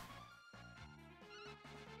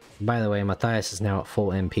 By the way, Matthias is now at full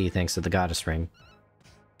MP thanks to the Goddess Ring.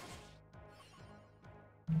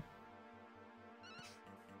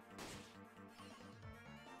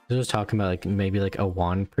 I was talking about like maybe like a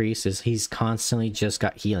wand priest is he's constantly just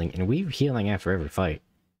got healing, and we're healing after every fight.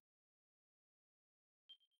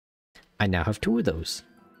 I now have 2 of those.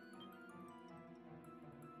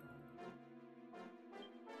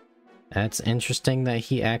 That's interesting that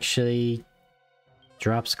he actually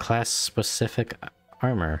drops class specific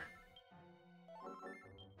armor.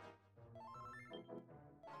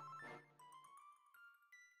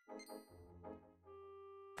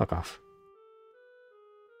 Fuck off.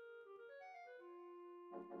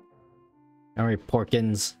 Alright,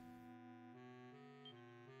 Porkins.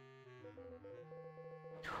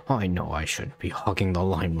 I know I shouldn't be hogging the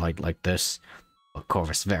limelight like this, but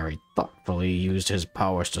Corvus very thoughtfully used his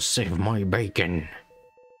powers to save my bacon.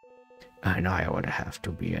 And I would have to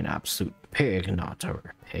be an absolute pig not to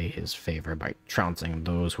repay his favor by trouncing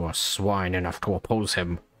those who are swine enough to oppose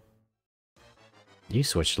him. You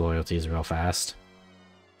switched loyalties real fast.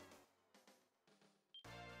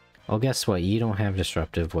 Well, guess what? You don't have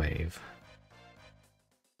Disruptive Wave.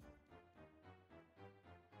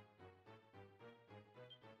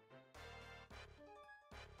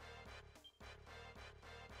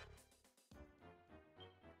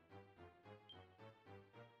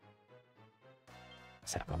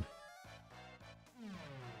 Zap him.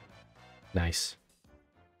 Nice.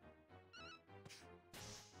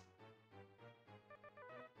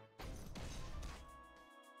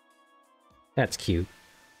 That's cute.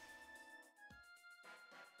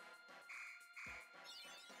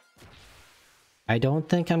 I don't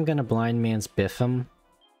think I'm gonna Blind Man's Biff him,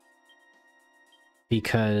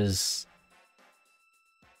 because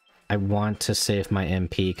I want to save my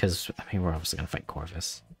MP, because, I mean, we're obviously gonna fight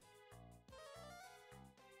Corvus.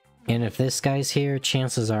 And if this guy's here,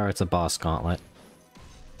 chances are it's a boss gauntlet.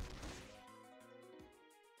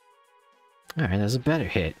 Alright, that's a better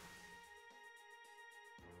hit.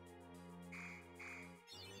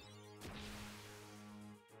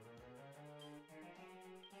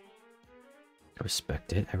 I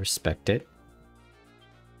respect it, I respect it.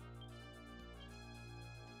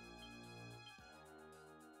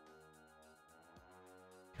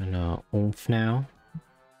 Gonna oomph now.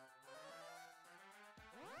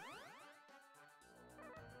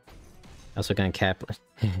 Also gonna cap.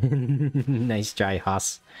 Nice try,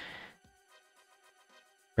 Haas.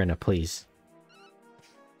 Brenna, please.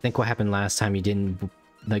 Think what happened last time you didn't,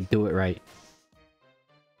 like, do it right.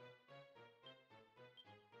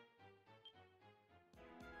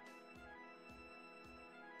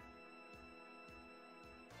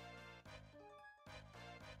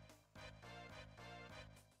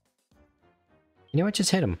 You know what?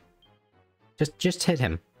 Just hit him. Just hit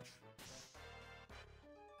him.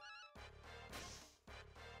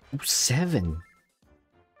 Ooh, 7.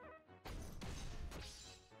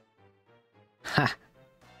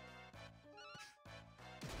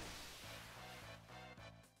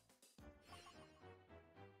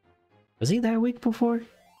 Was he that weak before?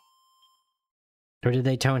 Or did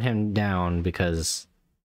they tone him down because...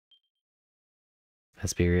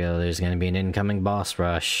 Let's be real, there's gonna be an incoming boss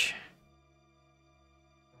rush.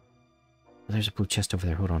 Oh, there's a blue chest over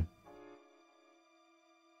there, hold on.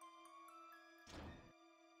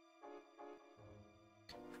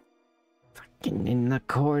 Fucking in the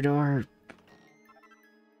corridor.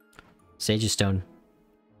 Sage's Stone.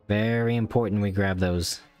 Very important we grab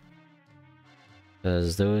those.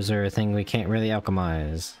 Because those are a thing we can't really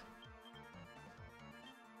alchemize.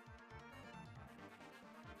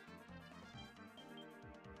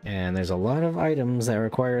 And there's a lot of items that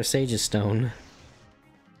require a Sage's Stone.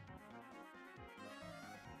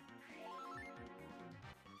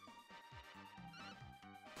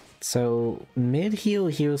 So, mid-heal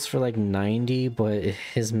heals for like 90, but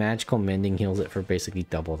his magical mending heals it for basically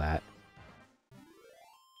double that.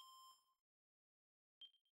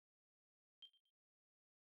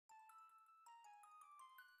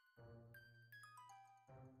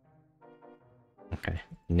 Okay,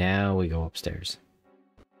 now we go upstairs.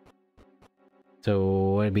 So,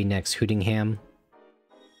 what would be next? Hootingham?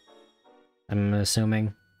 I'm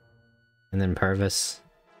assuming? And then Purvis?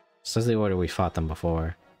 So that's the order we fought them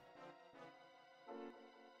before.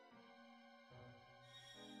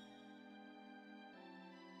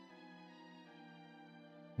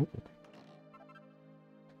 Ooh.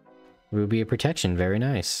 Ruby of Protection, very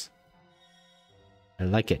nice. I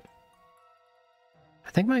like it. I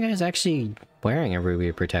think my guy's actually wearing a Ruby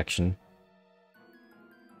of Protection.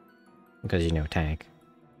 Because, you know, tank.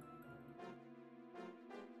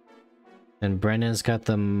 And Brenna's got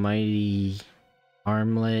the Mighty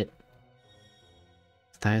Armlet.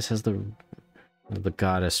 Thias has the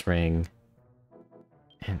Goddess Ring.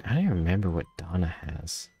 And I don't even remember what Donna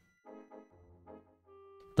has.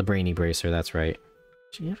 The Brainy Bracer, that's right.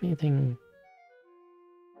 Do you have anything...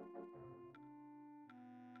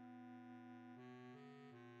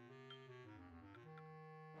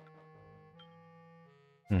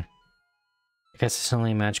 I guess it's the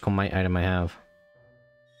only magical might item I have.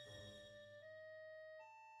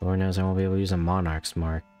 Lord knows I won't be able to use a Monarch's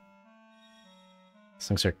Mark. These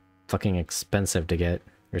things are fucking expensive to get.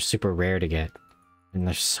 They're super rare to get. And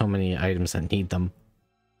there's so many items that need them.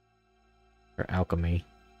 For alchemy.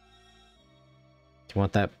 Do you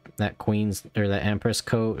want that queen's, or that empress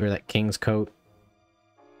coat, or that king's coat?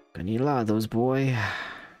 Gonna need a lot of those, boy.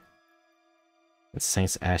 The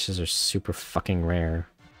Saint's Ashes are super fucking rare.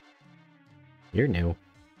 You're new.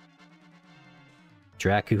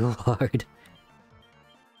 Draculard.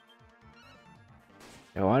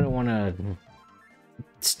 Oh, I don't want to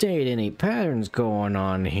state any patterns going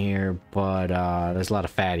on here, but there's a lot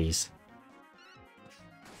of fatties.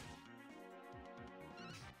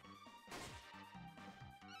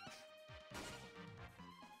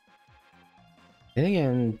 And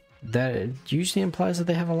again, that usually implies that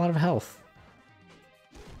they have a lot of health.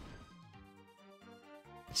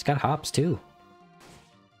 He's got hops too.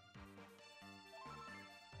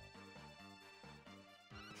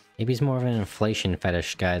 Maybe he's more of an inflation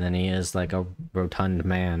fetish guy than he is like a rotund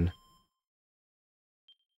man.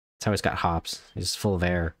 That's how he's got hops. He's full of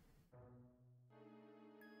air.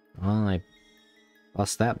 Well, I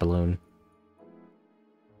lost that balloon.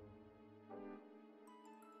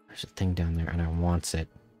 There's a thing down there and I wants it.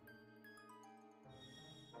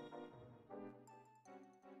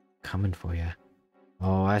 Coming for you.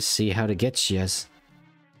 Oh, I see how to get yous.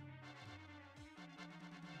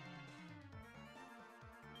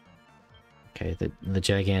 Okay, the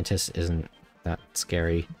Gigantus isn't that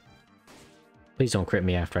scary. Please don't crit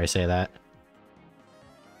me after I say that.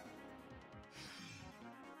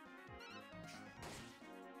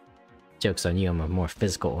 Joke's on you, I'm a more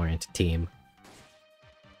physical-oriented team.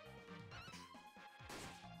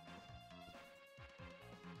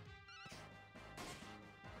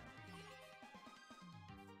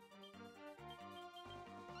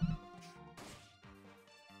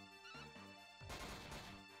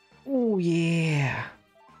 Oh yeah!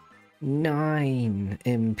 9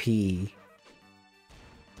 MP.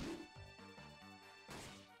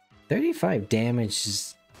 35 damage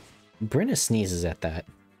is... Brenna sneezes at that.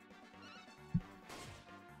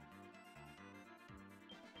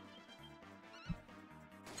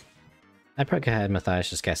 I probably could have had Matthias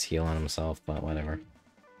just cast heal on himself, but whatever.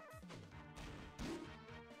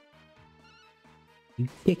 You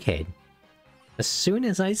dickhead. As soon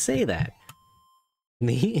as I say that.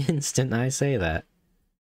 The instant I say that.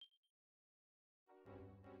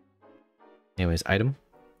 Anyways, item.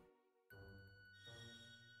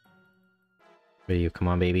 Where you? Come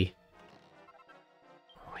on, baby.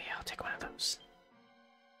 Oh yeah, I'll take one of those.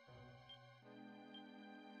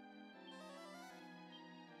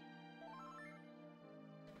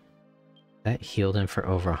 That healed him for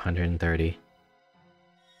over 130.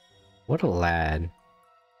 What a lad.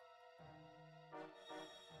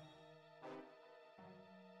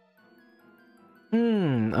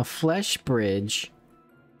 A flesh bridge.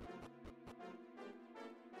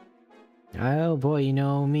 Oh boy, you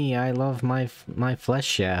know me, I love my flesh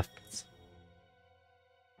shafts.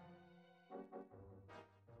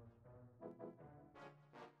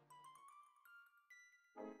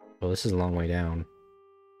 Well, this is a long way down.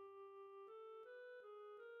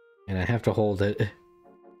 And I have to hold it.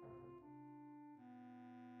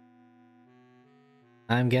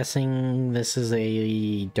 I'm guessing this is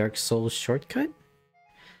a Dark Souls shortcut?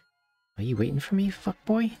 Are you waiting for me,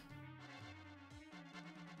 fuckboy?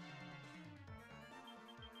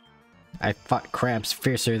 I fought crabs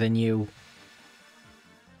fiercer than you.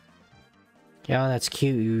 Yeah, that's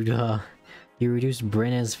cute. You reduced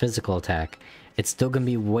Brenna's physical attack. It's still gonna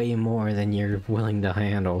be way more than you're willing to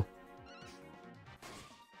handle.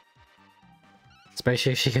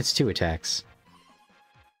 Especially if she gets 2 attacks.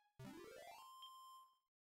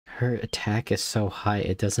 Her attack is so high,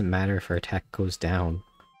 it doesn't matter if her attack goes down.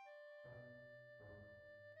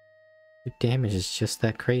 Her damage is just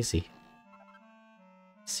that crazy.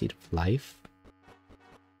 Seed of Life?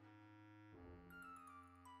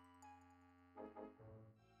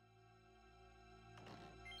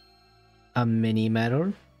 A mini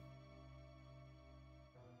medal?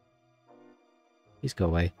 Please go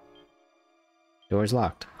away. Door's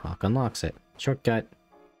locked. Hawk unlocks it. Shortcut.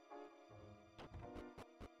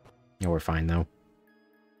 Yeah, we're fine though.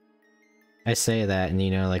 I say that and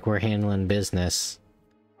you know, like we're handling business.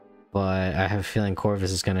 But I have a feeling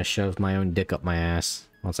Corvus is gonna shove my own dick up my ass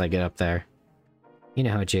once I get up there. You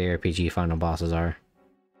know how JRPG final bosses are.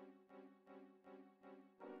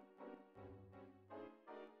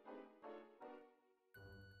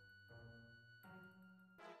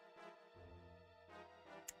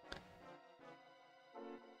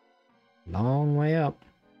 Long way up.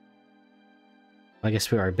 I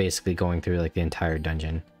guess we are basically going through like the entire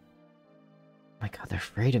dungeon. My god, they're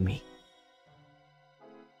afraid of me.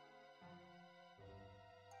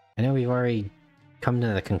 I know we've already come to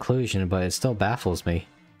the conclusion, but it still baffles me.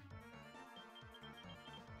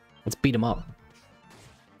 Let's beat them up.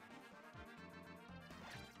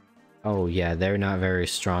 Oh yeah, they're not very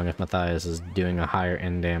strong if Matthias is doing a higher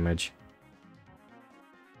end damage.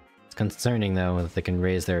 It's concerning though that they can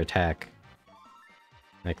raise their attack.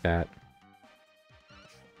 Like that.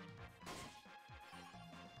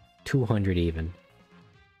 200 even.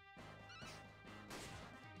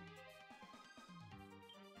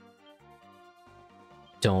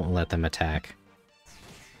 Don't let them attack.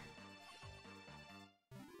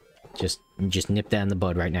 Just nip that in the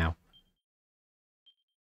bud right now.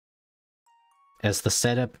 As the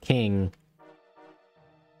setup king,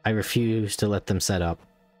 I refuse to let them set up.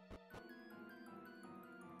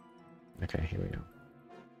 Okay, here we go.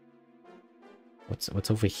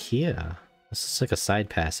 What's over here? This is like a side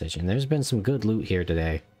passage, and there's been some good loot here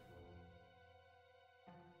today.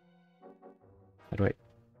 How do I...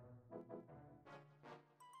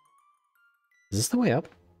 Is this the way up?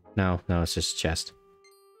 No, it's just a chest.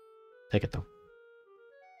 Take it though.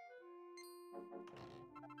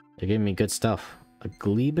 They're giving me good stuff. A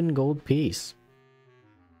Gleben gold piece.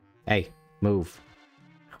 Hey, move.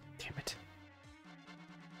 Oh, damn it.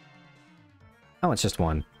 Oh, it's just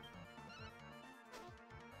one.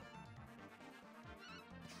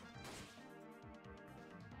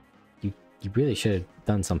 You really should have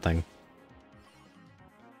done something.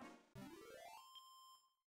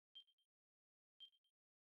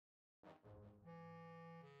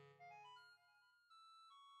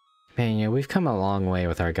 Man, yeah, we've come a long way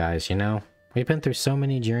with our guys, you know? We've been through so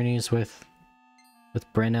many journeys with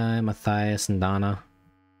Brenna and Matthias and Donna.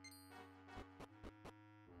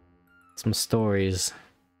 Some stories.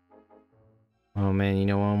 Oh man, you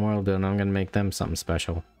know what I'm world doing? I'm gonna make them something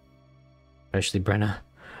special. Especially Brenna.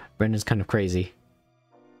 Brenna's kind of crazy.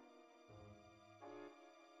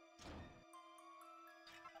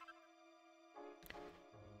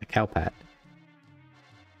 A cowpat.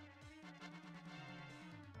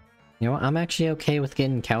 You know what? I'm actually okay with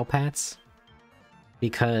getting cowpats.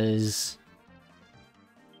 Because...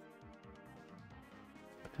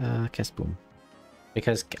 cast boom.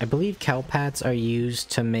 Because I believe cowpats are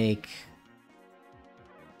used to make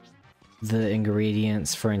the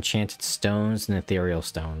ingredients for enchanted stones and ethereal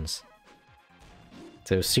stones.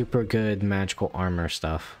 So super good magical armor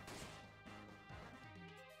stuff.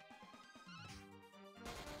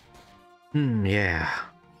 Yeah.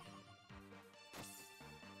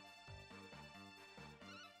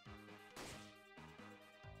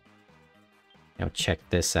 Now check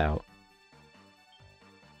this out.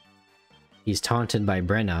 He's taunted by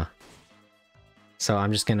Brenna. So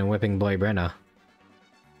I'm just gonna whipping boy Brenna.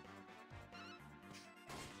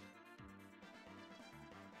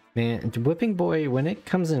 Man, whipping boy, when it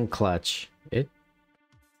comes in clutch,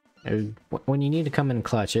 when you need to come in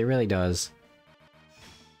clutch, it really does.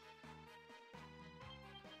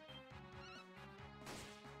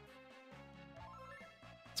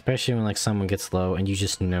 Especially when like someone gets low and you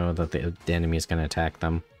just know that the enemy is gonna attack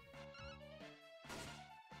them.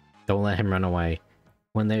 Don't let him run away.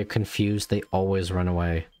 When they're confused, they always run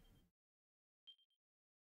away.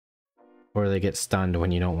 Or they get stunned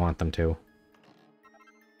when you don't want them to.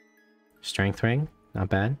 Strength ring, not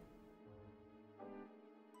bad.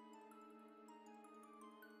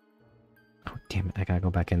 Oh damn it, I gotta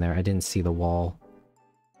go back in there. I didn't see the wall.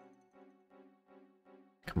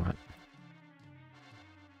 Come on.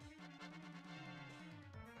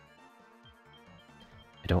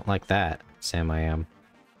 I don't like that, Sam I am.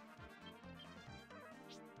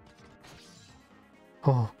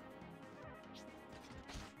 Oh.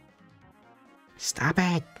 Stop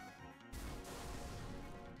it!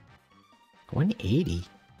 180?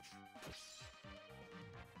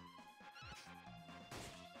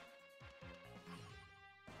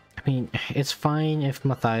 I mean, it's fine if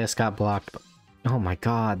Matthias got blocked, but... Oh my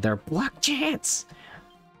god, their block chance!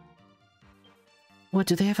 What,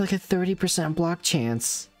 do they have like a 30% block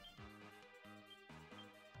chance?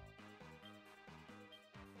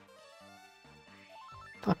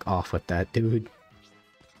 Fuck off with that, dude.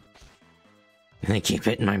 And they keep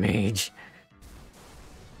hitting my mage.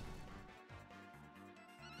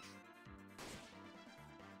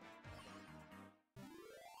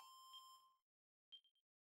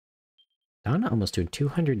 Donna almost doing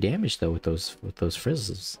 200 damage though with those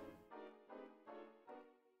frizzles.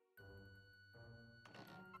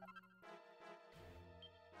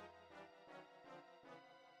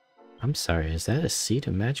 I'm sorry, is that a seed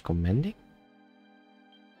of magical mending?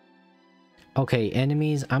 Okay,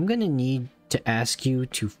 enemies, I'm gonna need to ask you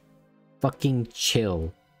to fucking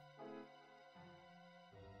chill.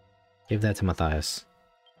 Give that to Matthias.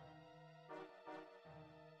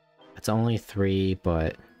 It's only 3,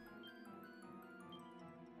 but...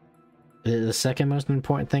 The second most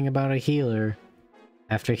important thing about a healer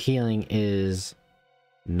after healing is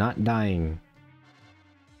not dying.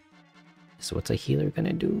 So what's a healer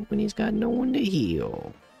gonna do when he's got no one to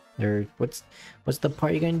heal? Or what's the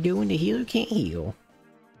part you're gonna do when the healer can't heal?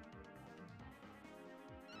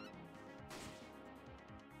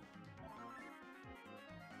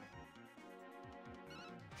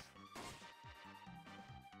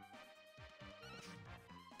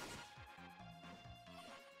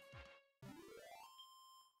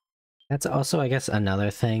 That's also, I guess,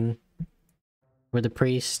 another thing with the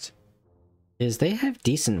priest is they have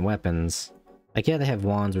decent weapons. Like, yeah, they have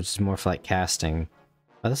wands, which is more for like casting,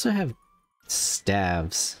 but they also have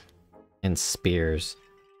staves and spears.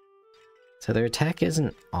 So their attack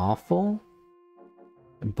isn't awful,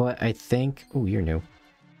 but I think... Oh, you're new.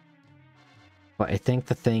 But I think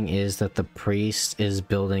the thing is that the priest is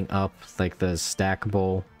building up like the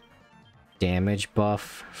stackable damage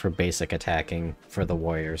buff for basic attacking for the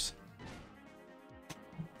warriors.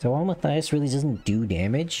 So while Matthias really doesn't do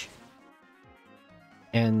damage,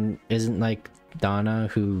 and isn't like Donna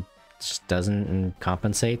who just doesn't and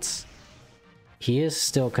compensates, he is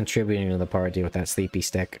still contributing to the party with that sleepy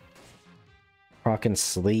stick. Rockin'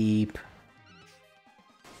 sleep,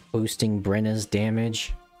 boosting Brenna's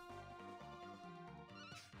damage.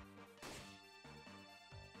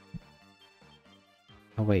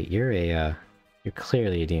 Oh wait, you're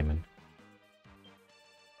clearly a demon.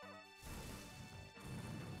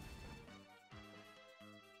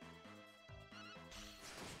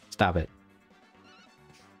 Stop it.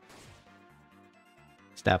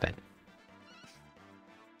 Stop it.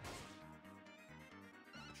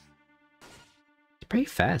 It's pretty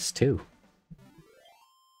fast, too.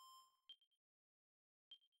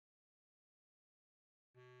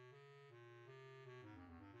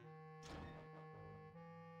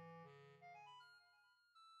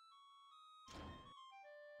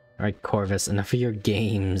 Alright, Corvus, enough of your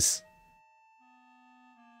games.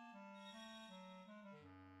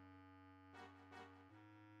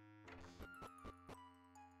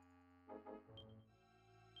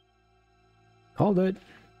 Called it.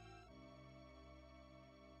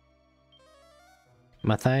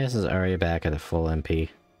 Matthias is already back at a full MP.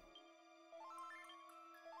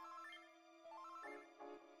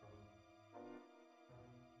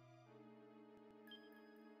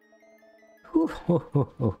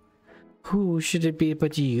 Who should it be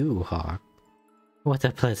but you, Hawk? What a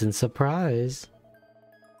pleasant surprise.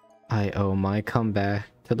 I owe my comeback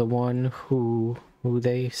to the one who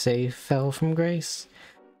they say fell from grace,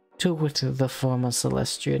 to wit the former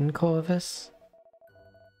Celestian Corvus.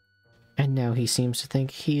 And now he seems to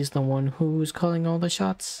think he's the one who's calling all the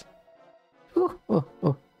shots. Ooh, ooh,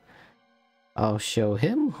 ooh. I'll show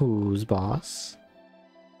him who's boss.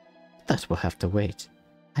 That will have to wait.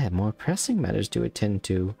 I have more pressing matters to attend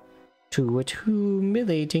to wit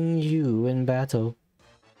humiliating you in battle.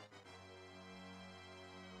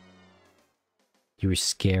 You were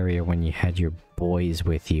scarier when you had your boys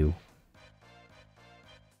with you.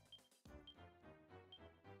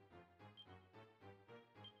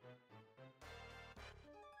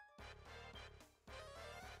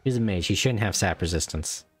 He's a mage, he shouldn't have sap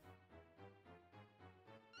resistance.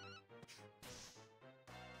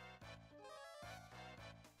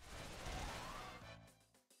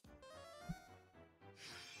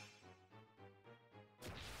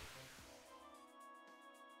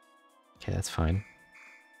 Okay, that's fine.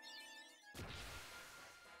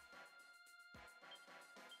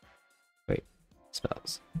 Wait,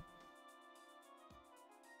 spells.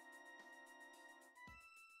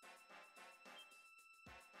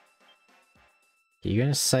 You're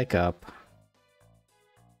gonna psych up. I'm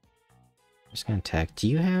just gonna attack. Do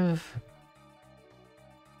you have...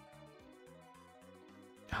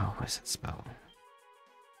 Oh, what's that spell?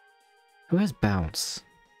 Who has bounce?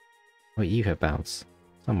 Wait, you have bounce.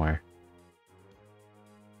 Somewhere.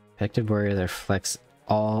 Effective warrior that reflects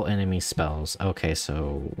all enemy spells. Okay,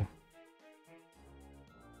 so...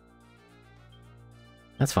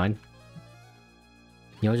 That's fine.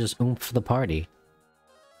 You'll just oomph the party.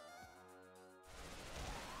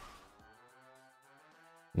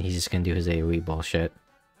 And he's just gonna do his AoE bullshit.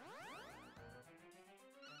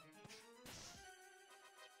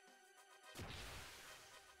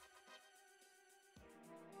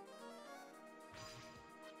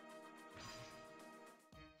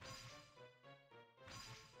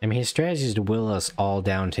 I mean, his strategy is to will us all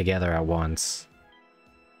down together at once.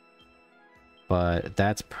 But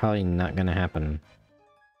that's probably not gonna happen.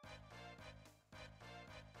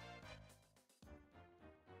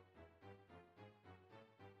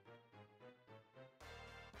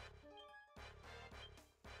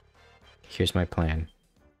 Here's my plan.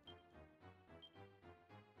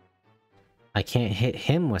 I can't hit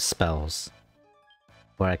him with spells,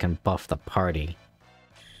 but I can buff the party.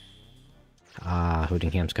 Ah,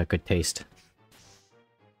 Hootingham's got good taste.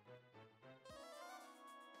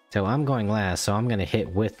 So I'm going last, so I'm gonna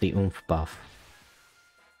hit with the oomph buff.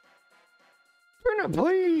 Brenna,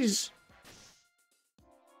 please!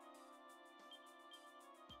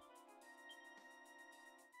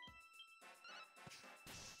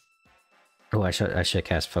 Oh, I should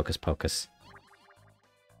cast Focus Pocus.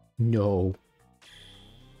 No.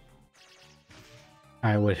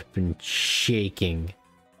 I would have been shaking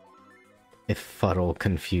if Fuddle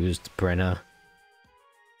confused Brenna.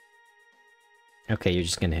 Okay, you're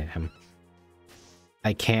just gonna hit him.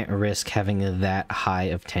 I can't risk having that high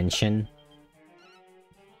of tension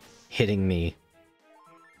hitting me.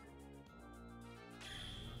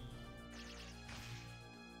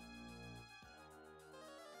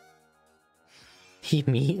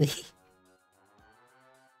 Immediately.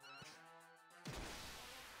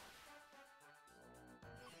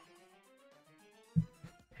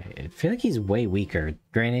 I feel like he's way weaker.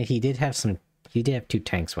 Granted, he did have 2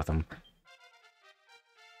 tanks with him.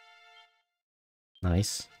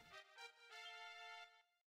 Nice.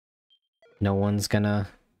 No one's gonna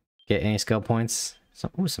get any skill points.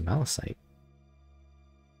 Ooh, some Malicite.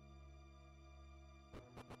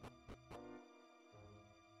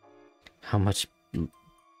 How much...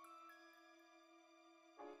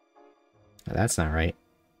 That's not right.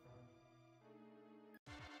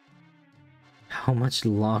 How much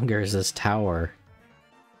longer is this tower?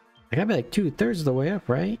 I gotta be like 2/3 of the way up,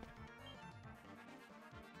 right?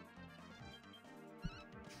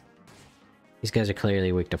 These guys are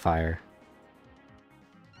clearly weak to fire.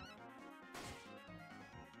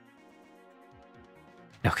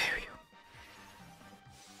 Okay, here we go.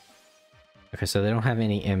 Okay, so they don't have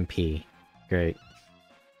any MP. Great.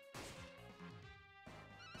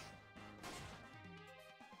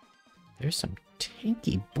 There's some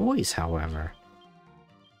tanky boys, however.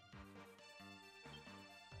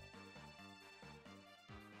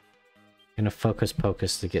 Gonna Focus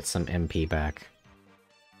Pocus to get some MP back.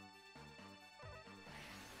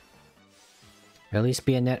 Or at least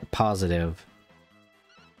be a net positive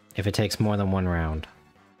if it takes more than 1 round.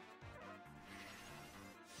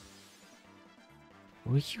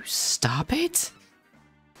 Will you stop it?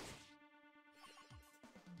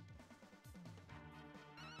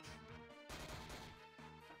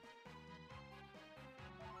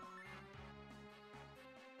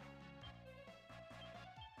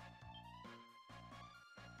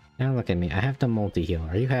 Now look at me. I have the multi-heal.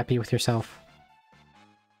 Are you happy with yourself?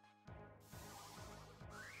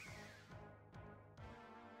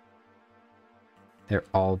 They're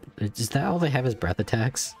all... Is that all they have is breath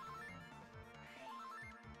attacks?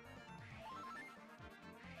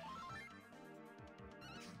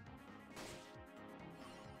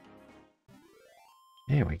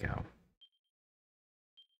 There we go.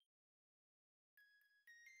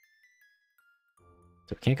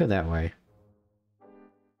 So we can't go that way.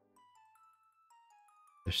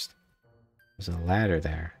 There's a ladder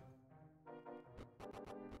there.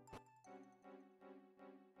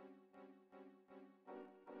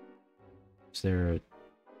 Is there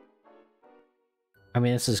I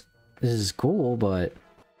mean, this is cool, but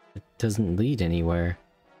it doesn't lead anywhere.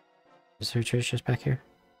 Is there a church just back here?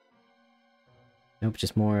 Nope,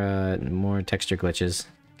 just more texture glitches.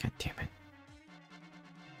 God damn it.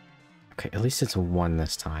 Okay, at least it's one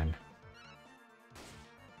this time.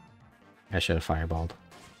 I should have fireballed.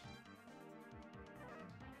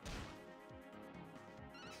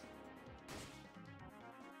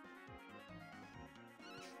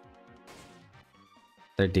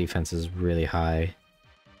 Their defense is really high.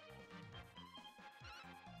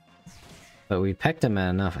 But we pecked him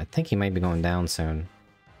at enough. I think he might be going down soon.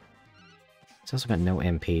 He's also got no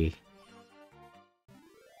MP.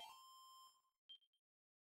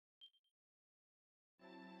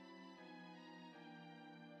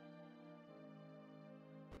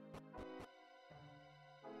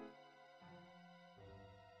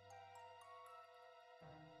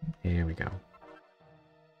 Here we go.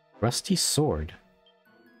 Rusty sword.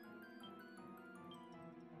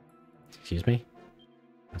 Excuse me?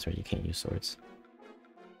 That's right, you can't use swords.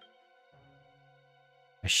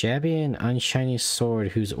 A shabby and unshiny sword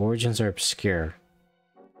whose origins are obscure.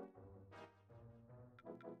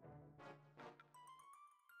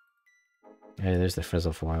 Hey, there's the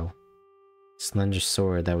frizzle foil. Slender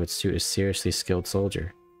sword that would suit a seriously skilled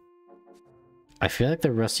soldier. I feel like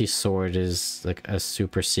the rusty sword is like a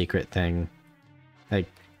super secret thing. Like,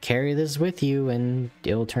 carry this with you and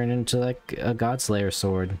it'll turn into like a Godslayer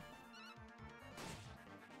sword.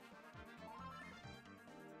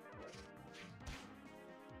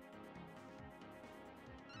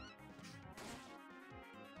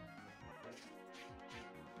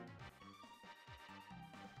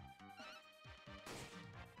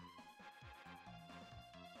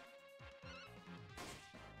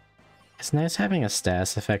 It's nice having a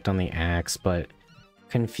status effect on the axe, but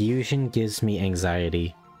confusion gives me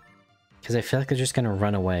anxiety. Because I feel like they're just gonna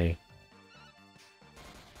run away.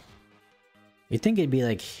 You'd think it'd be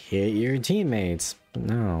like, hit your teammates, but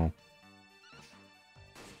no.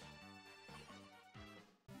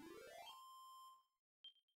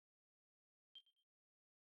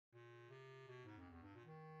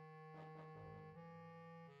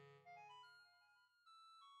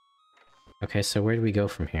 Okay, so where do we go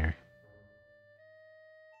from here?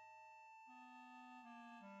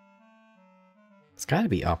 It's gotta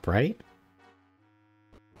be up, right?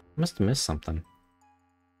 Must have missed something.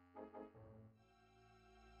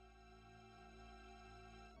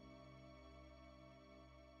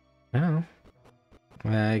 Oh.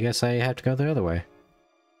 I guess I have to go the other way.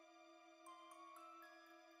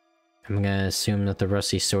 I'm gonna assume that the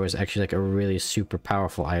rusty sword is actually like a really super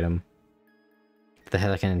powerful item. They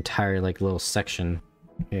had like an entire like little section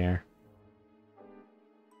here.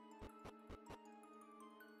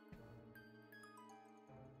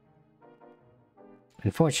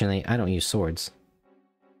 Unfortunately, I don't use swords.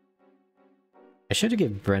 I should have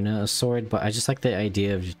given Brenna a sword, but I just like the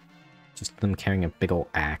idea of just them carrying a big old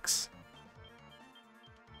axe.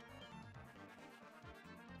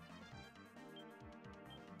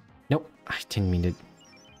 Nope, I didn't mean to. I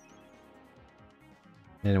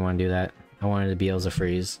didn't want to do that. I wanted to be able to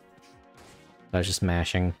freeze. I was just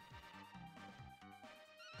mashing.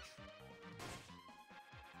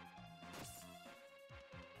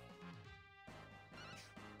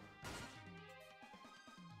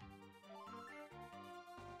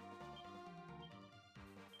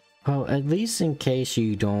 Well, at least in case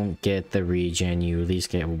you don't get the regen, you at least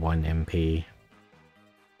get 1 MP.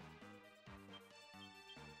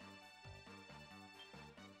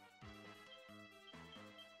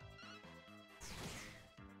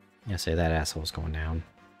 Yeah, say that asshole's going down.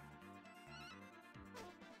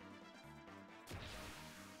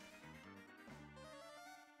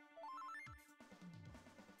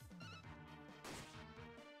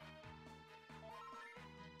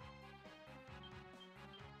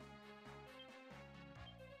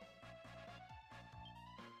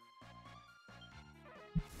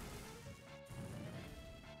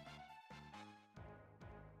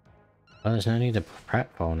 Well, there's no need to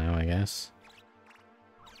pratfall now, I guess.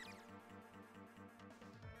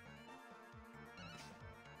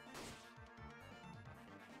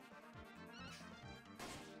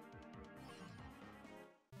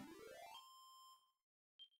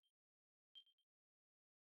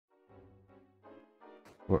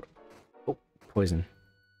 Oh, poison.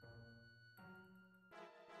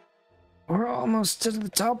 We're almost to the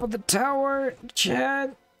top of the tower,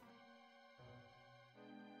 Chad.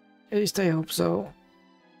 At least I hope so.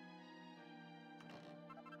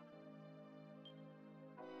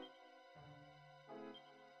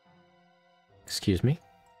 Excuse me?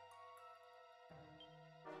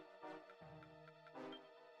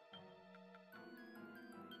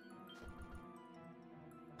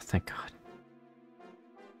 Thank God.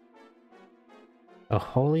 A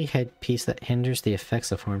holy headpiece that hinders the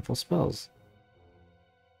effects of harmful spells.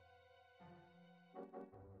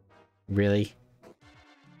 Really?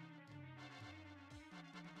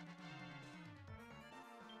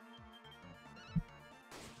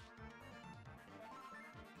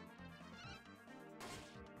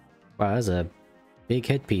 Wow, that's a big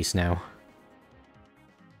headpiece now.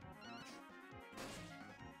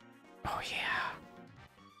 Oh yeah.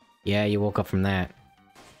 Yeah, you woke up from that.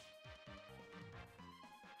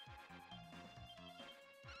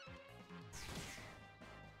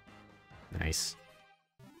 Nice.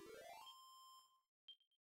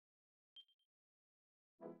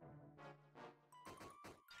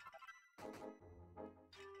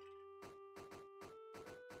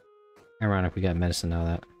 Ironic we got medicine now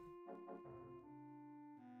that.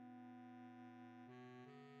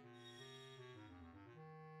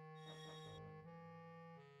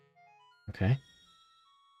 Okay.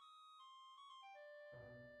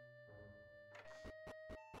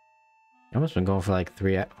 I must have been going for like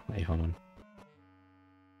 3 hours. Wait, hold on.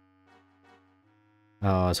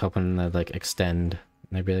 Oh, I was hoping to like extend.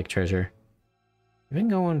 Maybe like treasure. We've been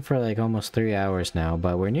going for like almost 3 hours now,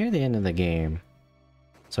 but we're near the end of the game.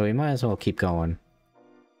 So we might as well keep going.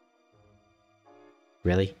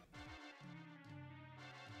 Really?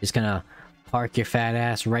 Just gonna park your fat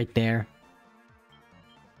ass right there?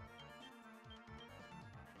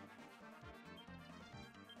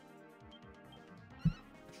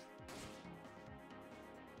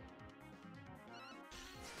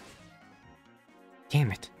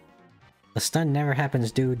 Damn it. The stun never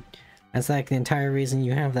happens, dude. That's like the entire reason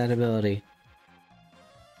you have that ability.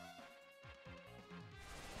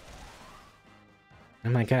 Oh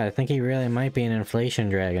my god, I think he really might be an inflation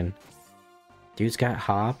dragon. Dude's got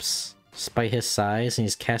hops, despite his size, and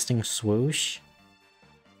he's casting swoosh.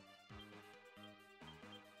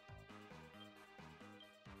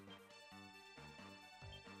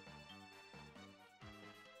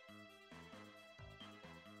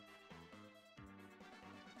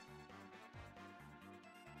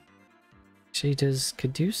 Actually, does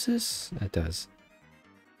Caduceus? That does.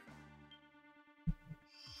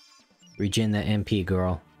 Regen that MP,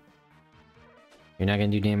 girl. You're not gonna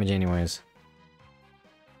do damage anyways.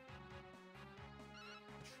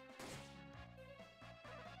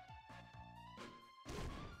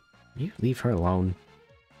 You leave her alone.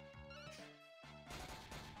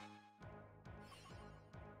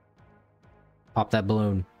 Pop that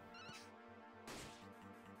balloon.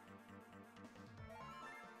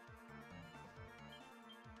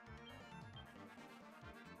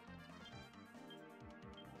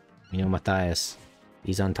 You know Matthias.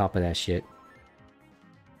 He's on top of that shit.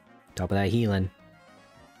 Top of that healing.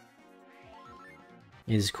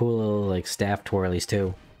 His cool little like staff twirlies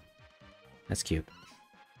too. That's cute.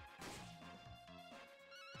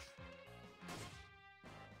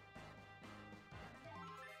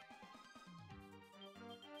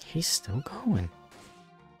 He's still going.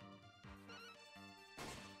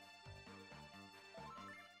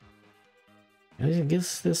 I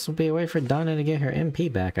guess this will be a way for Donna to get her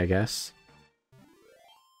MP back, I guess.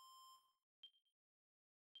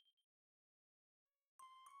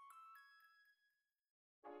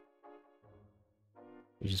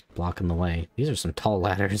 You're just blocking the way. These are some tall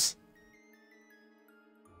ladders.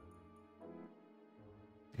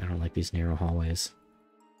 I don't like these narrow hallways.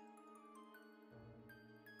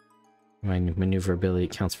 My maneuverability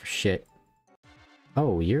counts for shit.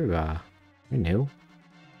 Oh, you're new.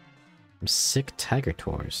 I'm sick Tiger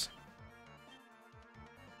Tours.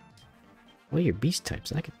 Well, you're beast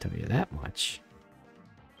types, I can tell you that much.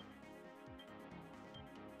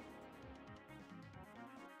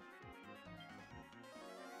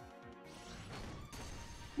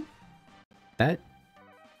 That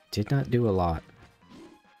did not do a lot.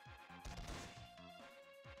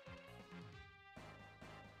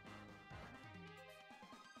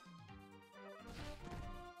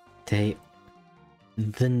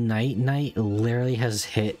 The Night Knight literally has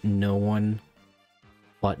hit no one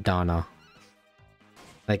but Donna.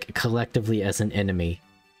 Like, collectively as an enemy.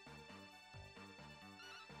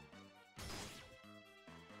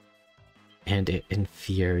 And it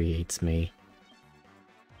infuriates me.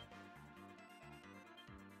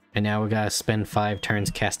 And now we gotta spend 5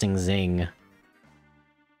 turns casting Zing.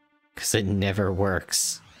 Because it never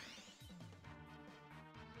works.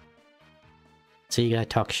 So you gotta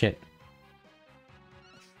talk shit.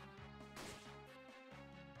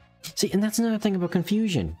 See, and that's another thing about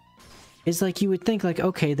confusion. Is like, you would think like,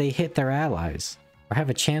 okay, they hit their allies. Or have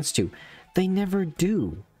a chance to. They never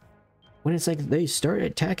do. When it's like, they start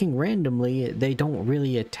attacking randomly, they don't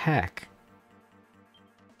really attack.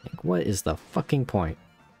 Like, what is the fucking point?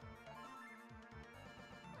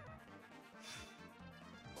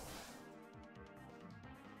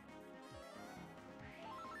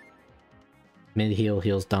 Mid-heal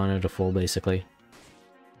heals Donna to full, basically.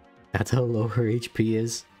 That's how low her HP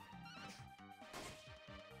is.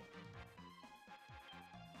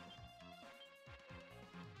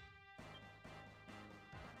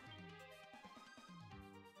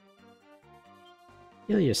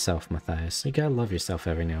 Heal yourself, Matthias. You gotta love yourself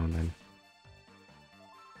every now and then.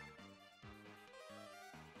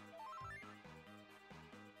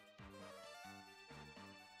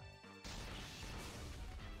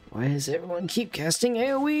 Why does everyone keep casting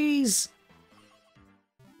AoEs?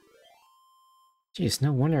 Jeez,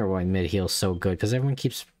 no wonder why mid-heal's so good, because everyone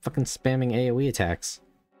keeps fucking spamming AoE attacks.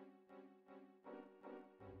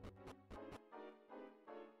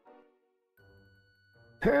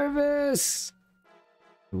 Purvis!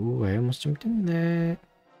 Ooh, I almost jumped in that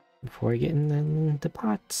before I get in the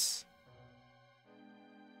pots.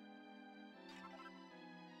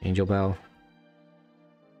 Angel Bell.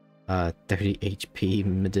 30 HP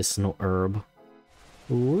medicinal herb.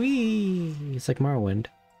 Whee! It's like Morrowind.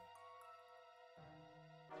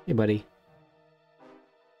 Hey, buddy.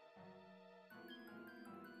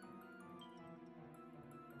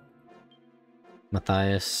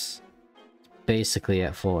 Matthias. Basically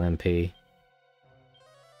at full MP.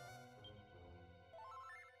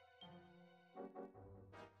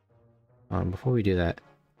 Before we do that.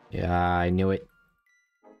 Yeah, I knew it.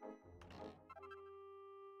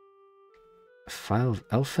 File of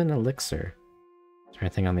Elfin Elixir. Is there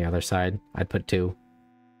anything on the other side? I'd put 2.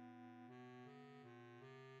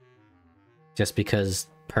 Just because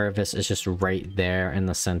Purvis is just right there in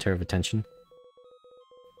the center of attention.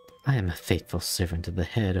 I am a faithful servant of the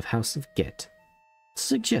head of House of Get. To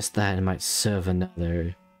suggest that I might serve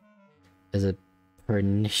another is a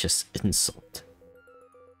pernicious insult.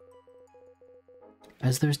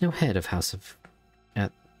 As there is no head of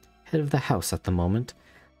the house at the moment,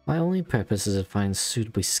 my only purpose is to find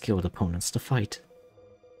suitably skilled opponents to fight.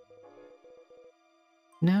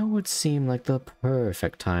 Now would seem like the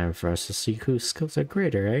perfect time for us to see whose skills are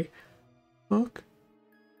greater, eh? Look.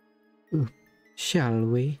 Shall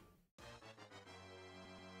we?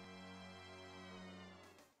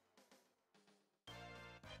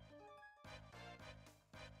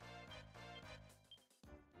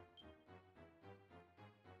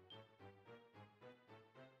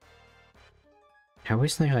 I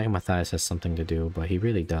always think like Matthias has something to do, but he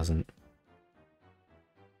really doesn't.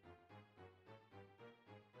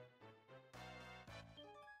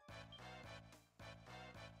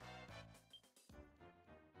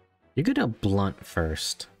 You're gonna blunt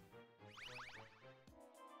first.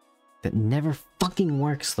 That never fucking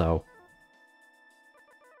works, though.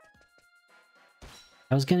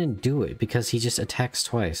 I was gonna do it because he just attacks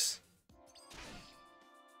twice.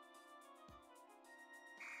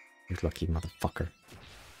 You lucky motherfucker.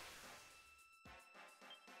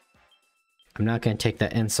 I'm not gonna take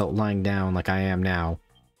that insult lying down like I am now.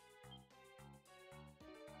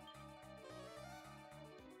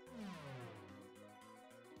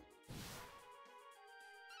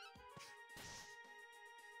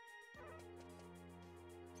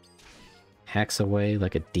 Hacks away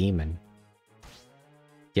like a demon.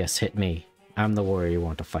 Yes, hit me. I'm the warrior you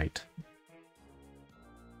want to fight.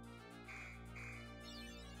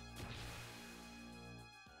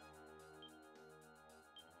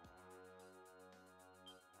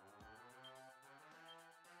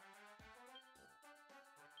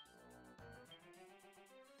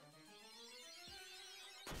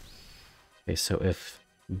 Okay, so if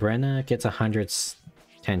Brenna gets 100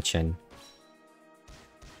 tension,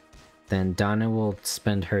 then Donna will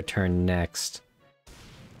spend her turn next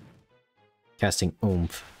casting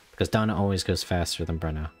Oomph, because Donna always goes faster than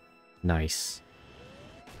Brenna. Nice.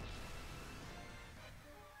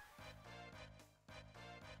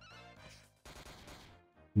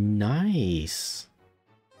 Nice.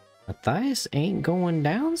 Matthias ain't going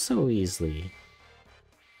down so easily.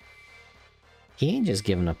 He ain't just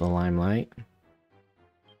giving up the limelight.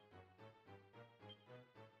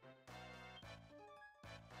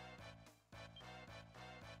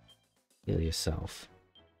 Heal yourself.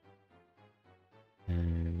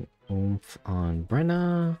 And oomph on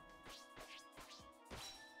Brenna.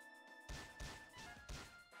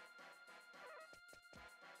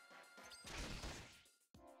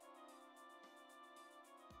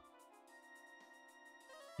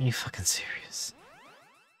 Are you fucking serious?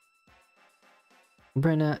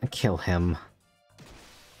 Brenna, kill him.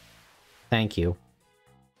 Thank you.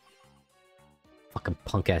 Fucking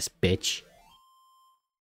punk ass bitch.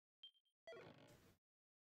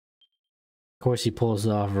 Of course he pulls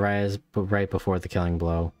it off right before the killing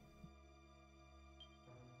blow.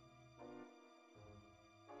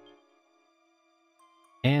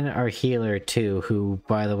 And our healer too, who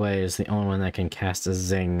by the way is the only one that can cast a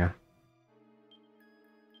zing.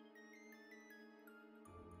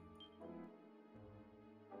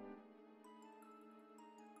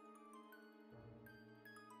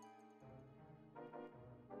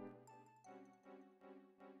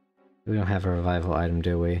 We don't have a revival item,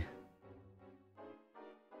 do we?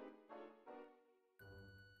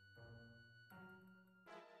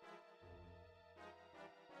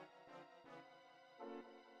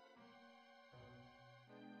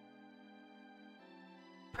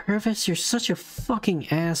 Purvis, you're such a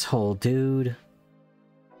fucking asshole, dude.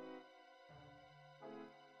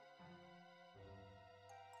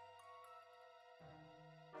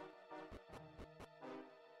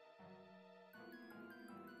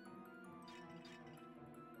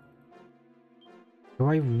 Do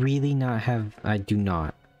I really not have... I do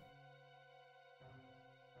not.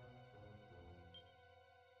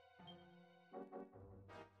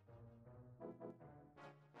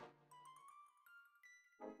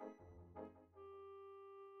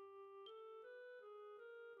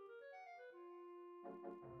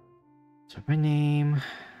 So my name...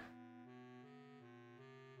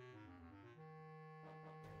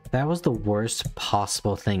 That was the worst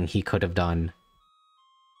possible thing he could have done.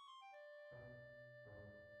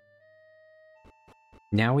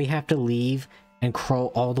 Now we have to leave and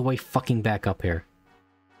crawl all the way fucking back up here.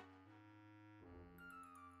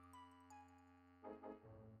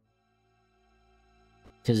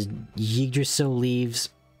 Because Yggdrasil leaves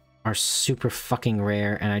are super fucking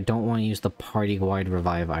rare and I don't want to use the party-wide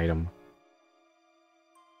revive item.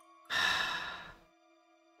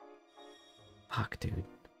 Fuck, dude.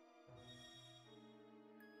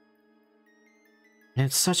 And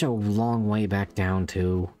it's such a long way back down,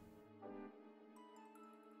 too.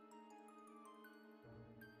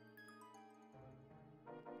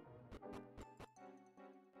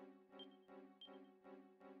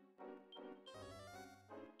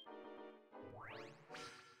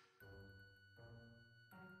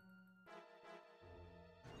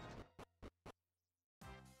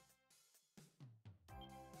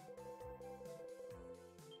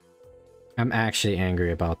 I'm actually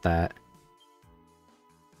angry about that.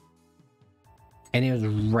 And it was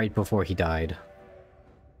right before he died.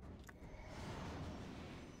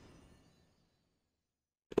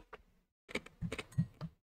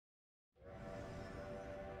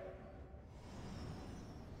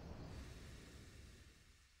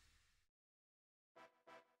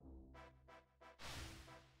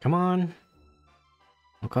 Come on.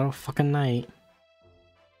 Don't go to fucking night.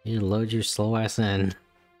 You load your slow ass in.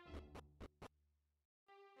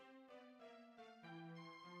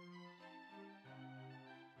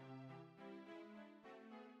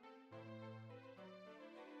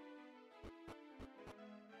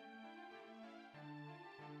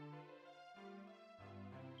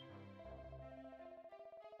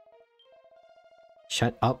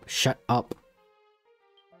 Shut up, shut up.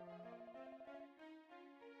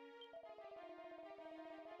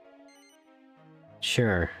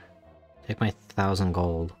 Sure. Take my 1,000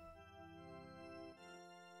 gold.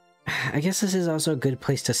 I guess this is also a good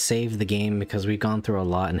place to save the game because we've gone through a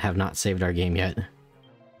lot and have not saved our game yet.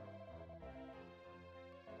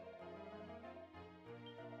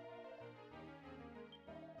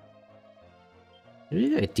 We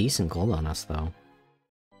got a decent gold on us though.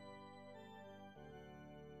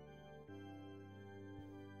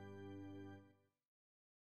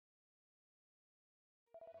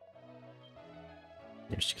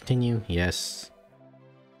 There's to continue, yes.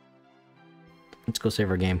 Let's go save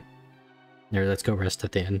our game. Or let's go rest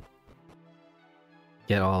at the end.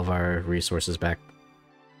 Get all of our resources back.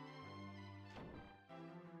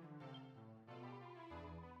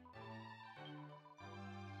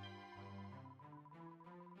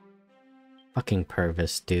 Fucking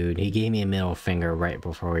Purvis, dude. He gave me a middle finger right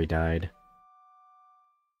before he died.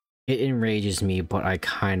 It enrages me, but I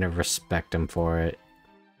kind of respect him for it.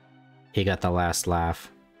 He got the last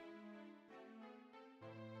laugh.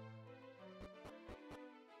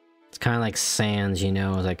 It's kind of like Sans, you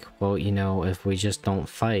know, like, well, you know, if we just don't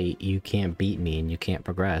fight, you can't beat me and you can't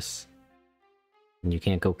progress. And you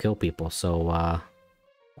can't go kill people, so,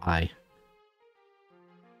 why?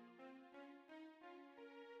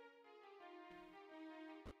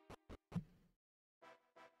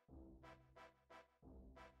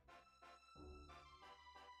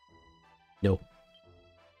 No.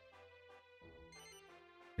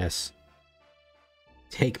 Yes.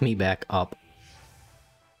 Take me back up.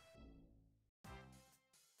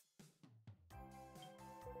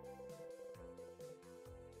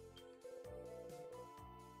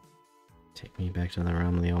 Take me back to the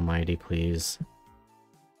realm of the Almighty, please.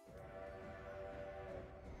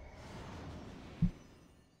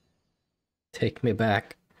 Take me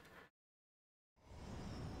back.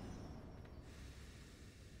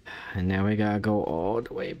 And now we gotta go all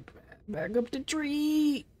the way back up the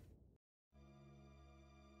tree.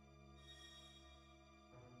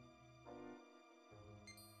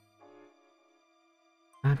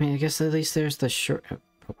 I mean, I guess at least there's the shortcut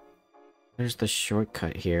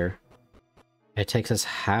here. It takes us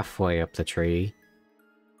halfway up the tree.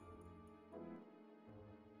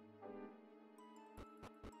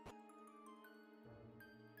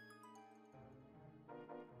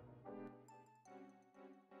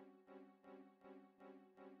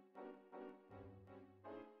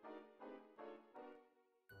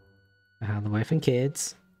 The wife and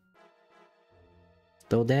kids.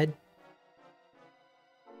 Still dead?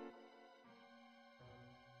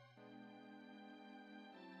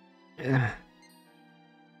 Ugh.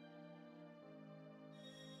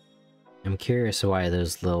 I'm curious why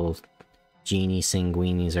those little genie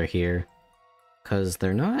sanguinis are here. Because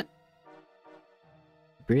they're not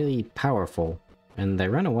really powerful, and they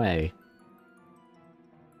run away.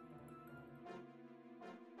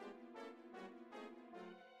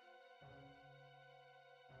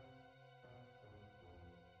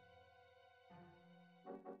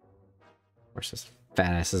 Of course, this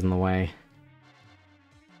fat ass is in the way.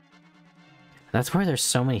 That's why there's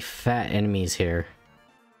so many fat enemies here.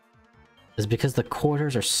 Is because the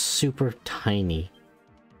quarters are super tiny.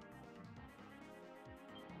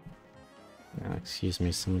 Oh, excuse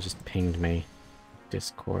me, someone just pinged me.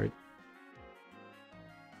 Discord.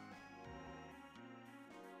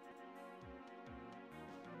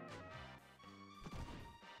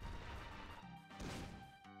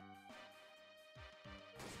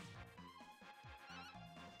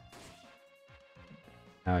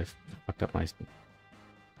 Oh, I fucked up my... There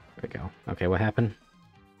we go. Okay, what happened?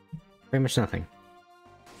 Pretty much nothing.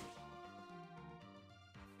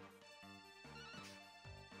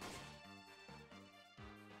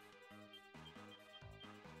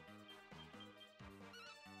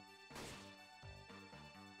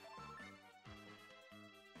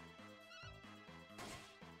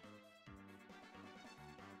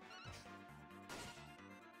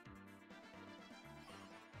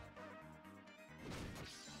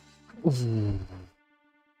 Ooh.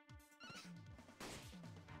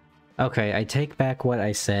 Okay, I take back what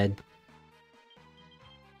I said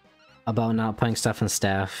about not putting stuff in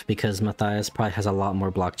staff, because Matthias probably has a lot more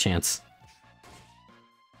block chance.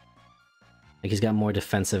 Like, he's got more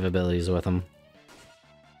defensive abilities with him.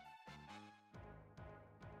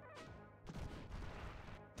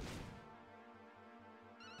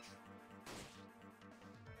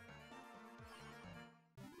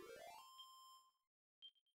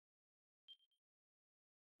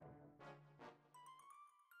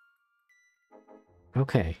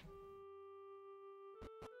 Okay.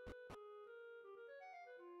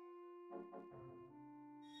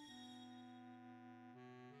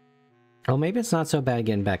 Oh, maybe it's not so bad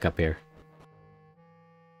getting back up here.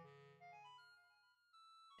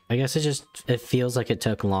 I guess it feels like it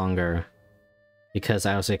took longer because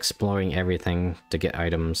I was exploring everything to get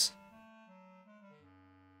items.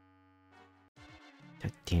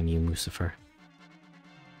 God damn you, Lucifer.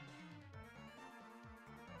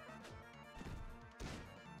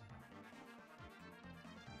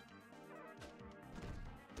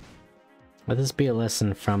 Let this be a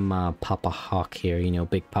lesson from Papa Hawk here, you know,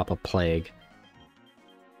 Big Papa Plague.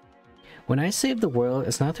 When I save the world,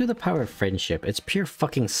 it's not through the power of friendship, it's pure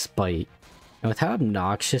fucking spite. And with how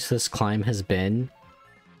obnoxious this climb has been,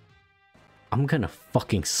 I'm gonna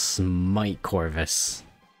fucking smite Corvus.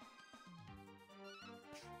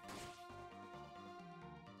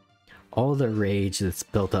 All the rage that's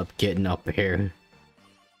built up getting up here,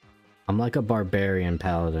 I'm like a barbarian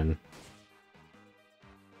paladin.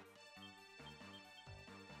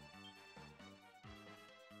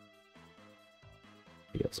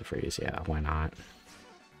 Heals a freeze, yeah, why not?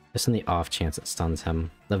 Just in the off chance it stuns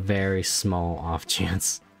him. The very small off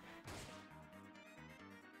chance.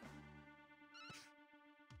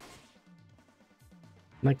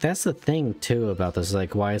 Like, that's the thing, too, about this.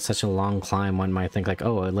 Like, why it's such a long climb, one might think, like,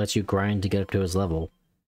 oh, it lets you grind to get up to his level.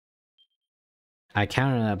 I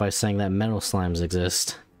counter that by saying that metal slimes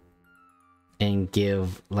exist. And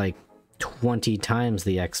give, like, 20 times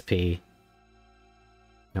the XP.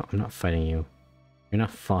 No, I'm not fighting you. You're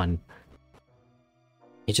not fun.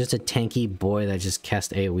 You're just a tanky boy that just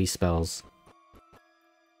cast AoE spells.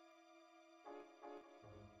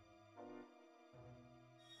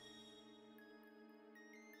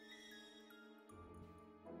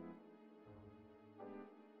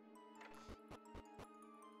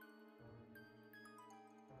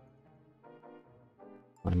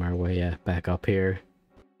 Climb our way back up here.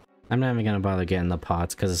 I'm not even gonna bother getting the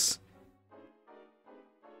pots, because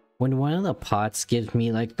when one of the pots gives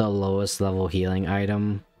me like the lowest level healing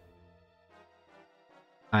item,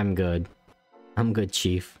 I'm good. I'm good,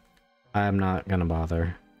 Chief. I'm not gonna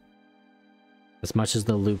bother. As much as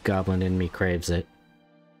the loot goblin in me craves it.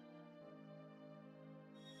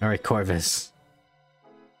 Alright, Corvus.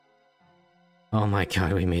 Oh my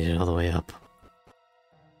god, we made it all the way up.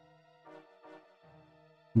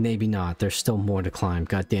 Maybe not, there's still more to climb,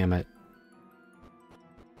 god damn it.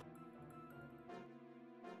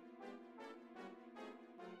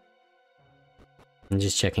 I'm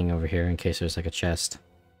just checking over here in case there's like a chest.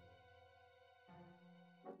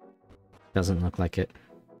 Doesn't look like it.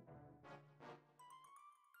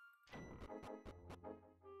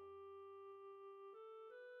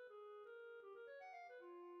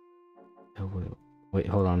 Oh, wait,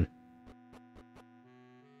 hold on.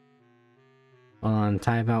 Hold on,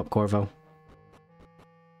 time out, Corvo.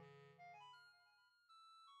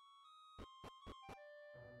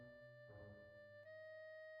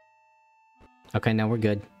 Okay, now we're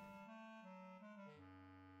good.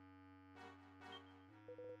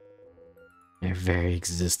 Their very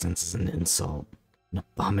existence is an insult, an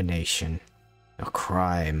abomination, a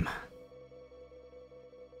crime.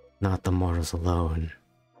 Not the mortals alone.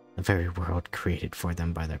 The very world created for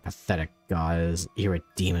them by their pathetic god is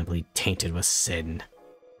irredeemably tainted with sin.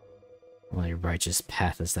 The only righteous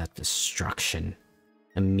path is that destruction.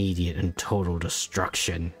 Immediate and total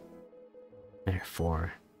destruction.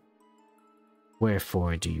 Therefore,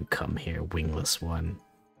 wherefore do you come here, wingless one?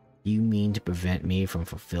 You mean to prevent me from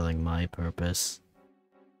fulfilling my purpose?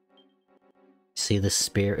 See the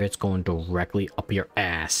spear? It's going directly up your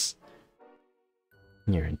ass.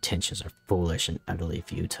 Your intentions are foolish and utterly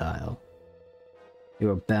futile. You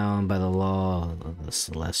are bound by the law of the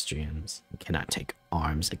Celestians and cannot take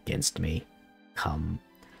arms against me. Come,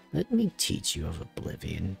 let me teach you of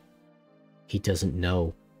oblivion. He doesn't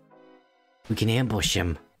know. We can ambush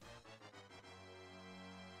him.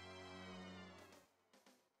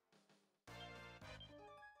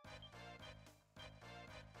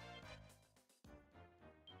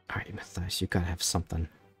 Alright, Matthias, you gotta have something.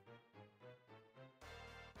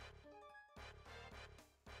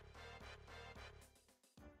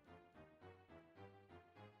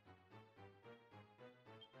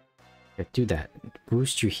 Yeah, do that.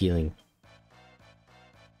 Boost your healing.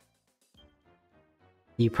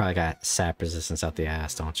 You probably got sap resistance out the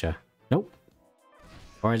ass, don't you? Nope.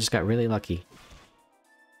 Or I just got really lucky.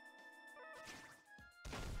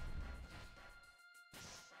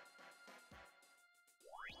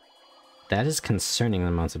 That is concerning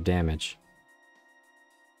amounts of damage.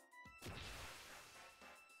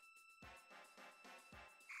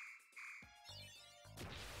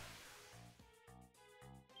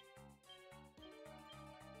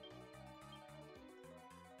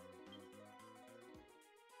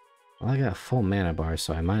 Well, I got a full mana bar,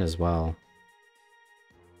 so I might as well.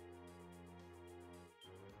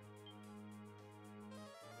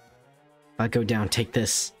 If I go down, take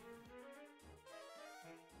this.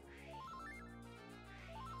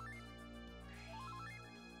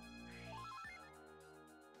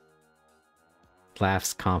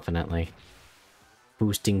 Laughs confidently.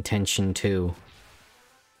 Boosting tension too.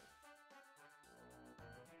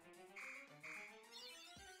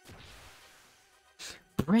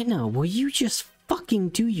 Brenna, will you just fucking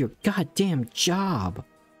do your goddamn job?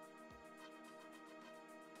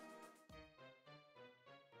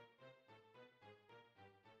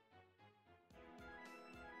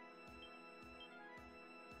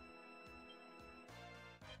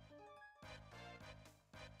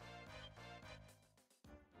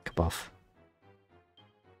 Kabuff.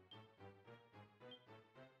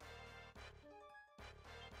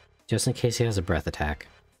 Just in case he has a breath attack.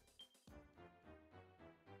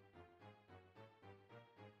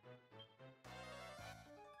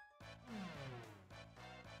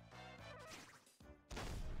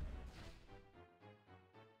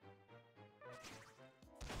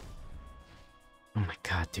 Oh my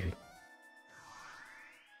god, dude.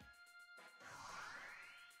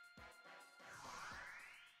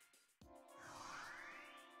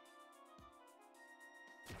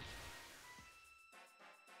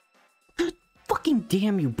 Fucking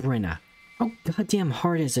damn you, Brenna. How goddamn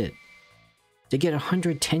hard is it to get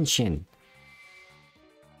 100 tension?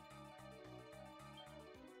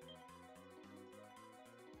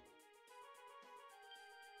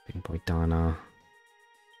 Big boy Donna.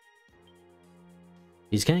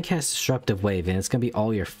 He's gonna cast Disruptive Wave and it's gonna be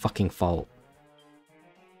all your fucking fault.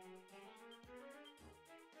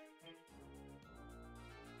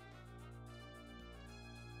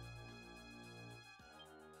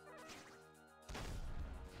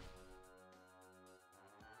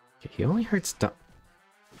 He only hurts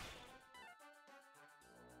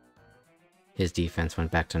His defense went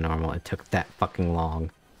back to normal. It took that fucking long.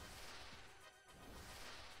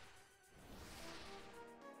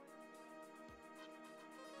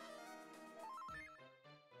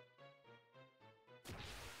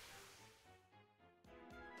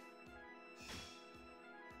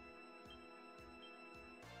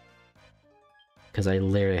 Because I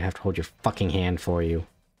literally have to hold your fucking hand for you.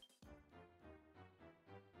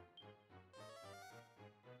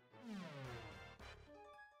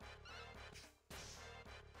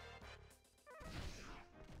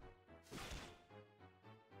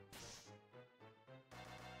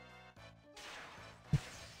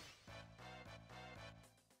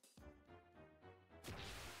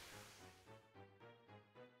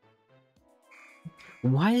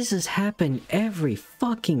 Why does this happen every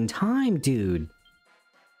fucking time, dude?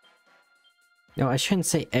 No, I shouldn't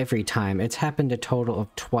say every time. It's happened a total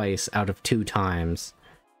of twice out of 2 times.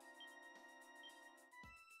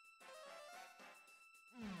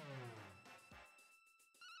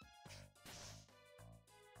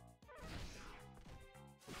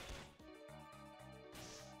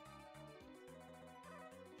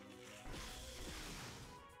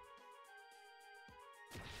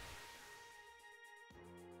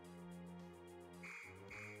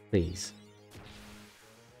 Please.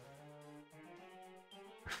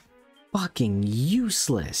 Fucking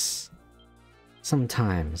useless.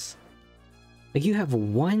 Sometimes. Like, you have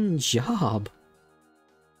one job.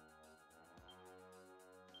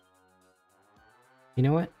 You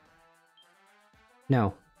know what?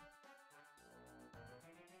 No.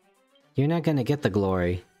 You're not gonna get the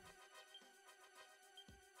glory.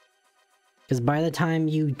 Because by the time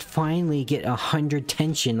you finally get 100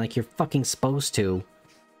 tension like you're fucking supposed to,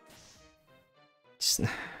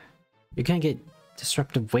 you're gonna get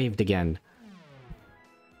disruptive waved again.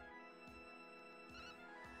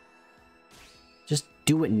 Just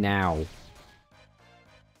do it now.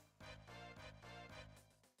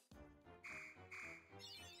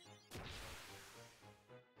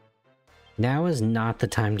 Now is not the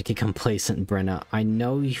time to get complacent, Brenna. I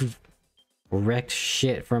know you've wrecked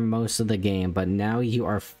shit for most of the game, but now you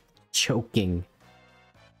are choking.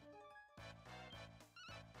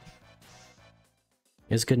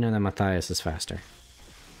 It's good to know that Matthias is faster.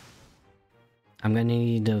 I'm gonna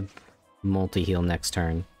need to multi-heal next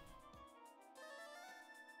turn.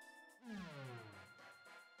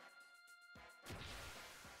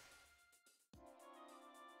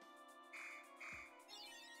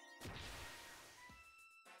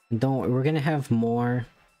 We're gonna have more...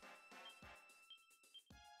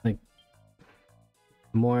 like...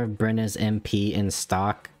 more of Brenna's MP in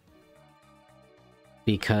stock.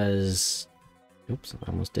 Because... oops,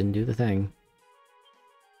 I almost didn't do the thing.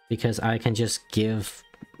 Because I can just give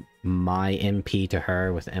my MP to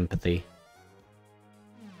her with empathy.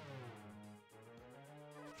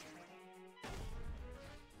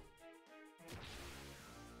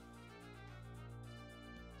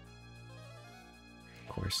 Of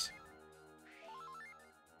course.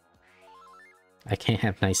 I can't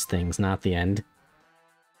have nice things, not the end.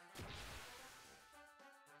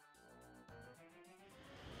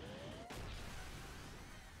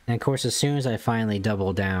 And of course, as soon as I finally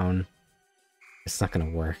double down, it's not gonna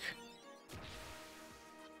work.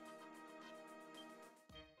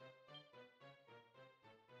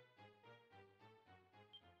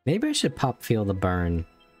 Maybe I should pop Feel the Burn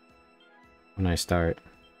when I start.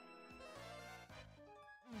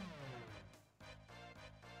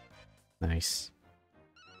 Nice.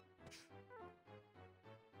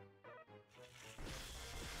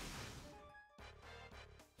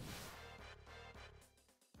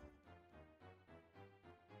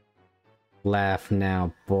 Laugh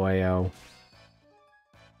now, boyo.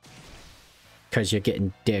 'Cause you're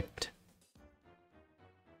getting dicked.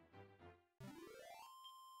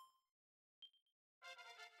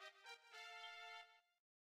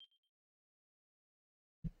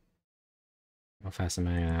 How fast am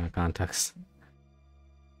I context?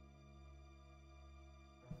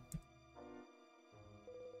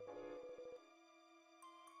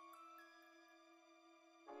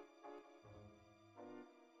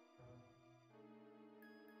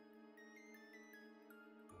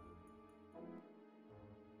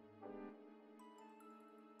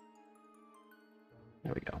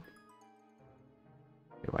 There we go.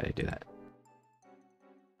 Why did I do that?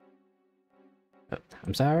 Oh,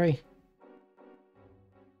 I'm sorry.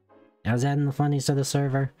 I was adding the funnies to the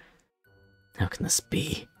server. How can this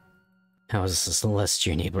be? How is the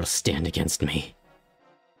Celestian able to stand against me?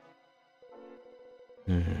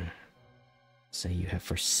 So you have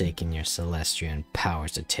forsaken your Celestian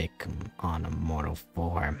powers to take on a mortal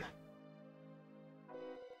form.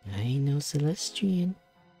 I ain't no Celestian.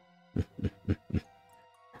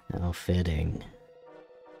 How fitting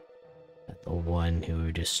that the one who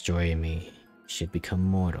would destroy me should become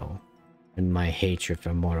mortal, and my hatred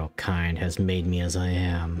for mortal kind has made me as I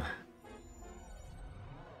am.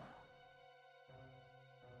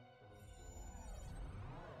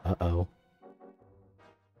 Uh-oh.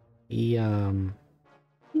 He, not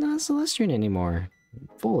Celestian anymore.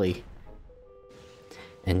 Fully.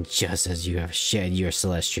 And just as you have shed your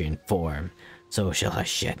Celestian form, so shall I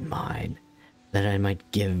shed mine, that I might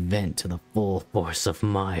give vent to the full force of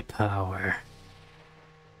my power.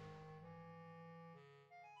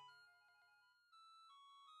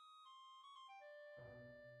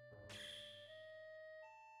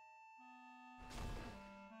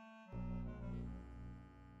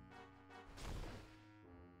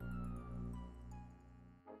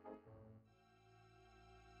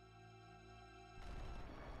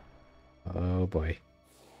 Oh boy.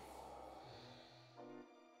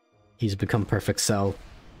 He's become perfect cell.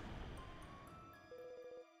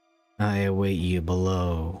 I await you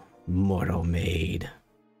below, mortal maid.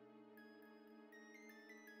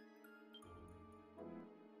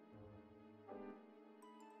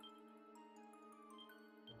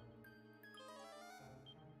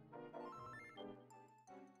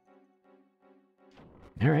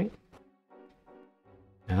 Alright.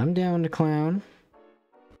 I'm down to clown.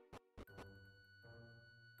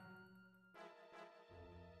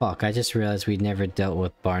 Fuck, I just realized we never dealt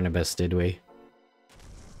with Barnabas, did we?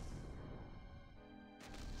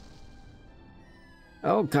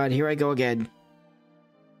 Oh god, here I go again.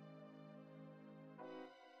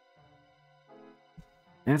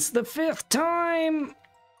 That's the 5th time!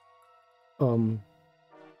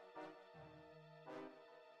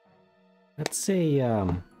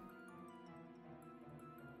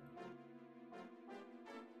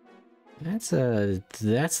 Let's say,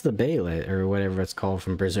 that's the Baylet, or whatever it's called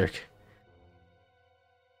from Berserk.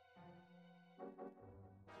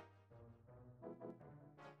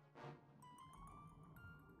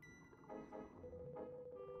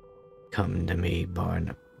 Come to me,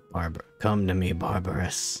 come to me,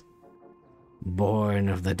 Barbarus. Born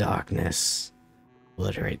of the darkness.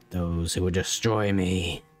 Obliterate those who would destroy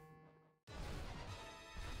me.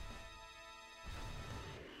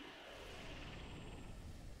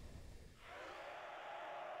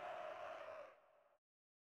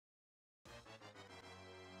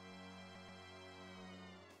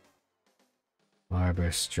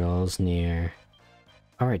 Barbarus strolls near.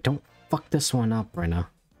 Alright, don't fuck this one up, Brenna.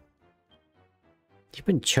 You've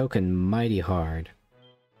been choking mighty hard.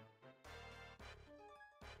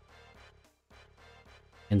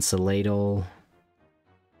 Insulatal.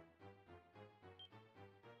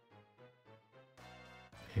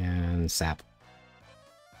 And sap.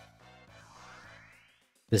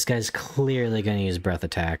 This guy's clearly gonna use breath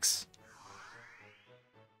attacks.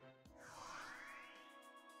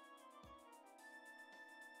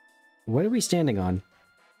 What are we standing on?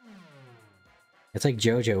 It's like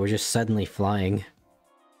JoJo, we're just suddenly flying.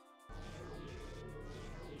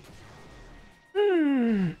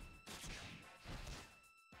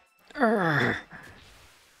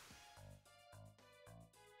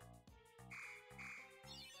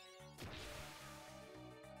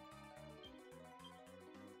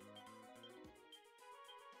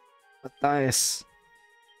 Matthias,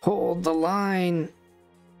 hold the line.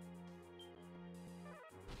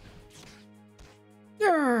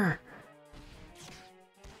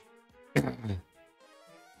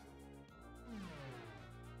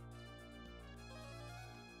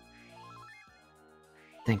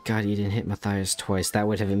 Thank God you didn't hit Matthias twice. That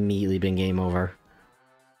would have immediately been game over.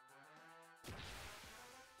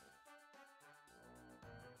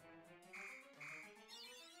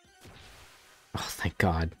 Oh, thank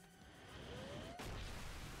God.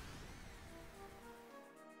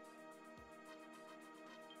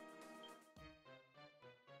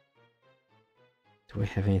 Do we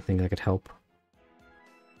have anything that could help?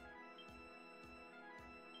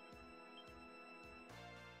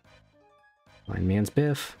 Blind man's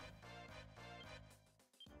biff.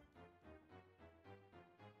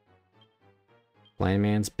 Blind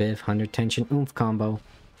man's biff, 100 tension oomph combo.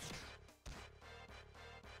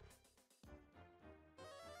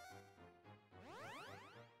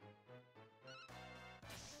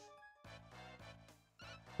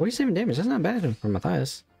 $47 damage, that's not bad for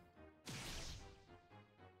Matthias.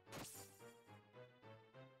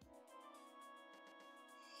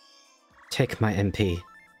 Take my MP.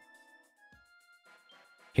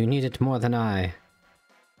 You need it more than I.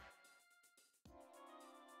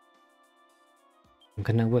 I'm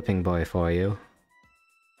gonna whipping boy for you.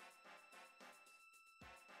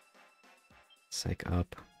 Psych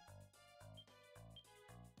up.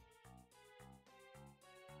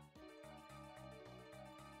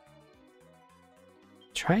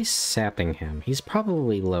 Try sapping him. He's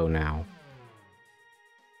probably low now.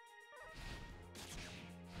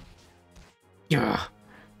 Yeah.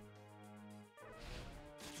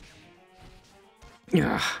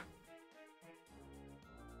 Yeah.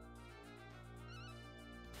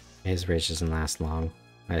 His rage doesn't last long,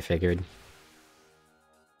 I figured.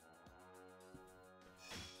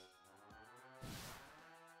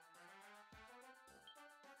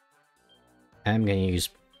 I'm gonna use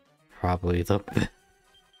probably the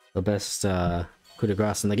best coup de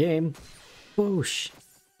grace in the game. Whoosh.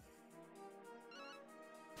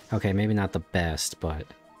 Okay, maybe not the best, but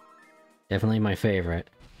definitely my favorite.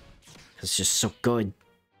 It's just so good.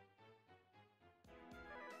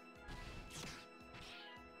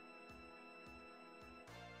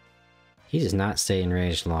 He does not stay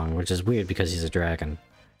enraged long, which is weird because he's a dragon.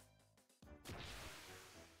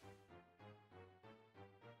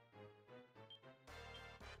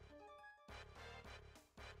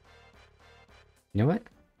 You know what?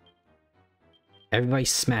 Everybody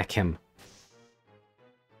smack him.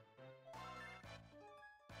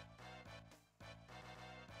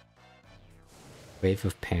 Wave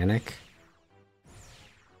of panic.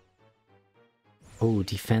 Oh,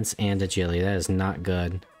 defense and agility. That is not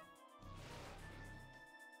good.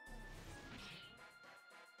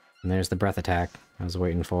 And there's the breath attack I was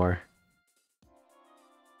waiting for.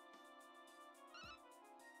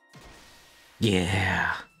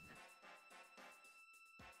 Yeah.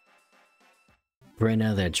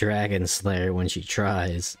 Brenna the Dragon Slayer when she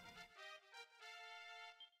tries.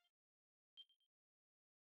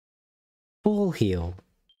 Full heal.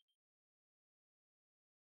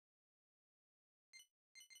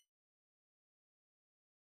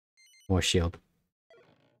 More shield.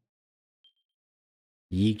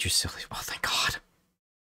 Yeet your silly. Oh, thank God.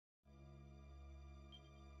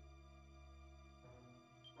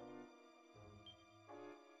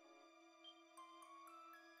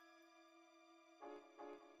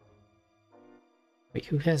 Wait,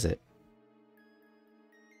 who has it?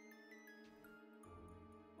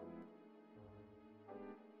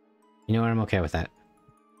 You know what? I'm okay with that.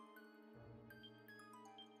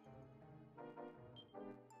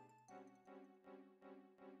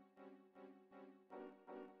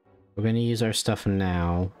 We're gonna use our stuff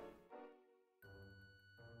now.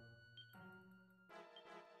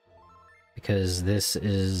 Because this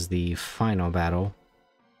is the final battle.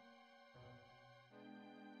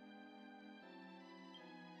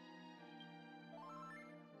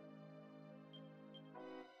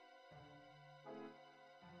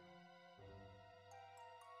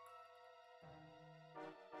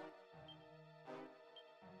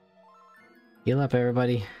 Heal up,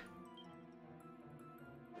 everybody.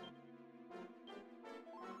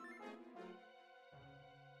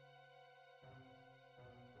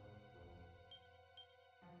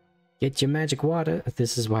 Get your magic water.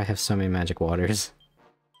 This is why I have so many magic waters.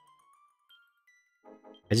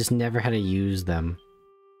 I just never had to use them.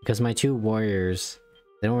 Because my two warriors,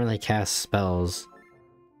 they don't really cast spells.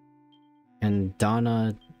 And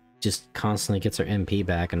Donna just constantly gets her MP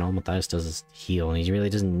back, and all Matthias does is heal, and he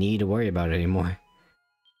really doesn't need to worry about it anymore.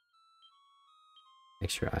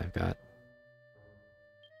 Make sure I've got...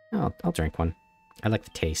 Oh, I'll drink one. I like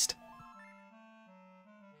the taste.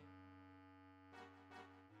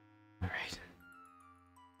 Alright.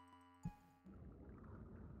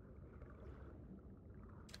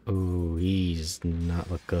 Ooh, he does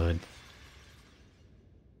not look good.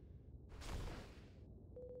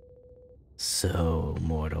 So,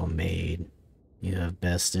 mortal maid, you have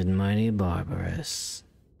bested mighty Barbarus.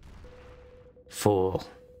 Fool,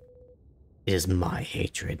 It is my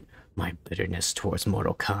hatred, my bitterness towards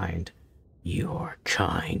mortal kind, your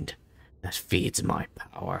kind, that feeds my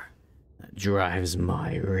power, that drives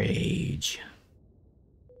my rage.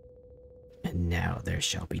 And now there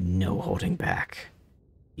shall be no holding back.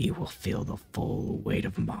 You will feel the full weight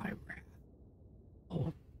of my wrath,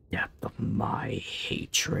 full depth of my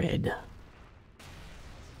hatred.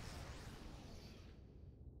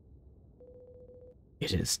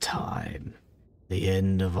 It is time. The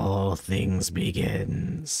end of all things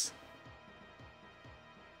begins.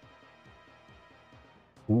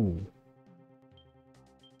 Ooh.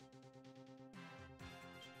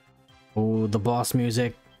 Oh, the boss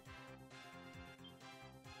music.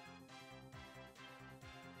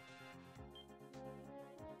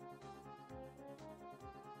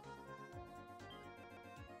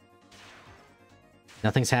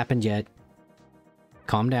 Nothing's happened yet.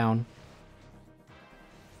 Calm down.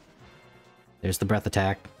 There's the breath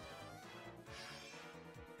attack.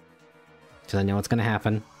 Because I know what's gonna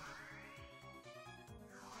happen.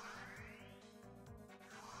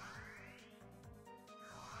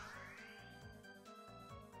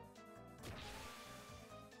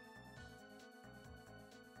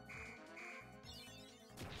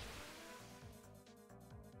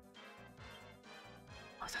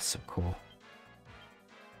 Oh, that's so cool.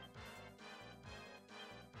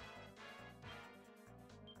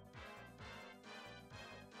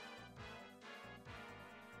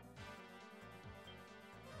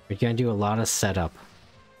 We're gonna do a lot of setup.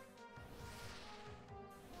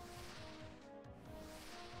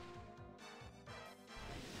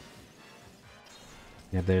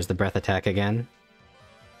 Yeah, there's the breath attack again.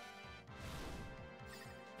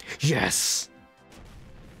 Yes!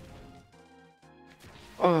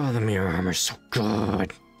 Oh, the mirror armor's so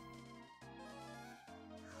good.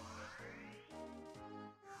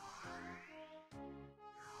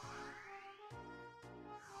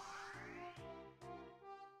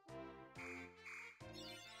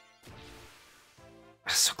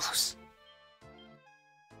 So close.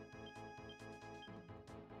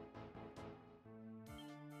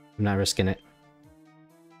 I'm not risking it.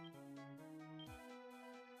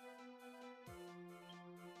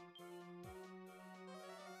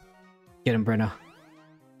 Get him, Brenna.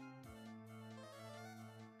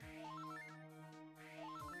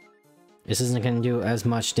 This isn't gonna do as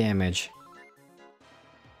much damage.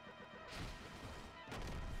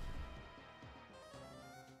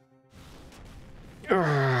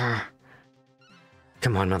 Urgh.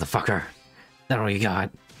 Come on, motherfucker. That all you got.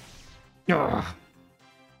 Urgh.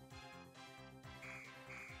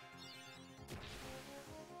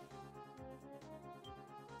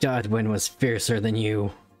 Godwin was fiercer than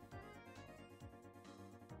you.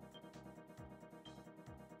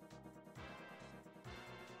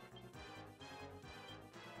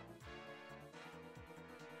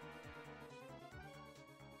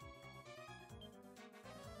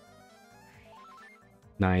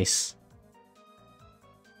 Nice.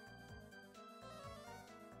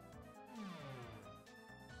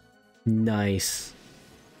 Nice.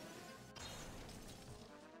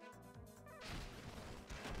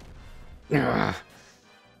 Ugh.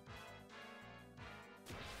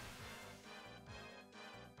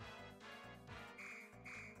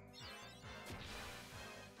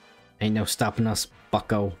 Ain't no stopping us,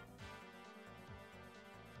 bucko.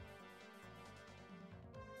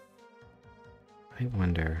 I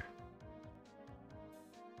wonder.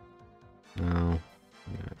 No.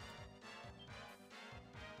 Yeah.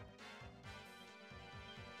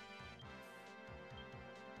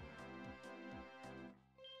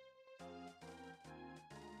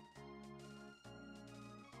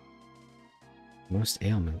 Most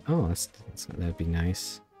ailment. Oh, that'd be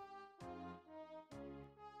nice.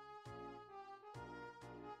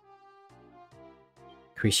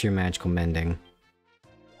 Increase your magical mending.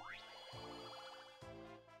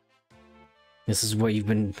 This is what you've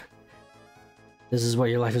been... This is what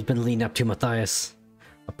your life has been leading up to, Matthias.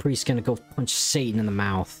 A priest gonna go punch Satan in the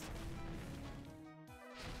mouth.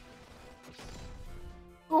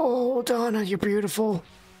 Oh, Donna, you're beautiful.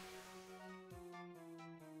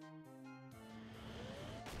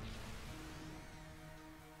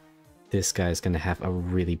 This guy's gonna have a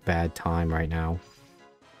really bad time right now.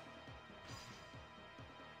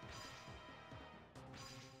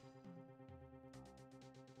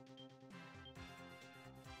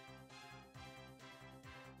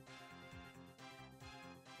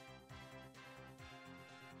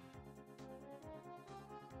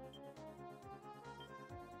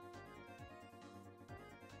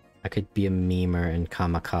 I could be a memer and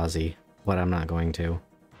kamikaze, but I'm not going to.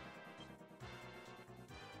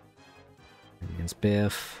 Against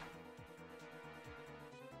Biff.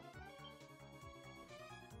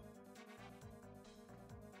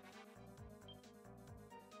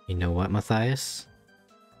 You know what, Matthias?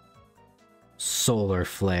 Solar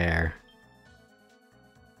Flare.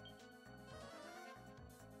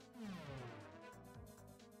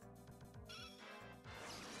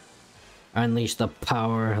 Unleash the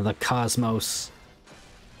power of the cosmos.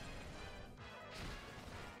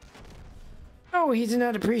 Oh, he did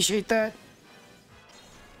not appreciate that.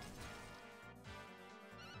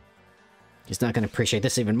 He's not gonna appreciate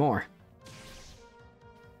this even more.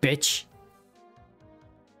 Bitch.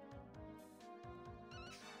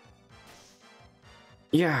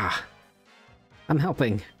 Yeah. I'm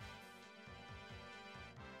helping.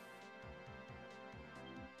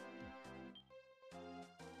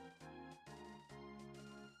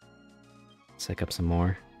 Psych up some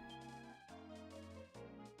more.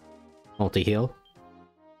 Multi-heal.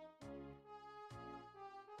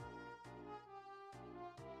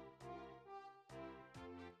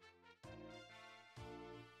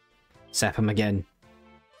 Sap him again.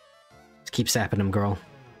 Just keep sapping him, girl.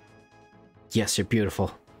 Yes, you're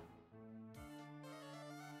beautiful.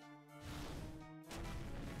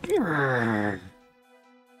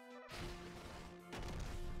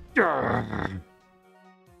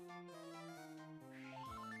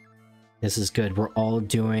 This is good. We're all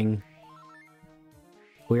doing...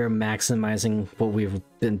 We are maximizing what we've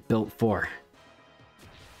been built for.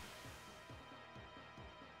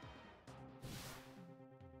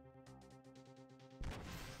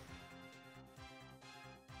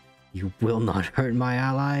 You will not hurt my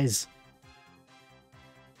allies.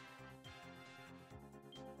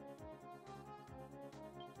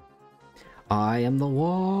 I am the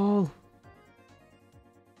wall.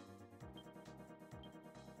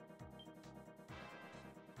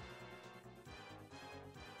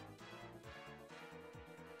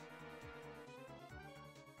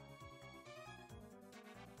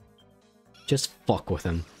 Just fuck with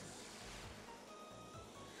him.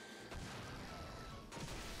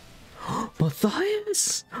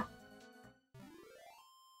 Matthias!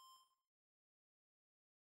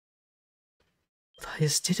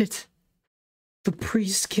 Matthias did it. The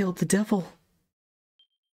priest killed the devil.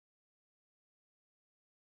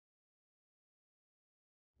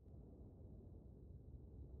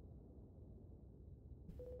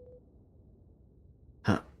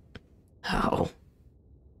 How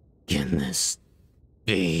can this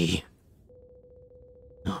be?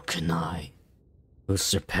 How can I, who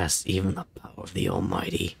surpassed even the power of the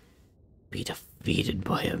Almighty, be defeated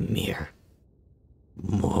by a mere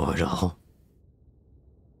mortal?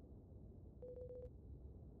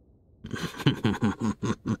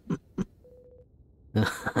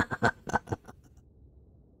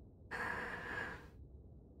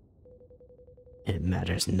 It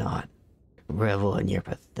matters not. Revel in your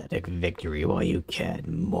pathetic victory while you can,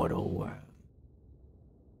 mortal world.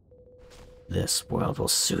 This world will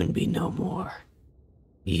soon be no more.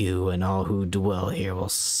 You and all who dwell here will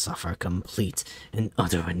suffer complete and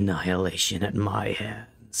utter annihilation at my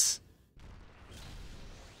hands.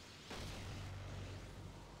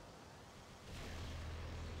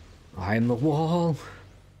 I am the wall.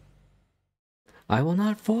 I will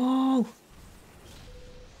not fall.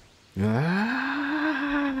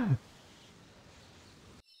 Ah!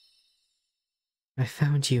 I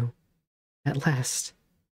found you. At last.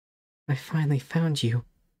 I finally found you.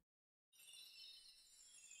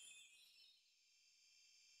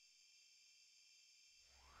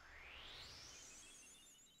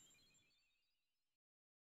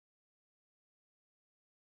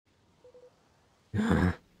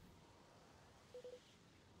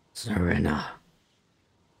 Serena.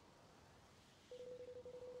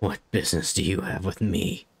 What business do you have with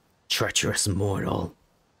me, treacherous mortal?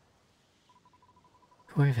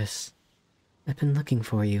 Corvus, I've been looking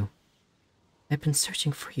for you. I've been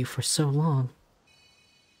searching for you for so long.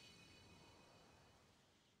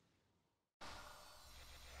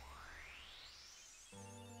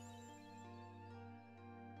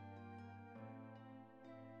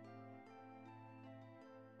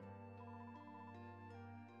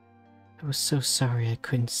 I was so sorry I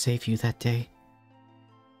couldn't save you that day.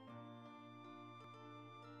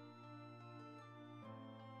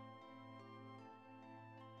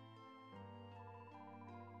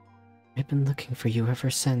 I've been looking for you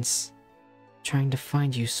ever since, trying to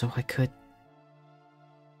find you so I could...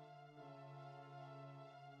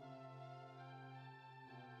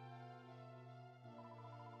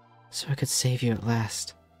 So I could save you at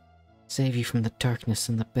last. Save you from the darkness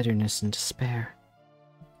and the bitterness and despair.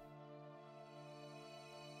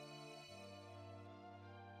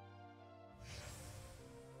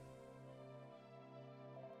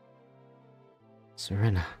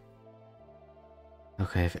 Serena. How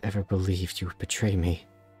could I have ever believed you would betray me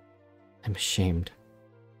I'm ashamed.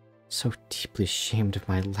 So deeply ashamed of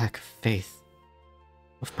my lack of faith,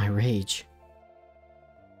 of my rage.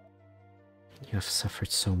 You have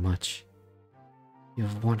suffered so much. You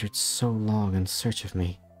have wandered so long in search of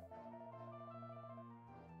me.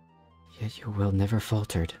 Yet your will never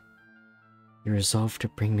faltered. Your resolve to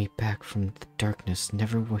bring me back from the darkness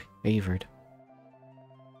never wavered.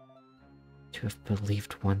 To have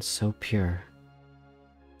believed one so pure,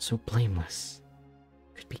 so blameless,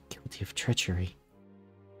 could be guilty of treachery.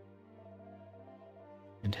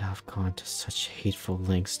 And have gone to such hateful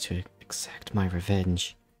lengths to exact my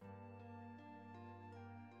revenge.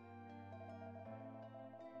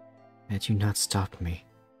 Had you not stopped me,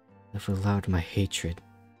 I would have allowed my hatred,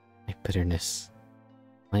 my bitterness,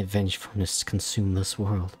 my vengefulness to consume this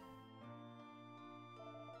world.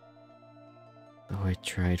 Though I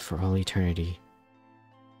tried for all eternity,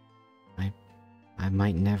 I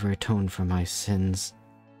might never atone for my sins,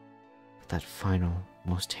 but that final,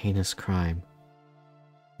 most heinous crime,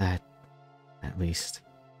 that, at least,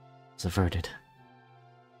 was averted.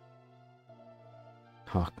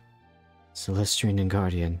 Hawk, Celestian and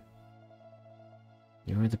Guardian,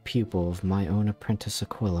 you are the pupil of my own apprentice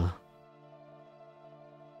Aquila.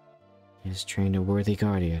 He has trained a worthy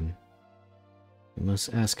guardian. You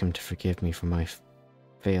must ask him to forgive me for my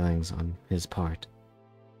failings on his part.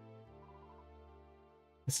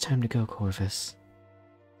 It's time to go, Corvus.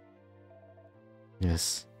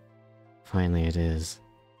 Yes, finally it is.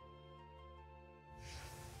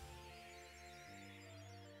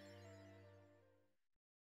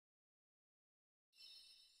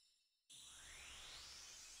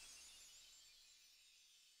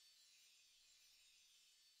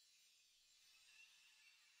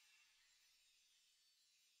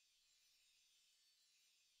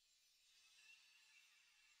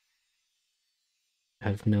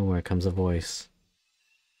 Out of nowhere comes a voice.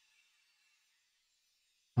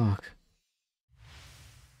 Hawk.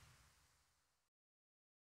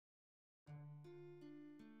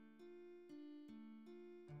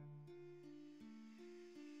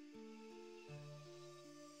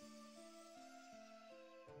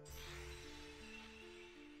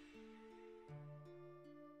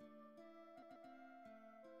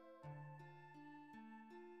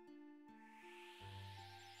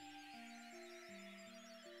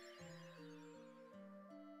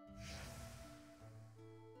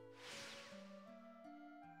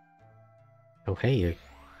 Oh hey,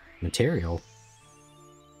 material.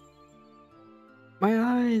 My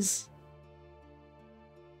eyes!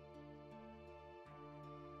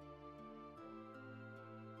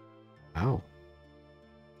 Oh.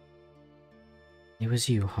 It was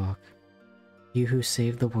you, Hawk. You who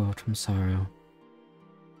saved the world from sorrow.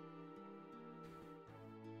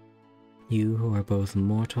 You who are both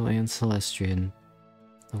mortal and celestian.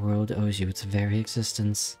 The world owes you its very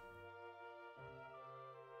existence.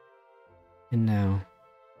 And now,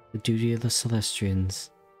 the duty of the Celestians,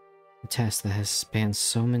 the task that has spanned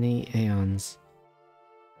so many aeons,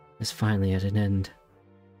 is finally at an end.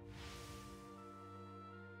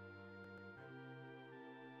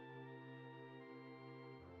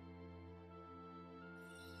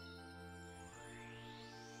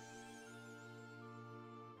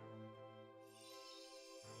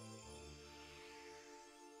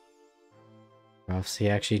 Prophecy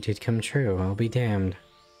actually did come true, I'll be damned.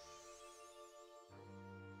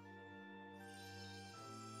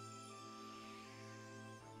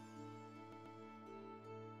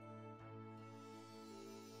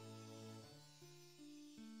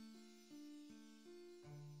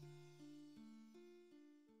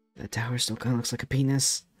 The tower still kinda looks like a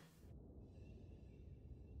penis.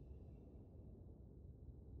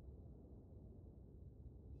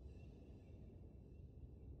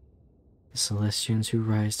 The Celestians who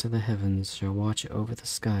rise to the heavens shall watch over the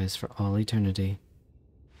skies for all eternity.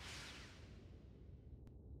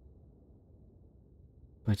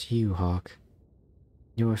 But you, Hawk,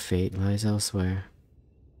 your fate lies elsewhere.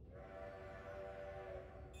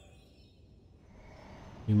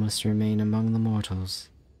 You must remain among the mortals.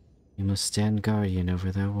 You must stand guardian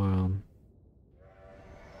over their world.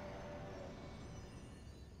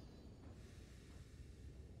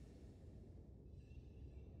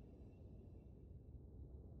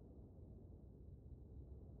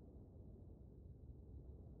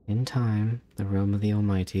 In time, the realm of the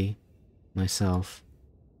Almighty, myself,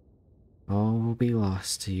 all will be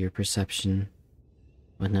lost to your perception,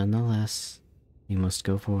 but nonetheless, you must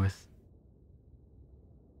go forth.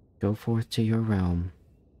 Go forth to your realm,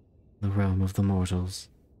 the realm of the mortals.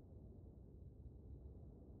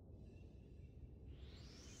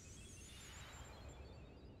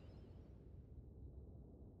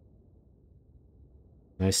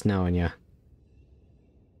 Nice knowing ya.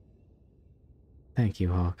 Thank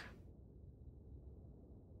you, Hawk.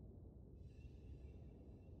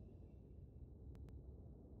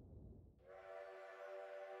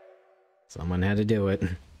 Someone had to do it.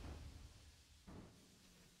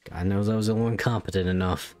 God knows I was the one competent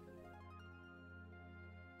enough.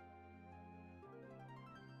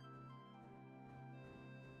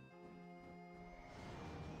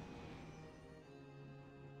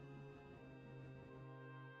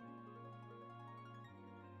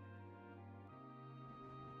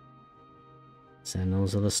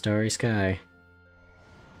 Sentinels of the Starry Sky.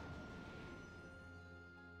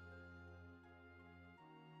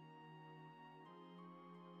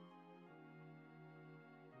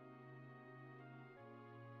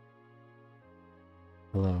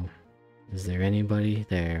 Hello. Is there anybody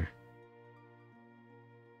there?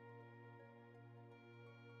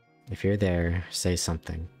 If you're there, say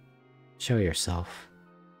something. Show yourself.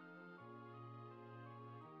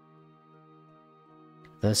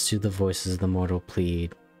 Thus do the voices of the mortal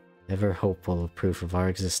plead, ever hopeful of proof of our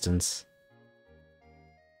existence.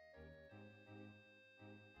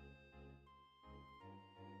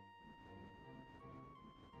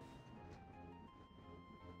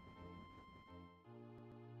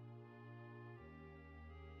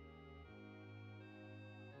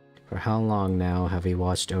 For how long now have we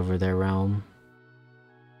watched over their realm?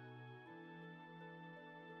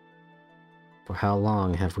 For how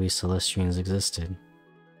long have we Celestians existed?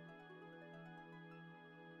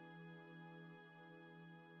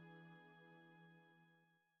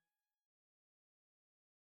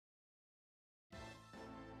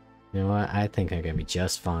 You know what? I think they're gonna be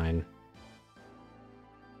just fine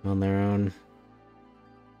on their own.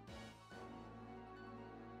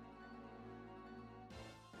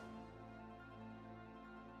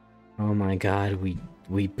 Oh my god,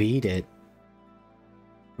 we beat it.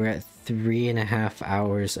 We're at 3.5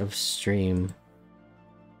 hours of stream.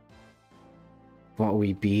 But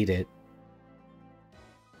we beat it.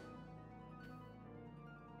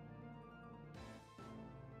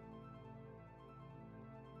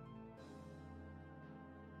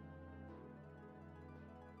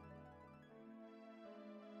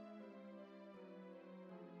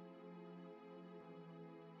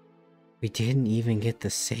 We didn't even get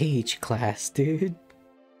the Sage class, dude.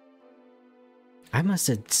 I must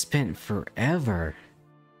have spent forever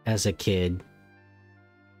as a kid,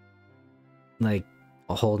 like,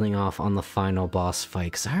 holding off on the final boss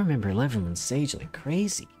fight, because I remember leveling Sage like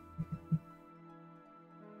crazy.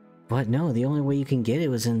 But no, the only way you can get it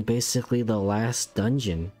was in basically the last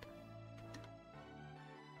dungeon.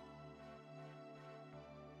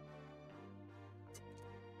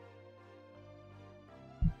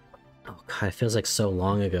 Oh god, it feels like so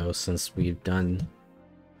long ago since we've done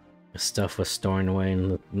stuff with Stornoway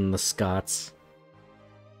and the Scots.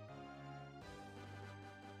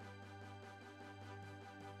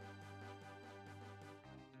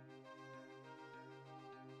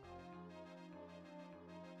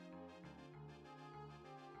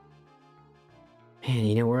 Man,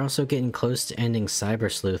 you know, we're also getting close to ending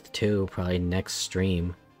Cyber Sleuth too, probably next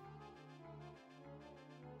stream.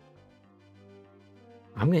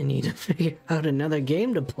 I'm gonna need to figure out another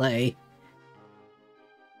game to play.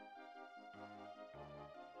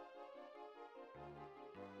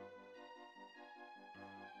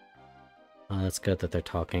 Oh, that's good that they're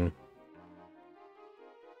talking.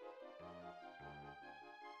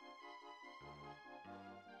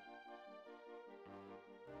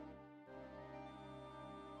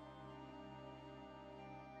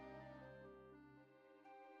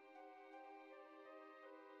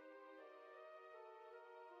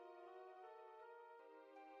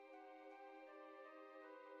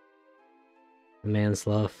 A man's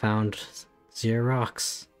love found 0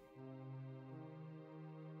 rocks.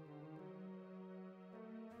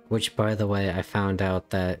 Which, by the way, I found out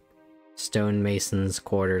that Stonemason's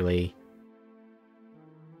Quarterly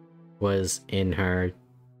was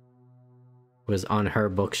on her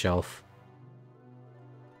bookshelf.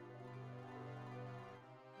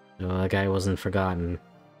 So that guy wasn't forgotten.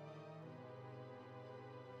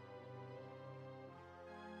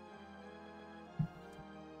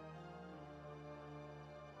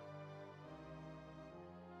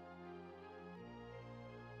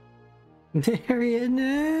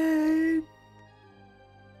 Marionette!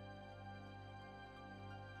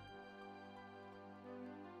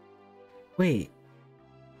 Wait.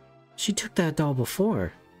 She took that doll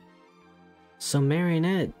before. So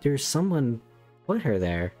Marionette, there's someone put her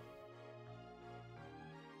there.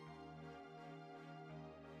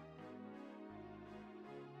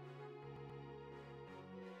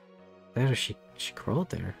 That or she She crawled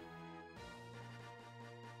there.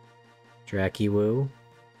 Dracky Woo.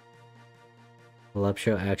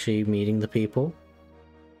 Voluptuo actually meeting the people.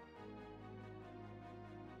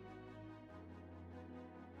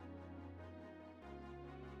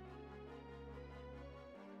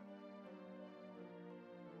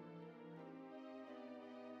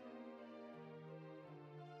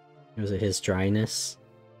 Was it his dryness?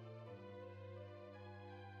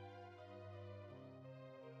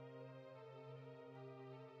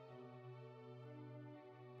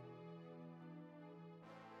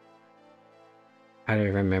 I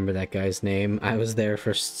don't remember that guy's name. I was there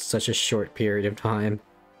for such a short period of time.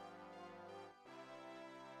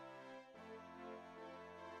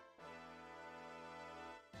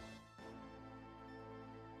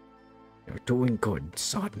 You're doing good,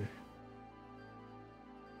 son.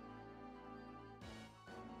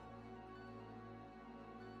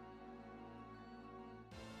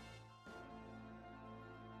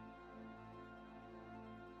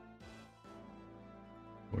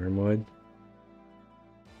 Wormwood.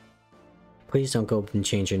 Please don't go and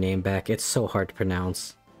change your name back. It's so hard to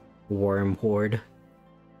pronounce. Wormhorde.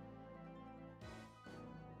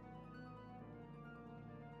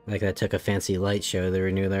 Like that took a fancy light show to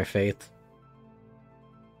renew their faith.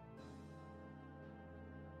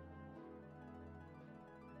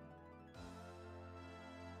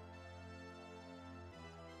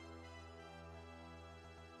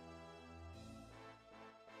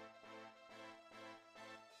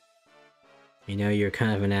 You know, you're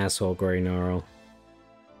kind of an asshole, Gory-Gnarl.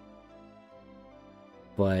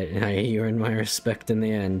 But you earned my respect in the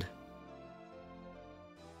end.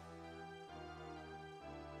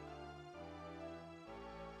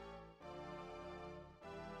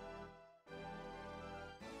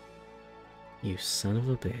 You son of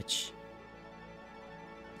a bitch.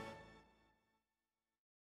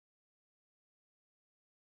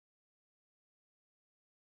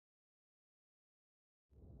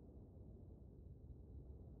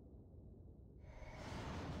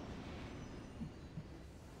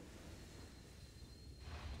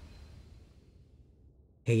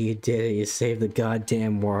 Hey, you did it. You saved the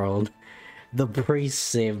goddamn world. The priest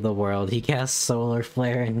saved the world. He cast Solar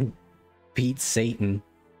Flare and beat Satan.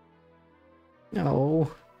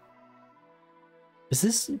 No. Is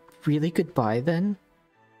this really goodbye then?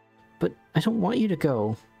 But I don't want you to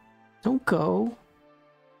go. Don't go.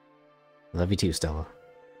 Love you too, Stella.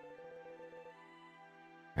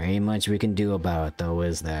 There ain't much we can do about it though,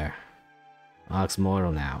 is there? Ox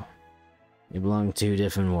mortal now. You belong to two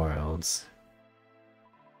different worlds.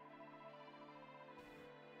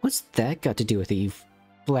 What's that got to do with it, you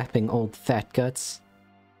flapping old fat guts?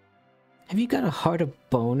 Have you got a heart of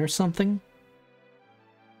bone or something?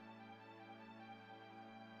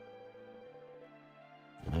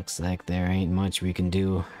 Looks like there ain't much we can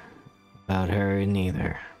do about her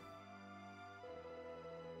neither.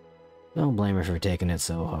 Don't blame her for taking it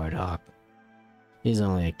so hard, Hawk. She's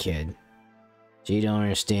only a kid. She don't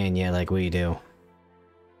understand yet like we do.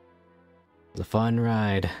 It's a fun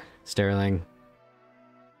ride, Sterling.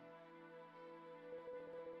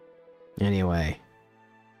 Anyway,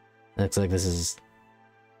 looks like this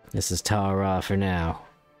is Tara for now.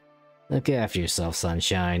 Look after yourself,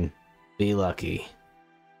 sunshine. Be lucky.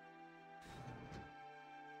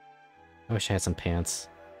 I wish I had some pants.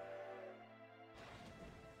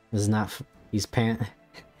 This is not these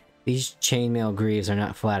these chainmail greaves are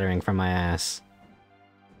not flattering for my ass.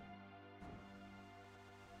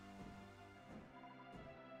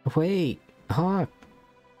 Wait, Hawk.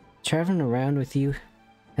 Traveling around with you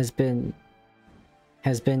has been,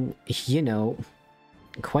 you know,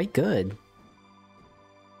 quite good.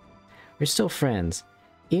 We're still friends,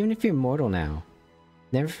 even if you're mortal now.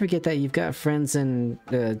 Never forget that you've got friends in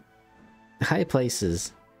high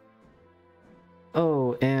places.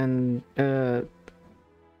 Oh, and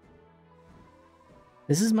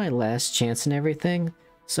this is my last chance and everything,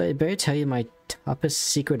 so I better tell you my toppest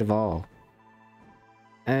secret of all.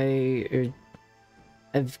 I've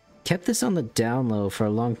kept this on the down low for a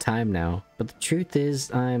long time now, but the truth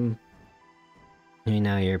is you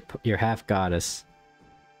know, you're half goddess.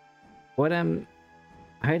 What I'm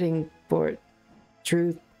hiding for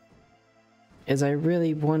truth is I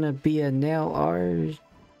really want to be a nail art.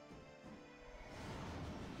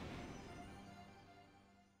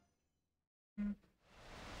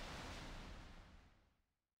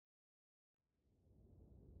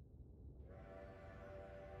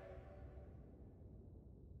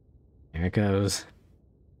 There it goes.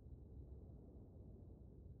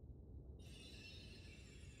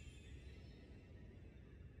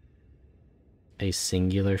 A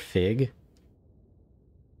singular fig?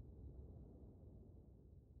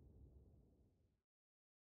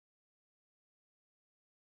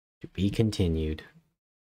 To be continued.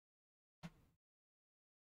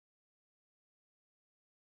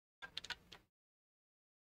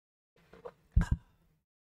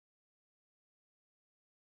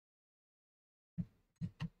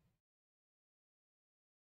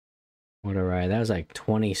 What a ride. That was like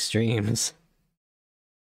 20 streams.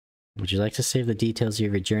 Would you like to save the details of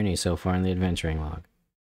your journey so far in the adventuring log?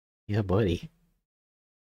 Yeah, buddy.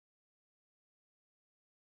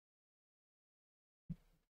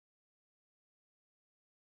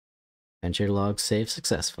 Adventure log saved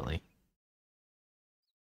successfully.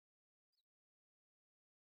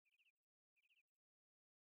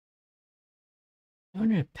 I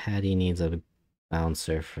wonder if Patty needs a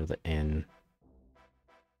bouncer for the inn.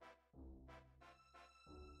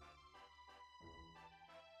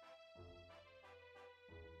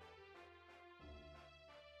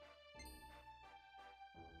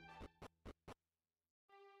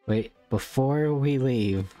 Wait, before we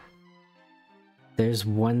leave, there's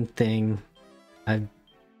one thing I've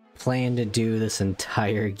planned to do this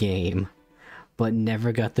entire game, but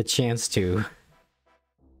never got the chance to.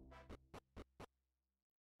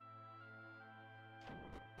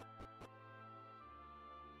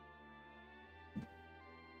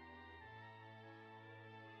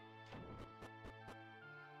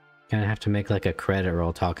 Gonna have to make like a credit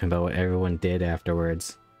roll talking about what everyone did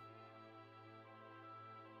afterwards.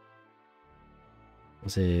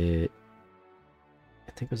 Was it...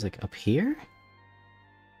 I think it was like up here?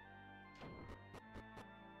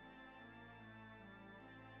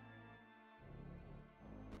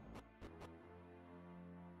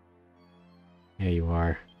 There you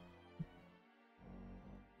are.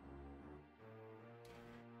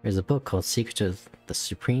 There's a book called Secrets of the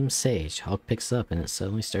Supreme Sage. Hogg picks up and it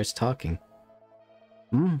suddenly starts talking.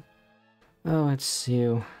 Hmm? Oh, it's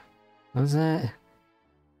you. What's that?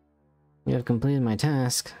 You have completed my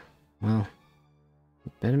task. Well,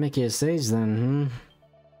 better make you a sage then,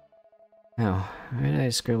 Now, where did I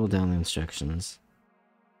scribble down the instructions?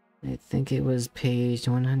 I think it was page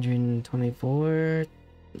 124?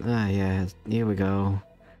 Ah, yeah, here we go.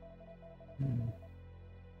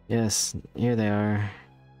 Yes, here they are.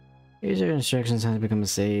 Here's your instructions on how to become a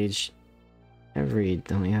sage. I've read,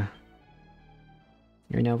 don't ya?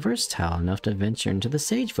 You're now versatile enough to venture into the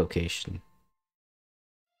sage vocation.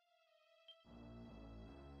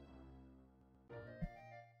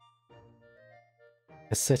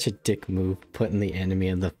 It's such a dick move, putting the enemy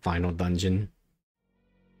in the final dungeon.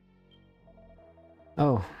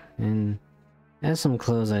 Oh, and I have some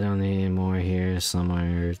clothes I don't need anymore here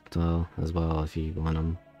somewhere, well, as well, if you want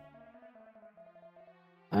them.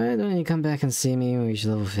 Alright, when you come back and see me, we reach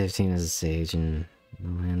level 15 as a sage, and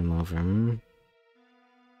we'll hand them over, And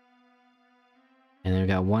then we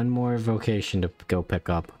got one more vocation to go pick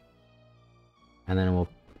up. And then we'll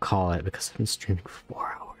call it, because I've been streaming for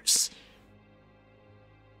 4 hours.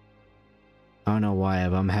 I don't know why,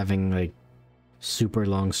 but I'm having, like, super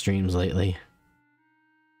long streams lately.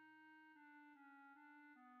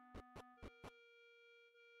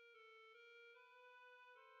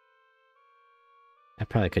 I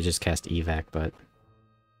probably could just cast evac, but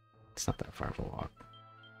it's not that far of a walk.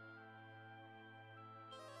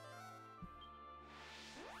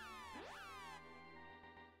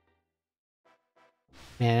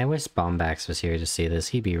 Man, I wish Bombax was here to see this.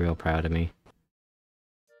 He'd be real proud of me.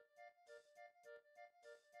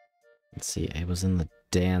 Let's see, it was in the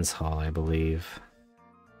dance hall, I believe.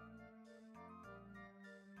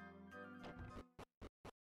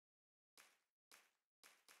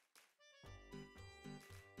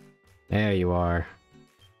 There you are.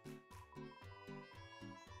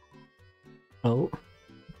 Oh,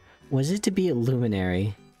 was it to be a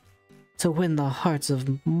luminary? To win the hearts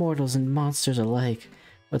of mortals and monsters alike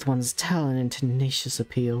with one's talent and tenacious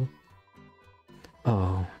appeal?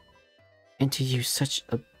 Oh, and to use such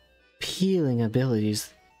appealing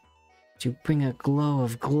abilities to bring a glow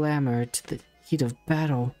of glamour to the heat of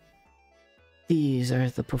battle. These are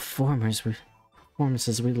the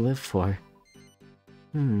performances we live for.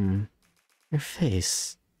 Your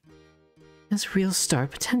face has real star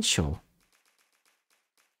potential.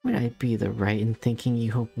 Would I be the right in thinking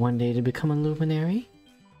you hope one day to become a luminary?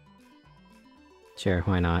 Sure,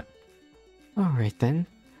 why not? Alright then,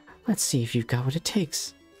 let's see if you've got what it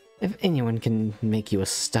takes. If anyone can make you a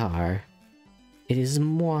star, it is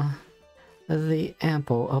moi, the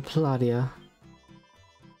ample Oubliette.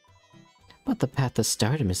 But the path to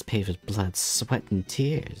stardom is paved with blood, sweat, and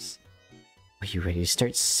tears. Are you ready to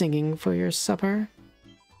start singing for your supper?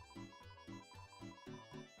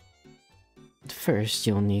 First,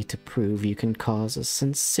 you'll need to prove you can cause a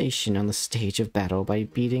sensation on the stage of battle by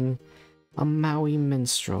beating A Maui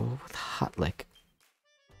minstrel with hot lick.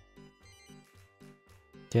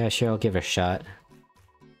 Yeah, sure, I'll give it a shot.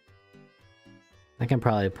 I can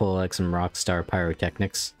probably pull like some rockstar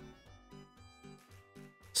pyrotechnics.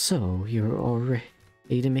 So, you're all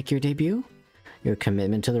ready to make your debut? Your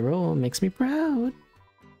commitment to the role makes me proud.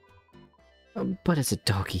 But it's a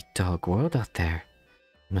dog-eat-dog world out there.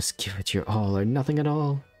 You must give it your all or nothing at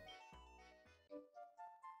all.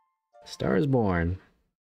 Star is born.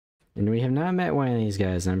 And we have not met one of these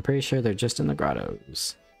guys, and I'm pretty sure they're just in the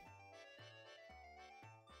grottos.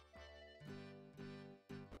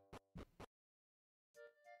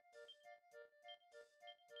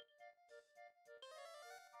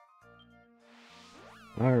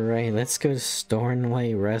 Alright, let's go to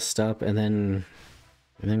Stornway, rest up, and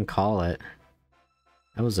then call it.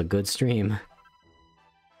 That was a good stream.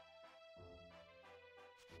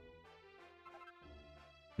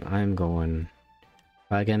 I'm going...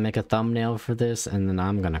 I can make a thumbnail for this, and then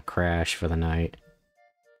I'm gonna crash for the night.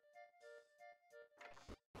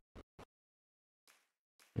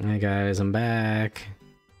 Hey guys, I'm back.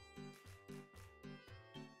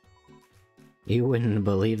 You wouldn't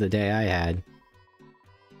believe the day I had.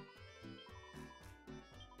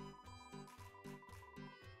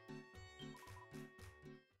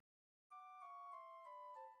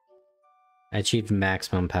 I achieved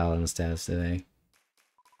maximum paladin status today.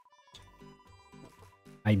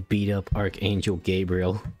 I beat up Archangel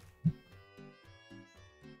Gabriel.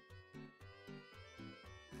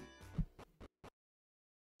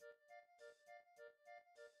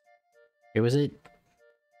 It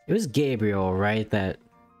was Gabriel, right? That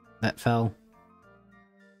fell.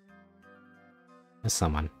 That's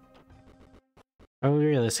someone. Oh,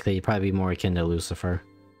 realistically, you'd probably be more akin to Lucifer.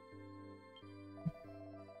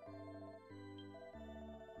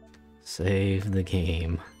 Save the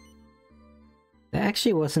game. That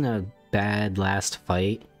actually wasn't a bad last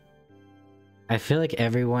fight. I feel like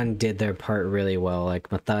everyone did their part really well.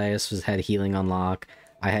 Like Matthias had healing on lock,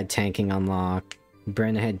 I had tanking on lock,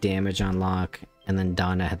 Brenna had damage on lock, and then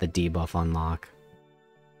Donna had the debuff on lock.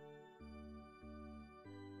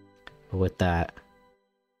 But with that,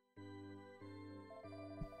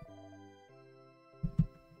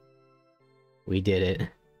 we did it.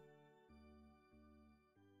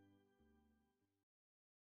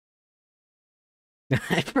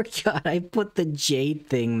 I forgot I put the jade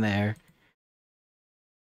thing there.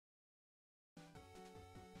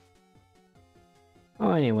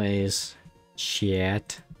 Oh, anyways,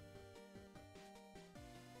 chat.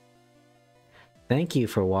 Thank you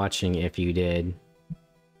for watching if you did.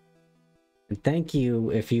 And thank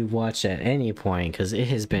you if you've watched at any point, because it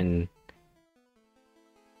has been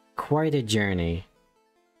quite a journey.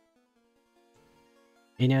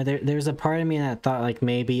 You know, there's a part of me that thought, like,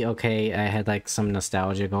 maybe, okay, I had, like, some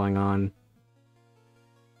nostalgia going on.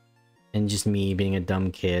 And just me being a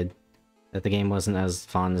dumb kid. That the game wasn't as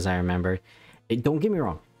fun as I remember. Don't get me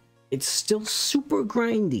wrong. It's still super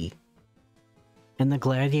grindy. And the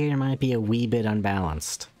Gladiator might be a wee bit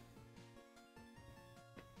unbalanced.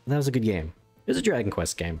 That was a good game. It was a Dragon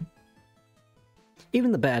Quest game.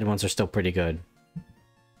 Even the bad ones are still pretty good.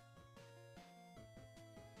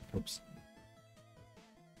 Oops.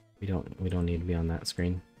 We don't need to be on that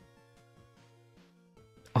screen.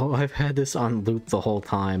 Oh, I've had this on loop the whole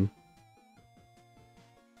time.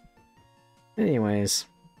 Anyways.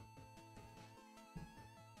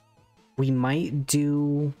 We might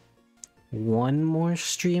do one more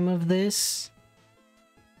stream of this.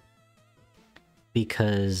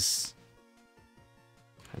 Because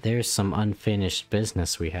there's some unfinished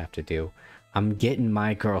business we have to do. I'm getting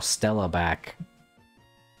my girl Stella back.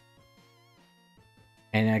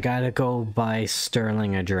 And I gotta go buy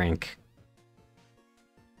Sterling a drink.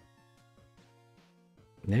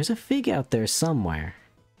 There's a fig out there somewhere.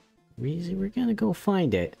 We're gonna go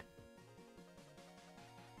find it.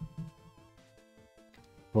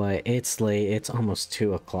 But it's late, it's almost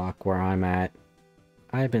 2 o'clock where I'm at.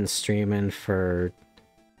 I've been streaming for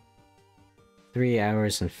 3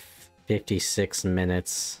 hours and 56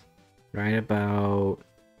 minutes. Right about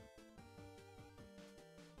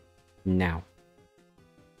now.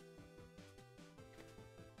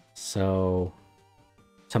 So,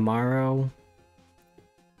 tomorrow,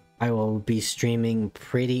 I will be streaming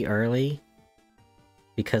pretty early,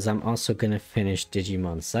 because I'm also gonna finish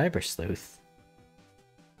Digimon Cyber Sleuth.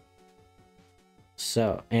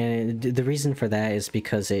 So, and the reason for that is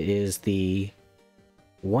because it is the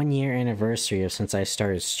 1-year anniversary of since I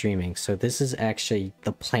started streaming, so this is actually,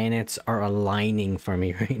 the planets are aligning for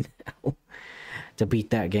me right now to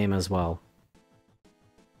beat that game as well.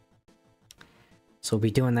 So we'll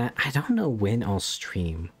be doing that. I don't know when I'll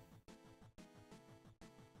stream.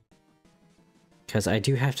 Because I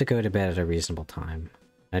do have to go to bed at a reasonable time.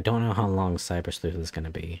 I don't know how long Cyber Sleuth is going to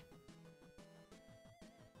be.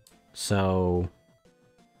 So...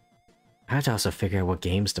 I have to also figure out what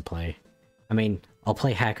games to play. I mean, I'll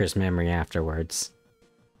play Hacker's Memory afterwards.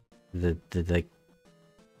 The like...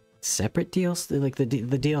 separate DLC? Like, the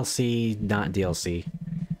DLC, not DLC.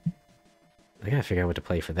 I gotta figure out what to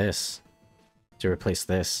play for this. To replace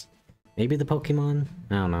this. Maybe the Pokemon?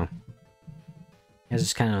 I don't know. It's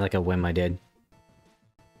just kind of like a whim I did.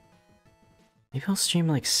 Maybe I'll stream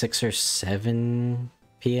like 6 or 7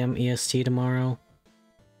 PM EST tomorrow.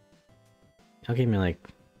 I'll give me like...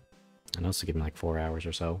 I know it's give me like 4 hours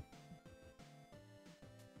or so.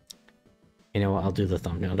 You know what? I'll do the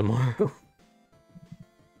thumbnail tomorrow.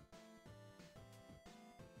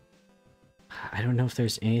 I don't know if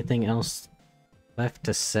there's anything else left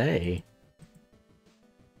to say.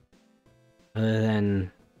 Other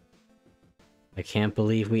than... I can't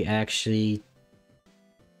believe we actually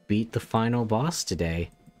beat the final boss today.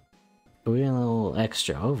 We went a little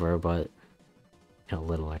extra over, but... A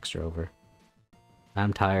little extra over.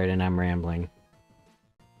 I'm tired and I'm rambling.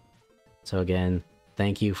 So again,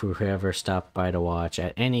 thank you for whoever stopped by to watch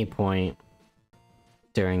at any point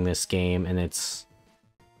during this game, and it's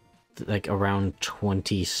like around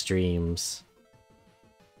 20 streams.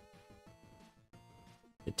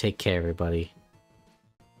 Take care, everybody.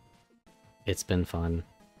 It's been fun.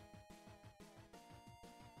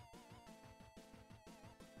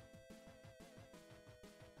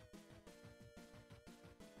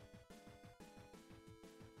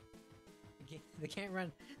 They can't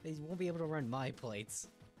run. They won't be able to run my plates.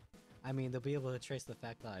 I mean, they'll be able to trace the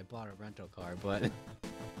fact that I bought a rental car, but...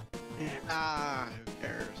 Who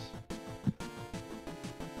cares?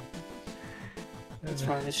 That's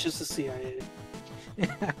fine, it's just the CIA.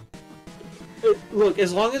 Look,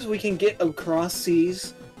 as long as we can get across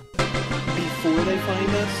seas before they find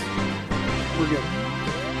us, we're good.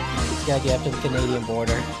 Just gotta get up to the Canadian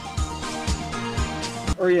border.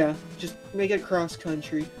 Or yeah, just make it cross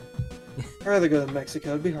country. I'd rather go to Mexico,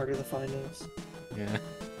 it'd be harder to find us. Yeah.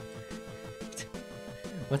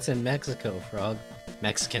 What's in Mexico, Frog?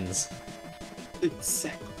 Mexicans.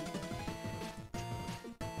 Exactly.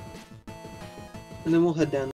 And then we'll head down